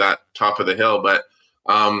that top of the hill. But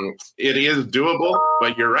it is doable.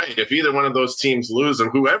 But you're right. If either one of those teams lose,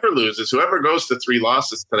 and whoever goes to 3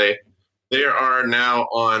 losses today, they are now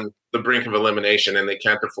on the brink of elimination, and they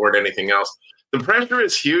can't afford anything else. The pressure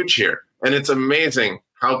is huge here, and it's amazing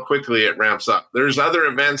how quickly it ramps up. There's other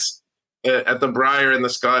events at the Brier and the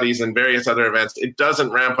Scotties and various other events. It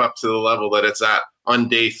doesn't ramp up to the level that it's at on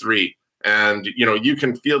day 3. And, you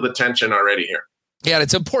can feel the tension already here. Yeah, and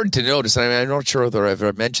it's important to notice, I mean, I'm not sure whether I've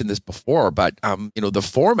ever mentioned this before, but, the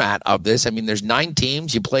format of this, I mean, there's 9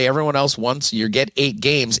 teams. You play everyone else once. You get 8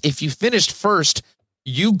 games. If you finished first,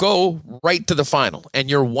 you go right to the final, and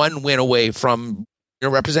you're 1 win away from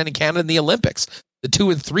representing Canada in the Olympics. The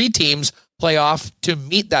 2 and 3 teams play off to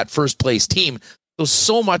meet that first place team.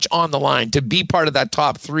 So much on the line to be part of that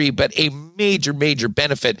top 3, but a major, major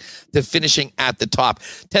benefit to finishing at the top.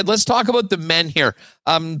 Ted, let's talk about the men here.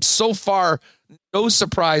 So far, no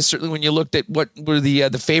surprise, certainly when you looked at what were the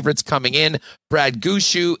favorites coming in. Brad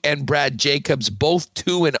Gushue and Brad Jacobs, both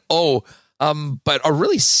 2-0. But a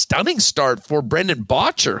really stunning start for Brendan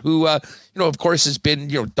Bottcher, who, of course, has been,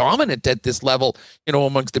 dominant at this level,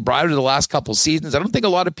 amongst the Brier the last couple seasons. I don't think a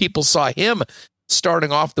lot of people saw him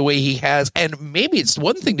starting off the way he has. And maybe it's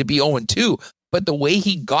one thing to be 0-2, but the way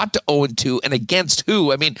he got to 0-2 and against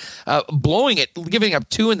who, I mean, blowing it, giving up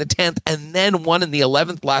 2 in the 10th and then 1 in the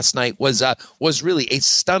 11th last night was really a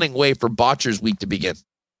stunning way for Bottcher's week to begin.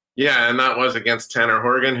 Yeah, and that was against Tanner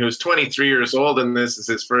Horgan, who's 23 years old, and this is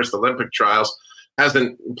his first Olympic trials.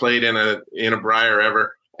 Hasn't played in a Brier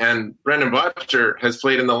ever. And Brendan Bottcher has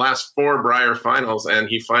played in the last 4 Brier finals, and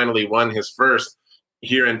he finally won his first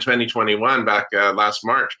here in 2021 back last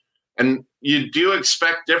March. And you do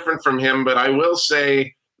expect different from him, but I will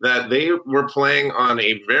say that they were playing on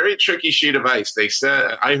a very tricky sheet of ice. They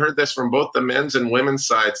said, I heard this from both the men's and women's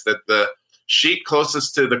sides, that the sheet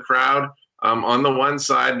closest to the crowd on the one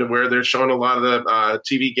side where they're showing a lot of the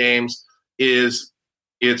TV games it's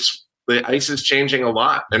the ice is changing a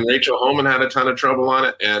lot, and Rachel Homan had a ton of trouble on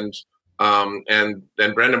it, and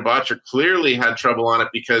then Brendan Botcher clearly had trouble on it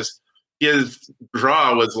because his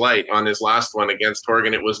draw was light on his last one against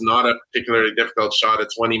Horgan. It was not a particularly difficult shot.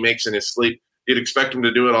 It's one he makes in his sleep. You'd expect him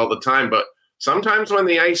to do it all the time, but sometimes when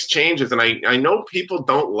the ice changes, and I know people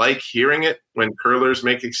don't like hearing it when curlers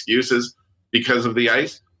make excuses because of the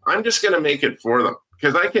ice, I'm just going to make it for them,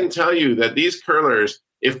 because I can tell you that these curlers,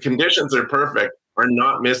 if conditions are perfect, are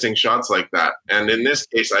not missing shots like that. And in this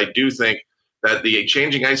case, I do think that the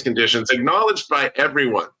changing ice conditions, acknowledged by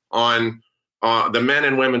everyone on the men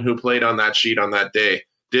and women who played on that sheet on that day,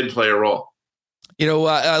 did play a role.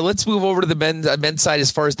 Let's move over to the men's side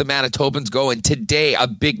as far as the Manitobans go. And today, a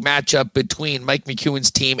big matchup between Mike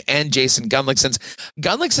McEwen's team and Jason Gunlickson's.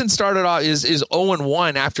 Gunlickson started off is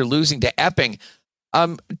 0-1 after losing to Epping.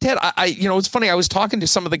 Ted, it's funny. I was talking to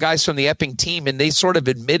some of the guys from the Epping team, and they sort of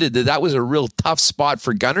admitted that was a real tough spot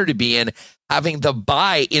for Gunner to be in, having the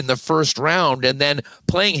bye in the first round and then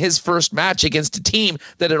playing his first match against a team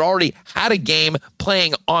that had already had a game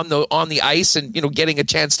playing on the ice and, getting a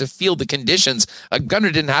chance to feel the conditions.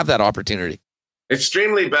 Gunner didn't have that opportunity.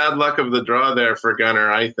 Extremely bad luck of the draw there for Gunner,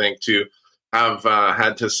 I think, to have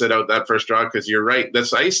had to sit out that first draw, because you're right.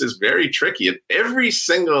 This ice is very tricky. At every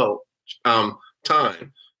single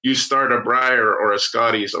time you start a Brier or a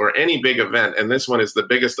Scotties or any big event, and this one is the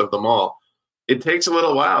biggest of them all, it takes a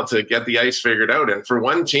little while to get the ice figured out. And for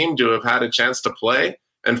one team to have had a chance to play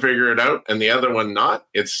and figure it out and the other one not,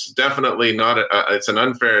 it's definitely not it's an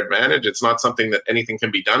unfair advantage. It's not something that anything can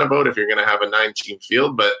be done about if you're going to have a 9-team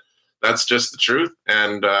field, but that's just the truth.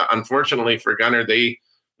 And unfortunately for Gunner, they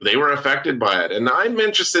were affected by it. And I'm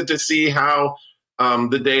interested to see how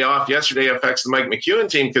the day off yesterday affects the Mike McEwen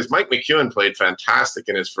team, because Mike McEwen played fantastic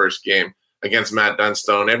in his first game against Matt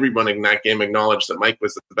Dunstone. Everyone in that game acknowledged that Mike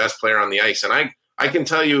was the best player on the ice. And I can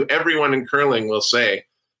tell you, everyone in curling will say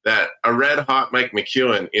that a red-hot Mike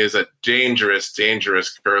McEwen is a dangerous,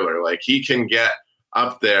 dangerous curler. Like, he can get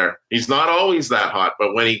up there. He's not always that hot,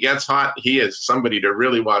 but when he gets hot, he is somebody to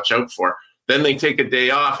really watch out for. Then they take a day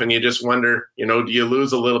off, and you just wonder, do you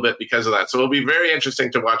lose a little bit because of that? So it'll be very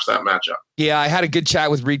interesting to watch that matchup. Yeah, I had a good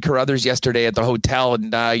chat with Reed Carruthers yesterday at the hotel,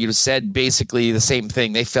 and said basically the same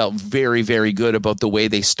thing. They felt very, very good about the way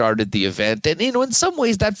they started the event. And, in some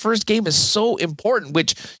ways, that first game is so important,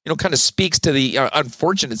 which, kind of speaks to the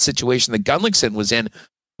unfortunate situation that Gunlickson was in.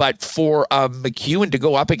 But for McEwen to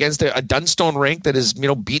go up against a Dunstone rink that has,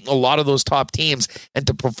 beaten a lot of those top teams and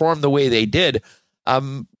to perform the way they did,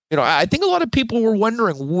 I think a lot of people were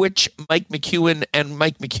wondering which Mike McEwen and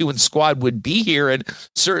Mike McEwen's squad would be here. And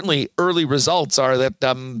certainly early results are that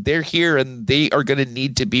they're here and they are going to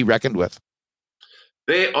need to be reckoned with.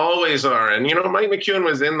 They always are. And, Mike McEwen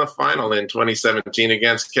was in the final in 2017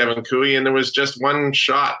 against Kevin Cooey, and there was just one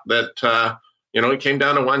shot that, it came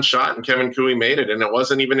down to one shot, and Kevin Cooey made it. And it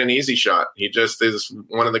wasn't even an easy shot. He just is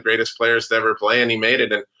one of the greatest players to ever play, and he made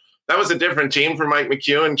it. And that was a different team for Mike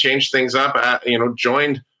McEwen, changed things up,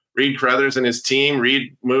 joined Reed Carruthers and his team.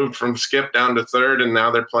 Reed moved from skip down to third, and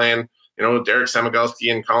now they're playing, Derek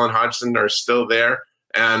Samagalski and Colin Hodgson are still there.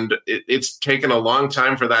 And it's taken a long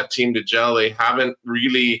time for that team to gel. They haven't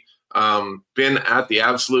really been at the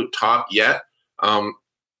absolute top yet. And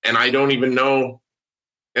I don't even know,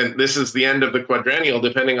 and this is the end of the quadrennial,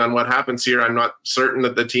 depending on what happens here. I'm not certain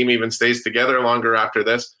that the team even stays together longer after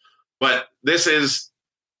this. But this is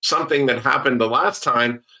something that happened the last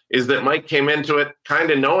time, is that Mike came into it kind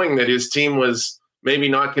of knowing that his team was maybe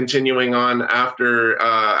not continuing on after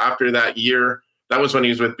that year. That was when he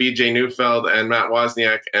was with BJ Neufeld and Matt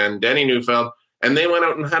Wozniak and Denny Neufeld, and they went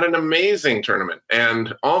out and had an amazing tournament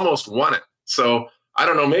and almost won it. So I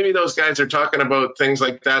don't know, maybe those guys are talking about things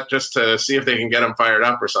like that just to see if they can get them fired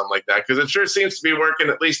up or something like that, because it sure seems to be working,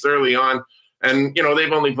 at least early on. And,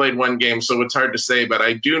 they've only played one game, so it's hard to say, but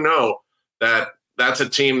I do know that that's a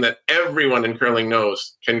team that everyone in curling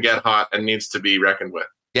knows can get hot and needs to be reckoned with.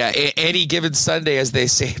 Yeah, any given Sunday, as they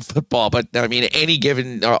say in football, but I mean, any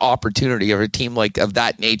given opportunity of a team of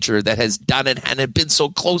that nature that has done it and had been so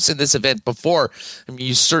close in this event before, I mean,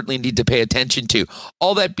 you certainly need to pay attention to.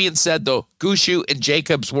 All that being said, though, Gushue and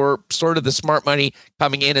Jacobs were sort of the smart money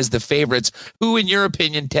coming in as the favorites. Who, in your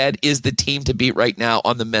opinion, Ted, is the team to beat right now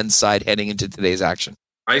on the men's side heading into today's action?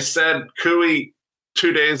 I said Cooey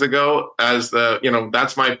 2 days ago as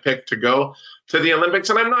that's my pick to go to the Olympics,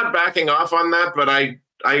 and I'm not backing off on that, but I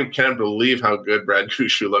can't believe how good Brad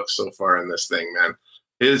Gushue looks so far in this thing, man.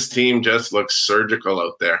 His team just looks surgical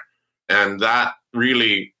out there. And that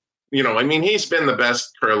really, he's been the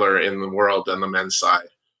best curler in the world on the men's side.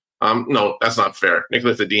 No, that's not fair.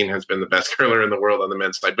 Nicolas Edin has been the best curler in the world on the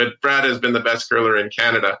men's side, but Brad has been the best curler in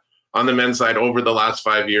Canada on the men's side over the last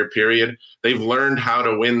 5-year period. They've learned how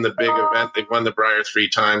to win the big event. They've won the Brier 3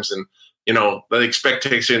 times, and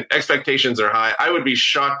the expectations are high. I would be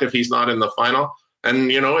shocked if he's not in the final.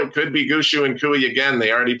 And, it could be Gushue and Cooey again.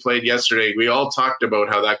 They already played yesterday. We all talked about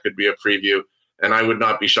how that could be a preview, and I would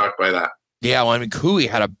not be shocked by that. Yeah, well, I mean, Cooey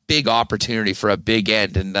had a big opportunity for a big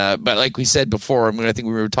end, and but like we said before, I think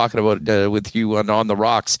we were talking about with you on the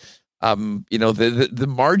rocks. The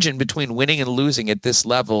margin between winning and losing at this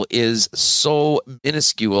level is so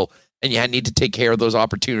minuscule, and you need to take care of those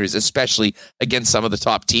opportunities, especially against some of the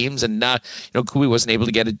top teams. And Cooey wasn't able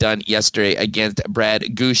to get it done yesterday against Brad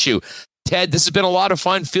Gushue. Ted, this has been a lot of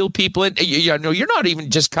fun. Fill people in. You're not even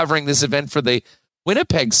just covering this event for the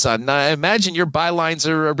Winnipeg Sun. I imagine your bylines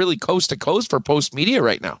are really coast to coast for Post Media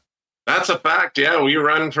right now. That's a fact. Yeah, we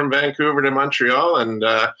run from Vancouver to Montreal and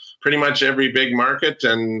pretty much every big market,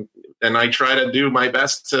 and I try to do my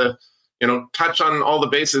best to touch on all the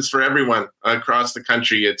bases for everyone across the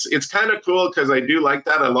country. It's kind of cool because I do like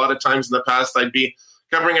that. A lot of times in the past, I'd be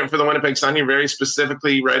covering it for the Winnipeg Sun. You're very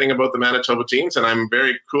specifically writing about the Manitoba teams, and I'm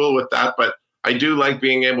very cool with that. But I do like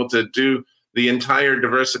being able to do the entire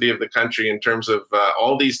diversity of the country in terms of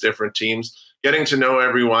all these different teams, getting to know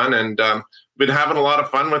everyone, and been having a lot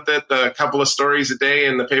of fun with it. A couple of stories a day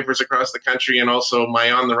in the papers across the country, and also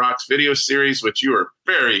my On the Rocks video series, which you were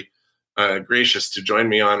very gracious to join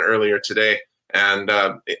me on earlier today. And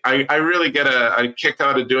I really get a kick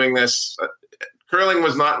out of doing this. Curling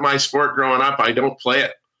was not my sport growing up. I don't play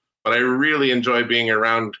it, but I really enjoy being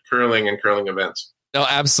around curling and curling events. No,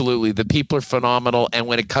 absolutely. The people are phenomenal. And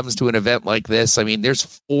when it comes to an event like this,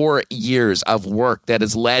 there's 4 years of work that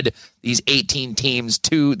has led these 18 teams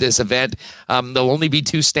to this event. There'll only be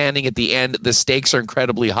 2 standing at the end. The stakes are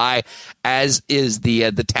incredibly high, as is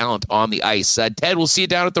the talent on the ice. Ted, we'll see you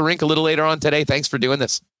down at the rink a little later on today. Thanks for doing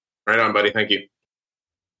this. Right on, buddy. Thank you.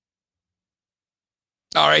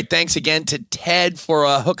 All right, thanks again to Ted for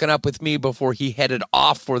hooking up with me before he headed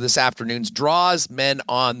off for this afternoon's draws. Men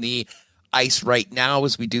on the ice right now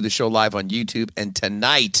as we do the show live on YouTube. And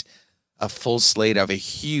tonight, a full slate of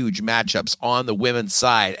huge matchups on the women's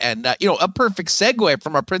side. And, a perfect segue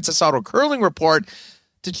from our Princess Auto Curling Report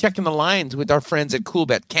to checking the lines with our friends at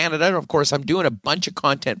Coolbet Canada. And, of course, I'm doing a bunch of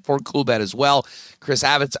content for Coolbet as well. Chris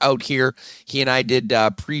Abbott's out here. He and I did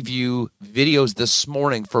preview videos this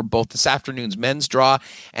morning for both this afternoon's men's draw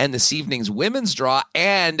and this evening's women's draw.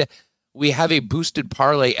 And we have a boosted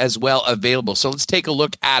parlay as well available. So let's take a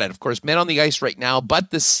look at it. Of course, men on the ice right now.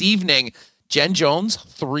 But this evening, Jen Jones,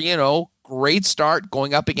 3-0. Great start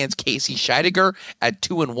going up against Casey Scheidegger at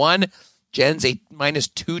 2-1. Jen's a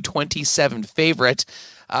 -227 favorite.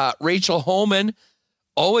 Rachel Holman,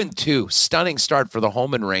 0-2. Stunning start for the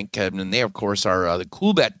Holman rink. And they, of course, are the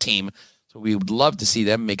Coolbet team. So we would love to see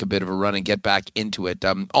them make a bit of a run and get back into it.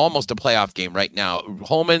 Almost a playoff game right now.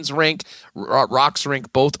 Holman's rink, Rock's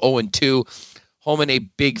rink, both 0-2. Holman a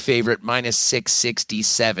big favorite,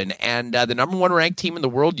 -667. And the number 1 ranked team in the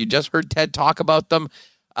world, you just heard Ted talk about them.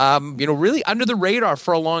 Really under the radar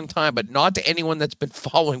for a long time, but not to anyone that's been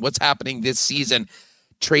following what's happening this season.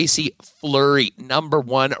 Tracy Fleury, number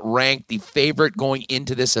 1 ranked, the favorite going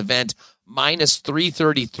into this event,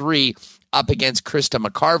 -333. Up against Krista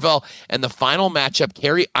McCarville. And the final matchup,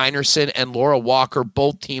 Carrie Einerson and Laura Walker,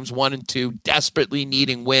 both teams 1 and 2, desperately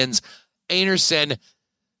needing wins. Einerson,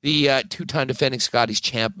 the 2-time defending Scottish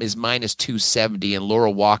champ, is -270, and Laura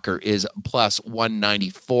Walker is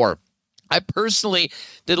 +194. I personally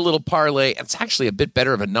did a little parlay. It's actually a bit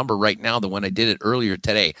better of a number right now than when I did it earlier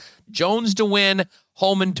today. Jones to win,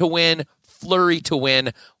 Holman to win, Fleury to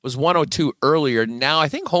win, was 102 earlier. Now, I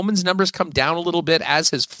think Holman's numbers come down a little bit, as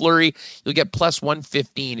his Fleury. You'll get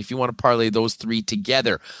 +115 if you want to parlay those 3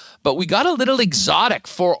 together. But we got a little exotic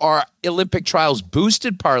for our Olympic Trials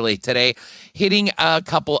boosted parlay today, hitting a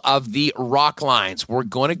couple of the rock lines. We're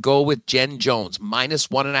going to go with Jen Jones,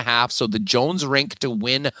 -1.5. So the Jones rink to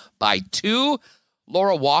win by 2.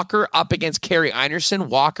 Laura Walker up against Carrie Einerson.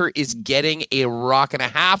 Walker is getting a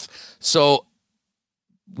 1.5. So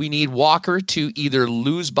we need Walker to either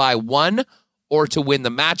lose by 1 or to win the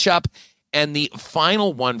matchup. And the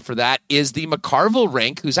final one for that is the McCarville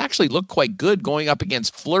rink, who's actually looked quite good going up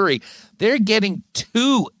against Fleury. They're getting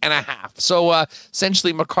 2.5. So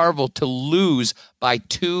essentially McCarville to lose by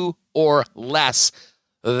 2 or less.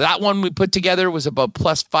 That one we put together was about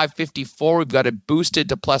 +554. We've got it boosted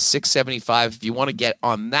to +675. If you want to get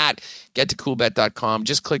on that, get to coolbet.com.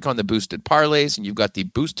 Just click on the boosted parlays, and you've got the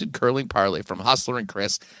boosted curling parlay from Hustler and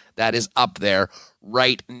Chris. That is up there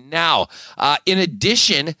right now. In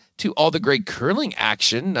addition to all the great curling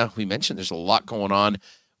action, we mentioned there's a lot going on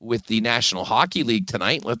with the National Hockey League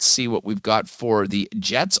tonight. Let's see what we've got for the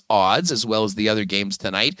Jets odds as well as the other games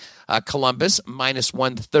tonight. Columbus, minus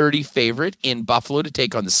 130 favorite in Buffalo to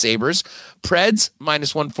take on the Sabres. Preds,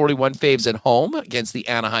 minus 141 faves at home against the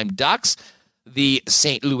Anaheim Ducks. The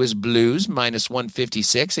St. Louis Blues, minus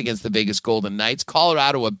 156 against the Vegas Golden Knights.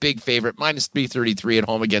 Colorado, a big favorite, minus 333 at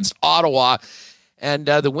home against Ottawa. And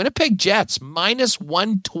the Winnipeg Jets, minus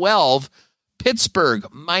 112. Pittsburgh,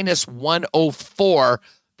 minus 104.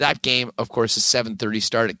 That game, of course, is 7:30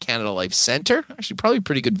 start at Canada Life Center. Actually, probably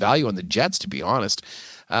pretty good value on the Jets, to be honest.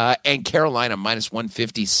 And Carolina, minus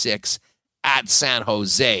 156 at San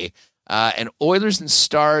Jose. And Oilers and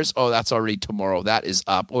Stars, that's already tomorrow. That is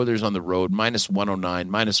up. Oilers on the road, minus 109,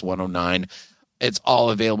 minus 109. It's all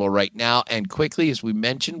available right now. And quickly, as we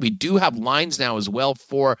mentioned, we do have lines now as well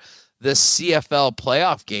for the CFL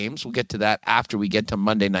playoff games. We'll get to that after we get to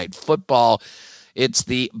Monday Night Football. It's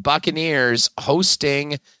the Buccaneers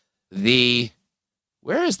hosting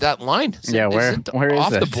where is that line? Where is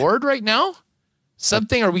off it? The board right now?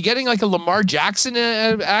 Something, are we getting like a Lamar Jackson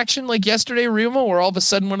action like yesterday, Remo, where all of a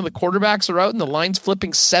sudden one of the quarterbacks are out and the line's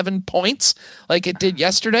flipping 7 points like it did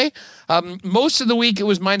yesterday? Most of the week it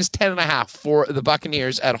was minus 10.5 for the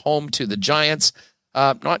Buccaneers at home to the Giants.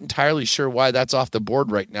 Not entirely sure why that's off the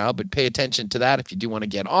board right now, but pay attention to that if you do want to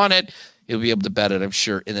get on it. You'll be able to bet it, I'm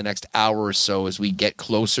sure, in the next hour or so as we get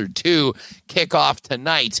closer to kickoff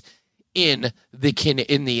tonight in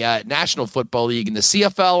the National Football League. And the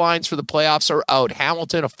CFL lines for the playoffs are out.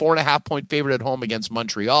 Hamilton, a 4.5-point favorite at home against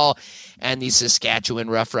Montreal, and the Saskatchewan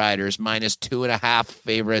Roughriders, minus 2.5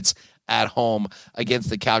 favorites at home against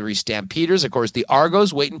the Calgary Stampeders. Of course, the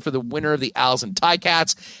Argos waiting for the winner of the Owls and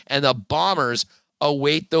Ticats, and the Bombers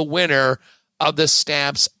await the winner of the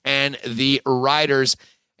Stamps and the Riders.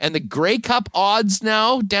 And the Grey Cup odds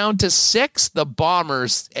now down to 6. The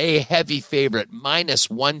Bombers, a heavy favorite, minus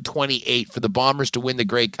 128 for the Bombers to win the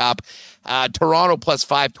Grey Cup. Toronto plus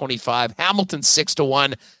 525. Hamilton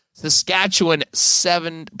 6-1. Saskatchewan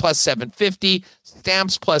plus 750.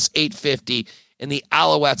 Stamps plus 850. And the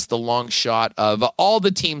Alouettes, the long shot of all the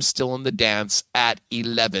teams still in the dance at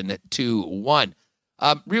 11-1.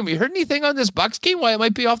 Remo, you heard anything on this Bucks game? Why it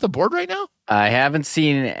might be off the board right now? I haven't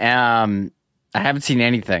seen anything.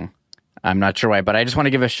 I'm not sure why, but I just want to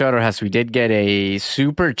give a shout out, Hess. We did get a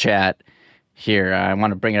super chat here. I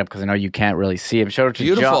want to bring it up because I know you can't really see it. Shout out to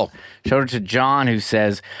Beautiful. John. Shout out to John, who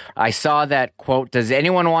says, I saw that quote, does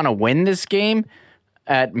anyone want to win this game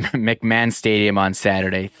at McMahon Stadium on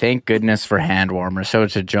Saturday? Thank goodness for hand warmers. Shout out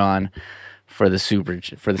to John for the super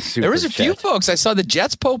There was a few folks. I saw the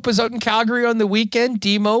Jets Pope was out in Calgary on the weekend.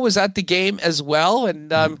 Demo was at the game as well.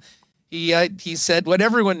 And he said what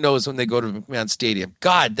everyone knows when they go to McMahon Stadium.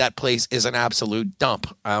 God, that place is an absolute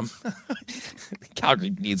dump. Calgary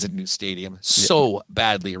needs a new stadium so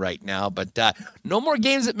badly right now. But no more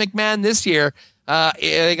games at McMahon this year.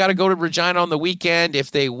 They got to go to Regina on the weekend.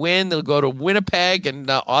 If they win, they'll go to Winnipeg. And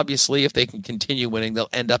obviously, if they can continue winning, they'll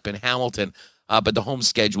end up in Hamilton. But the home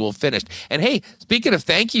schedule finished. And hey, speaking of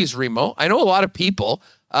thank yous, Remo, I know a lot of people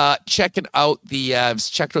checking out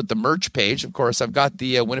checked out the merch page. Of course, I've got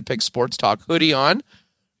the Winnipeg Sports Talk hoodie on.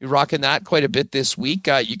 You're rocking that quite a bit this week.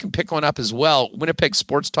 You can pick one up as well.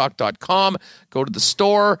 WinnipegSportsTalk.com. Go to the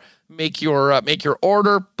store, make your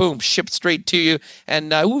order. Boom, shipped straight to you.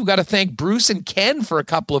 And we've got to thank Bruce and Ken for a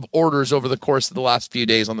couple of orders over the course of the last few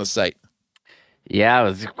days on the site. Yeah, it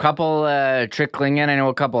was a couple trickling in. I know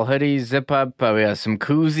a couple hoodies, zip up. We have some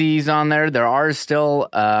koozies on there. There are still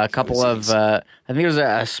a couple of, I think there's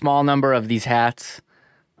a small number of these hats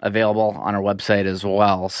available on our website as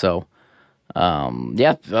well. So,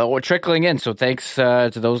 we're trickling in. So thanks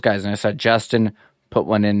to those guys. And I saw Justin put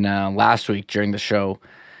one in last week during the show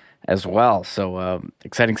as well. So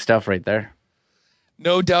exciting stuff right there.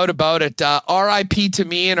 No doubt about it. RIP to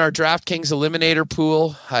me in our DraftKings Eliminator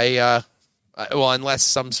pool. Unless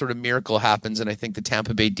some sort of miracle happens, and I think the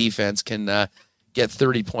Tampa Bay defense can get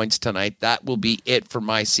 30 points tonight, that will be it for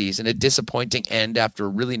my season. A disappointing end after a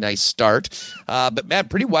really nice start. But, man,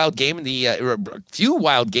 pretty wild game a few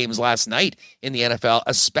wild games last night in the NFL,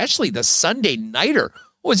 especially the Sunday Nighter.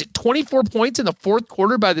 What was it, 24 points in the fourth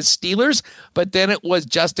quarter by the Steelers? But then it was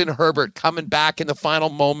Justin Herbert coming back in the final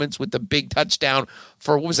moments with the big touchdown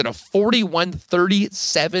for, a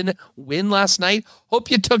 41-37 win last night?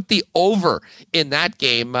 Hope you took the over in that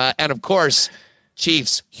game. And, of course,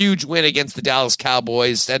 Chiefs, huge win against the Dallas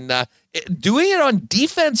Cowboys. And doing it on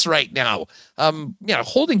defense right now.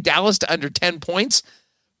 Holding Dallas to under 10 points.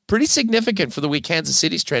 Pretty significant for the way Kansas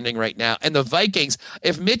City's trending right now. And the Vikings,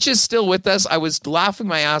 if Mitch is still with us, I was laughing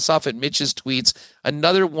my ass off at Mitch's tweets.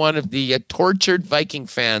 Another one of the tortured Viking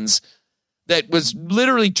fans that was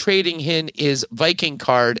literally trading in his Viking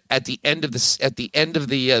card at the end of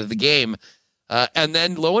the game. And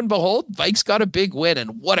then lo and behold, Vikes got a big win,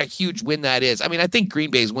 and what a huge win that is. I mean, I think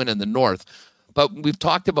Green Bay's winning the North, but we've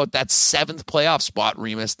talked about that 7th playoff spot,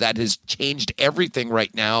 Remus, that has changed everything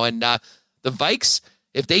right now. And the Vikes,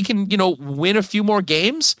 if they can, win a few more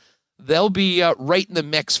games, they'll be right in the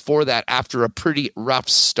mix for that after a pretty rough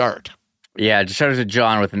start. Yeah, shout out to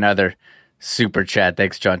John with another super chat.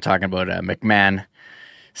 Thanks, John, talking about McMahon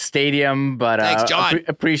Stadium. But thanks, John.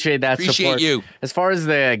 Appreciate that support. Appreciate you. As far as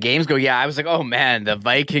the games go, I was like, oh man, the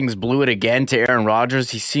Vikings blew it again to Aaron Rodgers.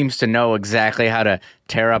 He seems to know exactly how to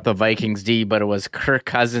tear up the Vikings D, but it was Kirk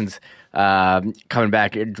Cousins coming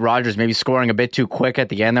back. Rodgers maybe scoring a bit too quick at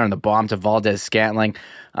the end there on the bomb to Valdez-Scantling.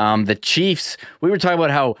 The Chiefs, we were talking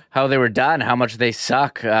about how they were done, how much they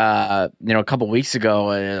suck, a couple weeks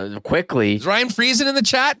ago. Quickly. Is Ryan Friesen in the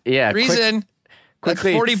chat? Yeah. Friesen.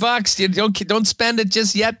 Quickly, $40. You don't spend it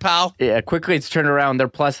just yet, pal. Yeah, quickly it's turned around. They're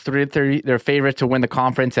plus 330. They're favorite to win the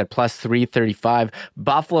conference at plus 335.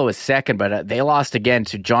 Buffalo is second, but they lost again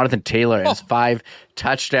to Jonathan Taylor and his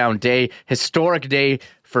 5-touchdown day. Historic day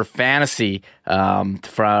for fantasy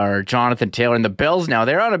for Jonathan Taylor. And the Bills now,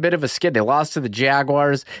 they're on a bit of a skid. They lost to the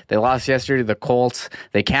Jaguars. They lost yesterday to the Colts.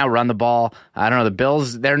 They can't run the ball. I don't know. The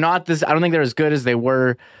Bills, they're not this. I don't think they're as good as they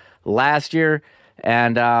were last year.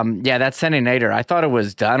 And, that Sunday nighter, I thought it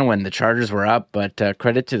was done when the Chargers were up, but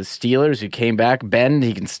credit to the Steelers who came back. Ben,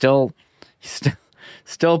 he's still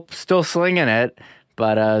slinging it,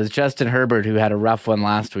 but it was Justin Herbert who had a rough one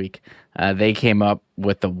last week. They came up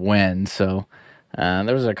with the win, so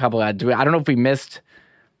there was a couple. I don't know if we missed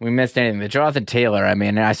anything. The Jonathan Taylor, I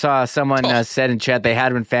mean, I saw someone said in chat they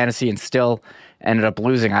had him in fantasy and still ended up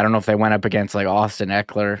losing. I don't know if they went up against like Austin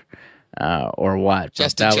Eckler or what.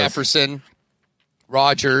 Justin Jefferson.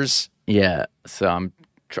 Rodgers. Yeah, so I'm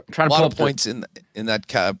trying to pull a lot of points in that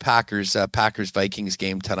Packers Vikings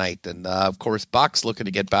game tonight, and of course Bucs looking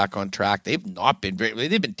to get back on track. They've not been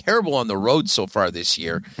they've been terrible on the road so far this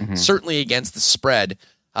year. Certainly against the spread,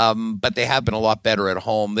 but they have been a lot better at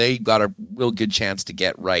home. They got a real good chance to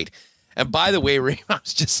get right. And by the way, I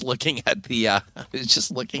was just looking at the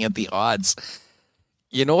odds.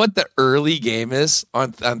 You know what the early game is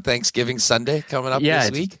on Thanksgiving Sunday coming up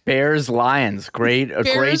this week? It's Bears-Lions. Great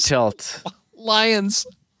tilt. Lions.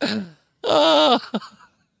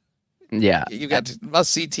 Yeah. You got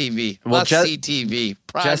must-see TV. Well, must-see TV.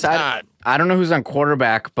 Prime time. I don't know who's on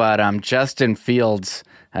quarterback, but Justin Fields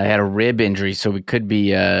had a rib injury, so it could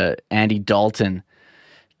be Andy Dalton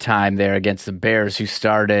time there against the Bears, who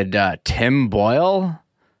started Tim Boyle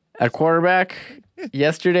at quarterback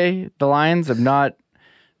yesterday. The Lions have not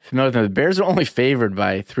familiar with them. The Bears are only favored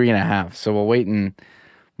by 3.5, so we'll wait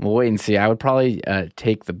and see. I would probably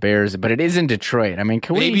take the Bears, but it is in Detroit. I mean,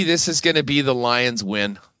 maybe this is going to be the Lions'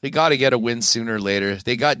 win. They got to get a win sooner or later.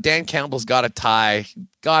 Dan Campbell's got a tie.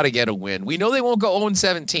 Got to get a win. We know they won't go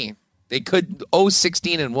 0-17. They could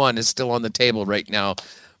 0-16-1 is still on the table right now.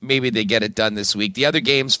 Maybe they get it done this week. The other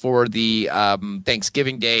games for the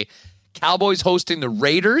Thanksgiving Day: Cowboys hosting the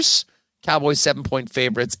Raiders. Cowboys 7-point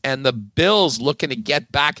favorites, and the Bills looking to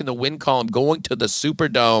get back in the win column, going to the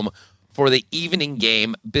Superdome for the evening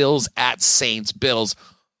game. Bills at Saints. Bills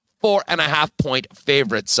 4.5-point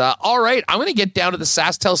favorites. All right, I'm going to get down to the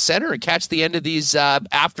SaskTel Center and catch the end of these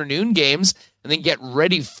afternoon games, and then get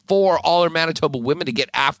ready for all our Manitoba women to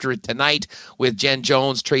get after it tonight with Jen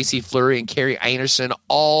Jones, Tracy Fleury, and Carrie Einerson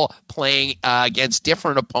all playing against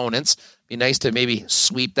different opponents. Be nice to maybe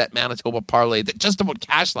sweep that Manitoba parlay that just about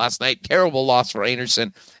cashed last night. Terrible loss for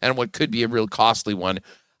Einerson and what could be a real costly one.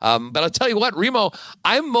 But I'll tell you what, Remo,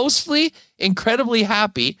 I'm mostly incredibly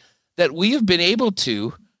happy that we have been able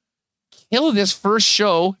to kill this first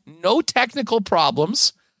show, no technical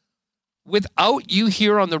problems, without you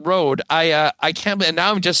here on the road. I can't, and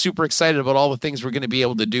now I'm just super excited about all the things we're going to be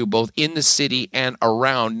able to do both in the city and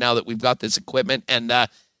around now that we've got this equipment, and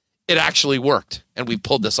it actually worked, and we've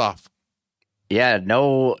pulled this off. Yeah,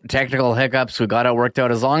 no technical hiccups. We got it worked out.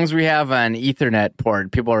 As long as we have an Ethernet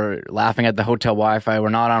port. People are laughing at the hotel Wi-Fi. We're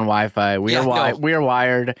not on Wi-Fi. We are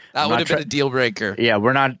wired. That would have been a deal breaker. Yeah,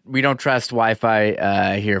 we don't trust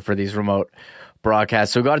Wi-Fi here for these remote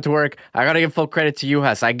broadcasts. So we got it to work. I got to give full credit to you,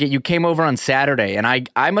 Huss. You came over on Saturday, and I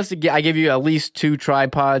give you at least 2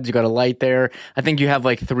 tripods. You got a light there. I think you have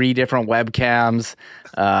like 3 different webcams,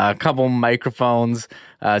 a couple microphones.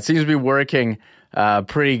 It seems to be working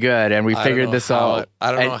pretty good, and we figured this out.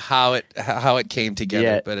 I don't know how it came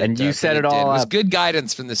together, but you set it all up. It was good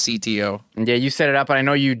guidance from the CTO. Yeah, you set it up, and I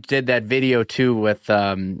know you did that video too with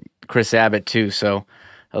Chris Abbott too. So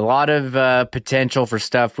a lot of potential for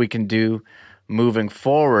stuff we can do moving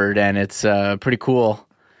forward, and it's pretty cool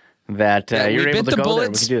that you're able to go there.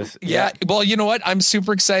 We can do this. Yeah. Well, you know what? I'm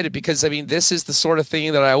super excited because, I mean, this is the sort of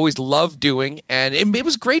thing that I always love doing. And it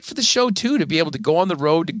was great for the show, too, to be able to go on the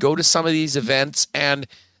road, to go to some of these events. And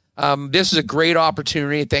this is a great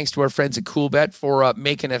opportunity. Thanks to our friends at CoolBet for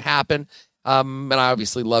making it happen. And I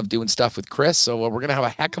obviously love doing stuff with Chris. So we're going to have a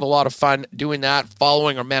heck of a lot of fun doing that,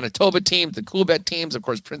 following our Manitoba teams, the CoolBet teams, of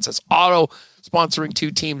course, Princess Auto sponsoring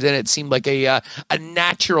 2 teams in it. It seemed like a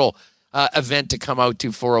natural event to come out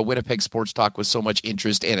to for a Winnipeg Sports Talk with so much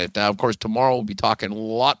interest in it. Now, of course, tomorrow we'll be talking a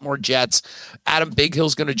lot more Jets. Adam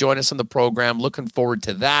Bighill's going to join us on the program. Looking forward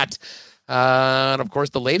to that. And, of course,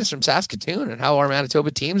 the latest from Saskatoon and how our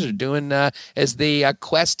Manitoba teams are doing as the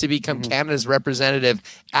quest to become Canada's representative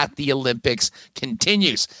at the Olympics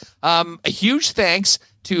continues. A huge thanks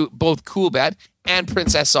to both CoolBet and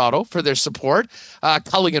Princess Auto for their support.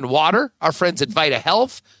 Culligan Water, our friends at Vita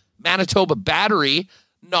Health, Manitoba Battery,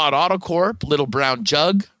 Not Autocorp, Little Brown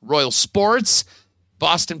Jug, Royal Sports,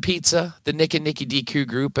 Boston Pizza, the Nick and Nicky DQ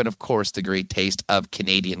Group, and, of course, the great taste of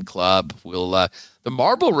Canadian Club. The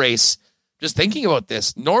marble race, just thinking about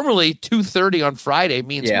this, normally 2:30 on Friday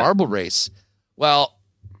means marble race. Well,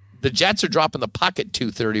 the Jets are dropping the puck at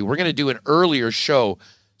 2:30. We're going to do an earlier show,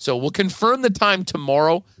 so we'll confirm the time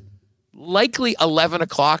tomorrow. Likely 11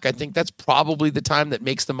 o'clock. I think that's probably the time that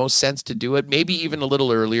makes the most sense to do it, maybe even a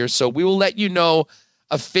little earlier. So we will let you know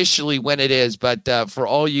officially when it is, but for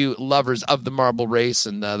all you lovers of the marble race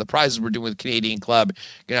and the prizes we're doing with Canadian Club,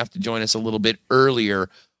 you're going to have to join us a little bit earlier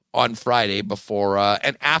on Friday before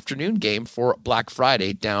an afternoon game for Black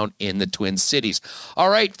Friday down in the Twin Cities. All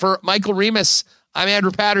right, for Michael Remus, I'm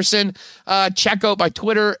Andrew Patterson. Check out my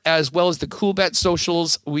Twitter as well as the CoolBet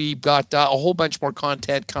socials. We've got a whole bunch more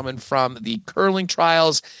content coming from the curling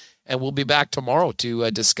trials, and we'll be back tomorrow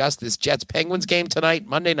to discuss this Jets-Penguins game tonight,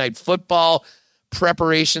 Monday Night Football,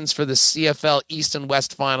 preparations for the CFL East and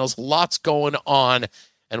West Finals. Lots going on,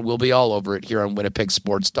 and we'll be all over it here on Winnipeg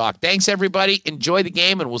Sports Talk. Thanks, everybody. Enjoy the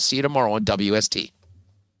game, and we'll see you tomorrow on WST.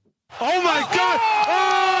 Oh, my God!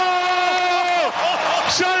 Oh!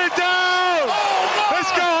 Shut it down!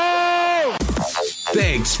 Let's go home!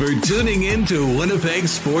 Thanks for tuning in to Winnipeg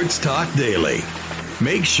Sports Talk Daily.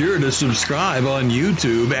 Make sure to subscribe on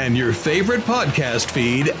YouTube and your favorite podcast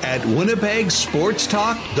feed at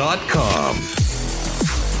winnipegsportstalk.com.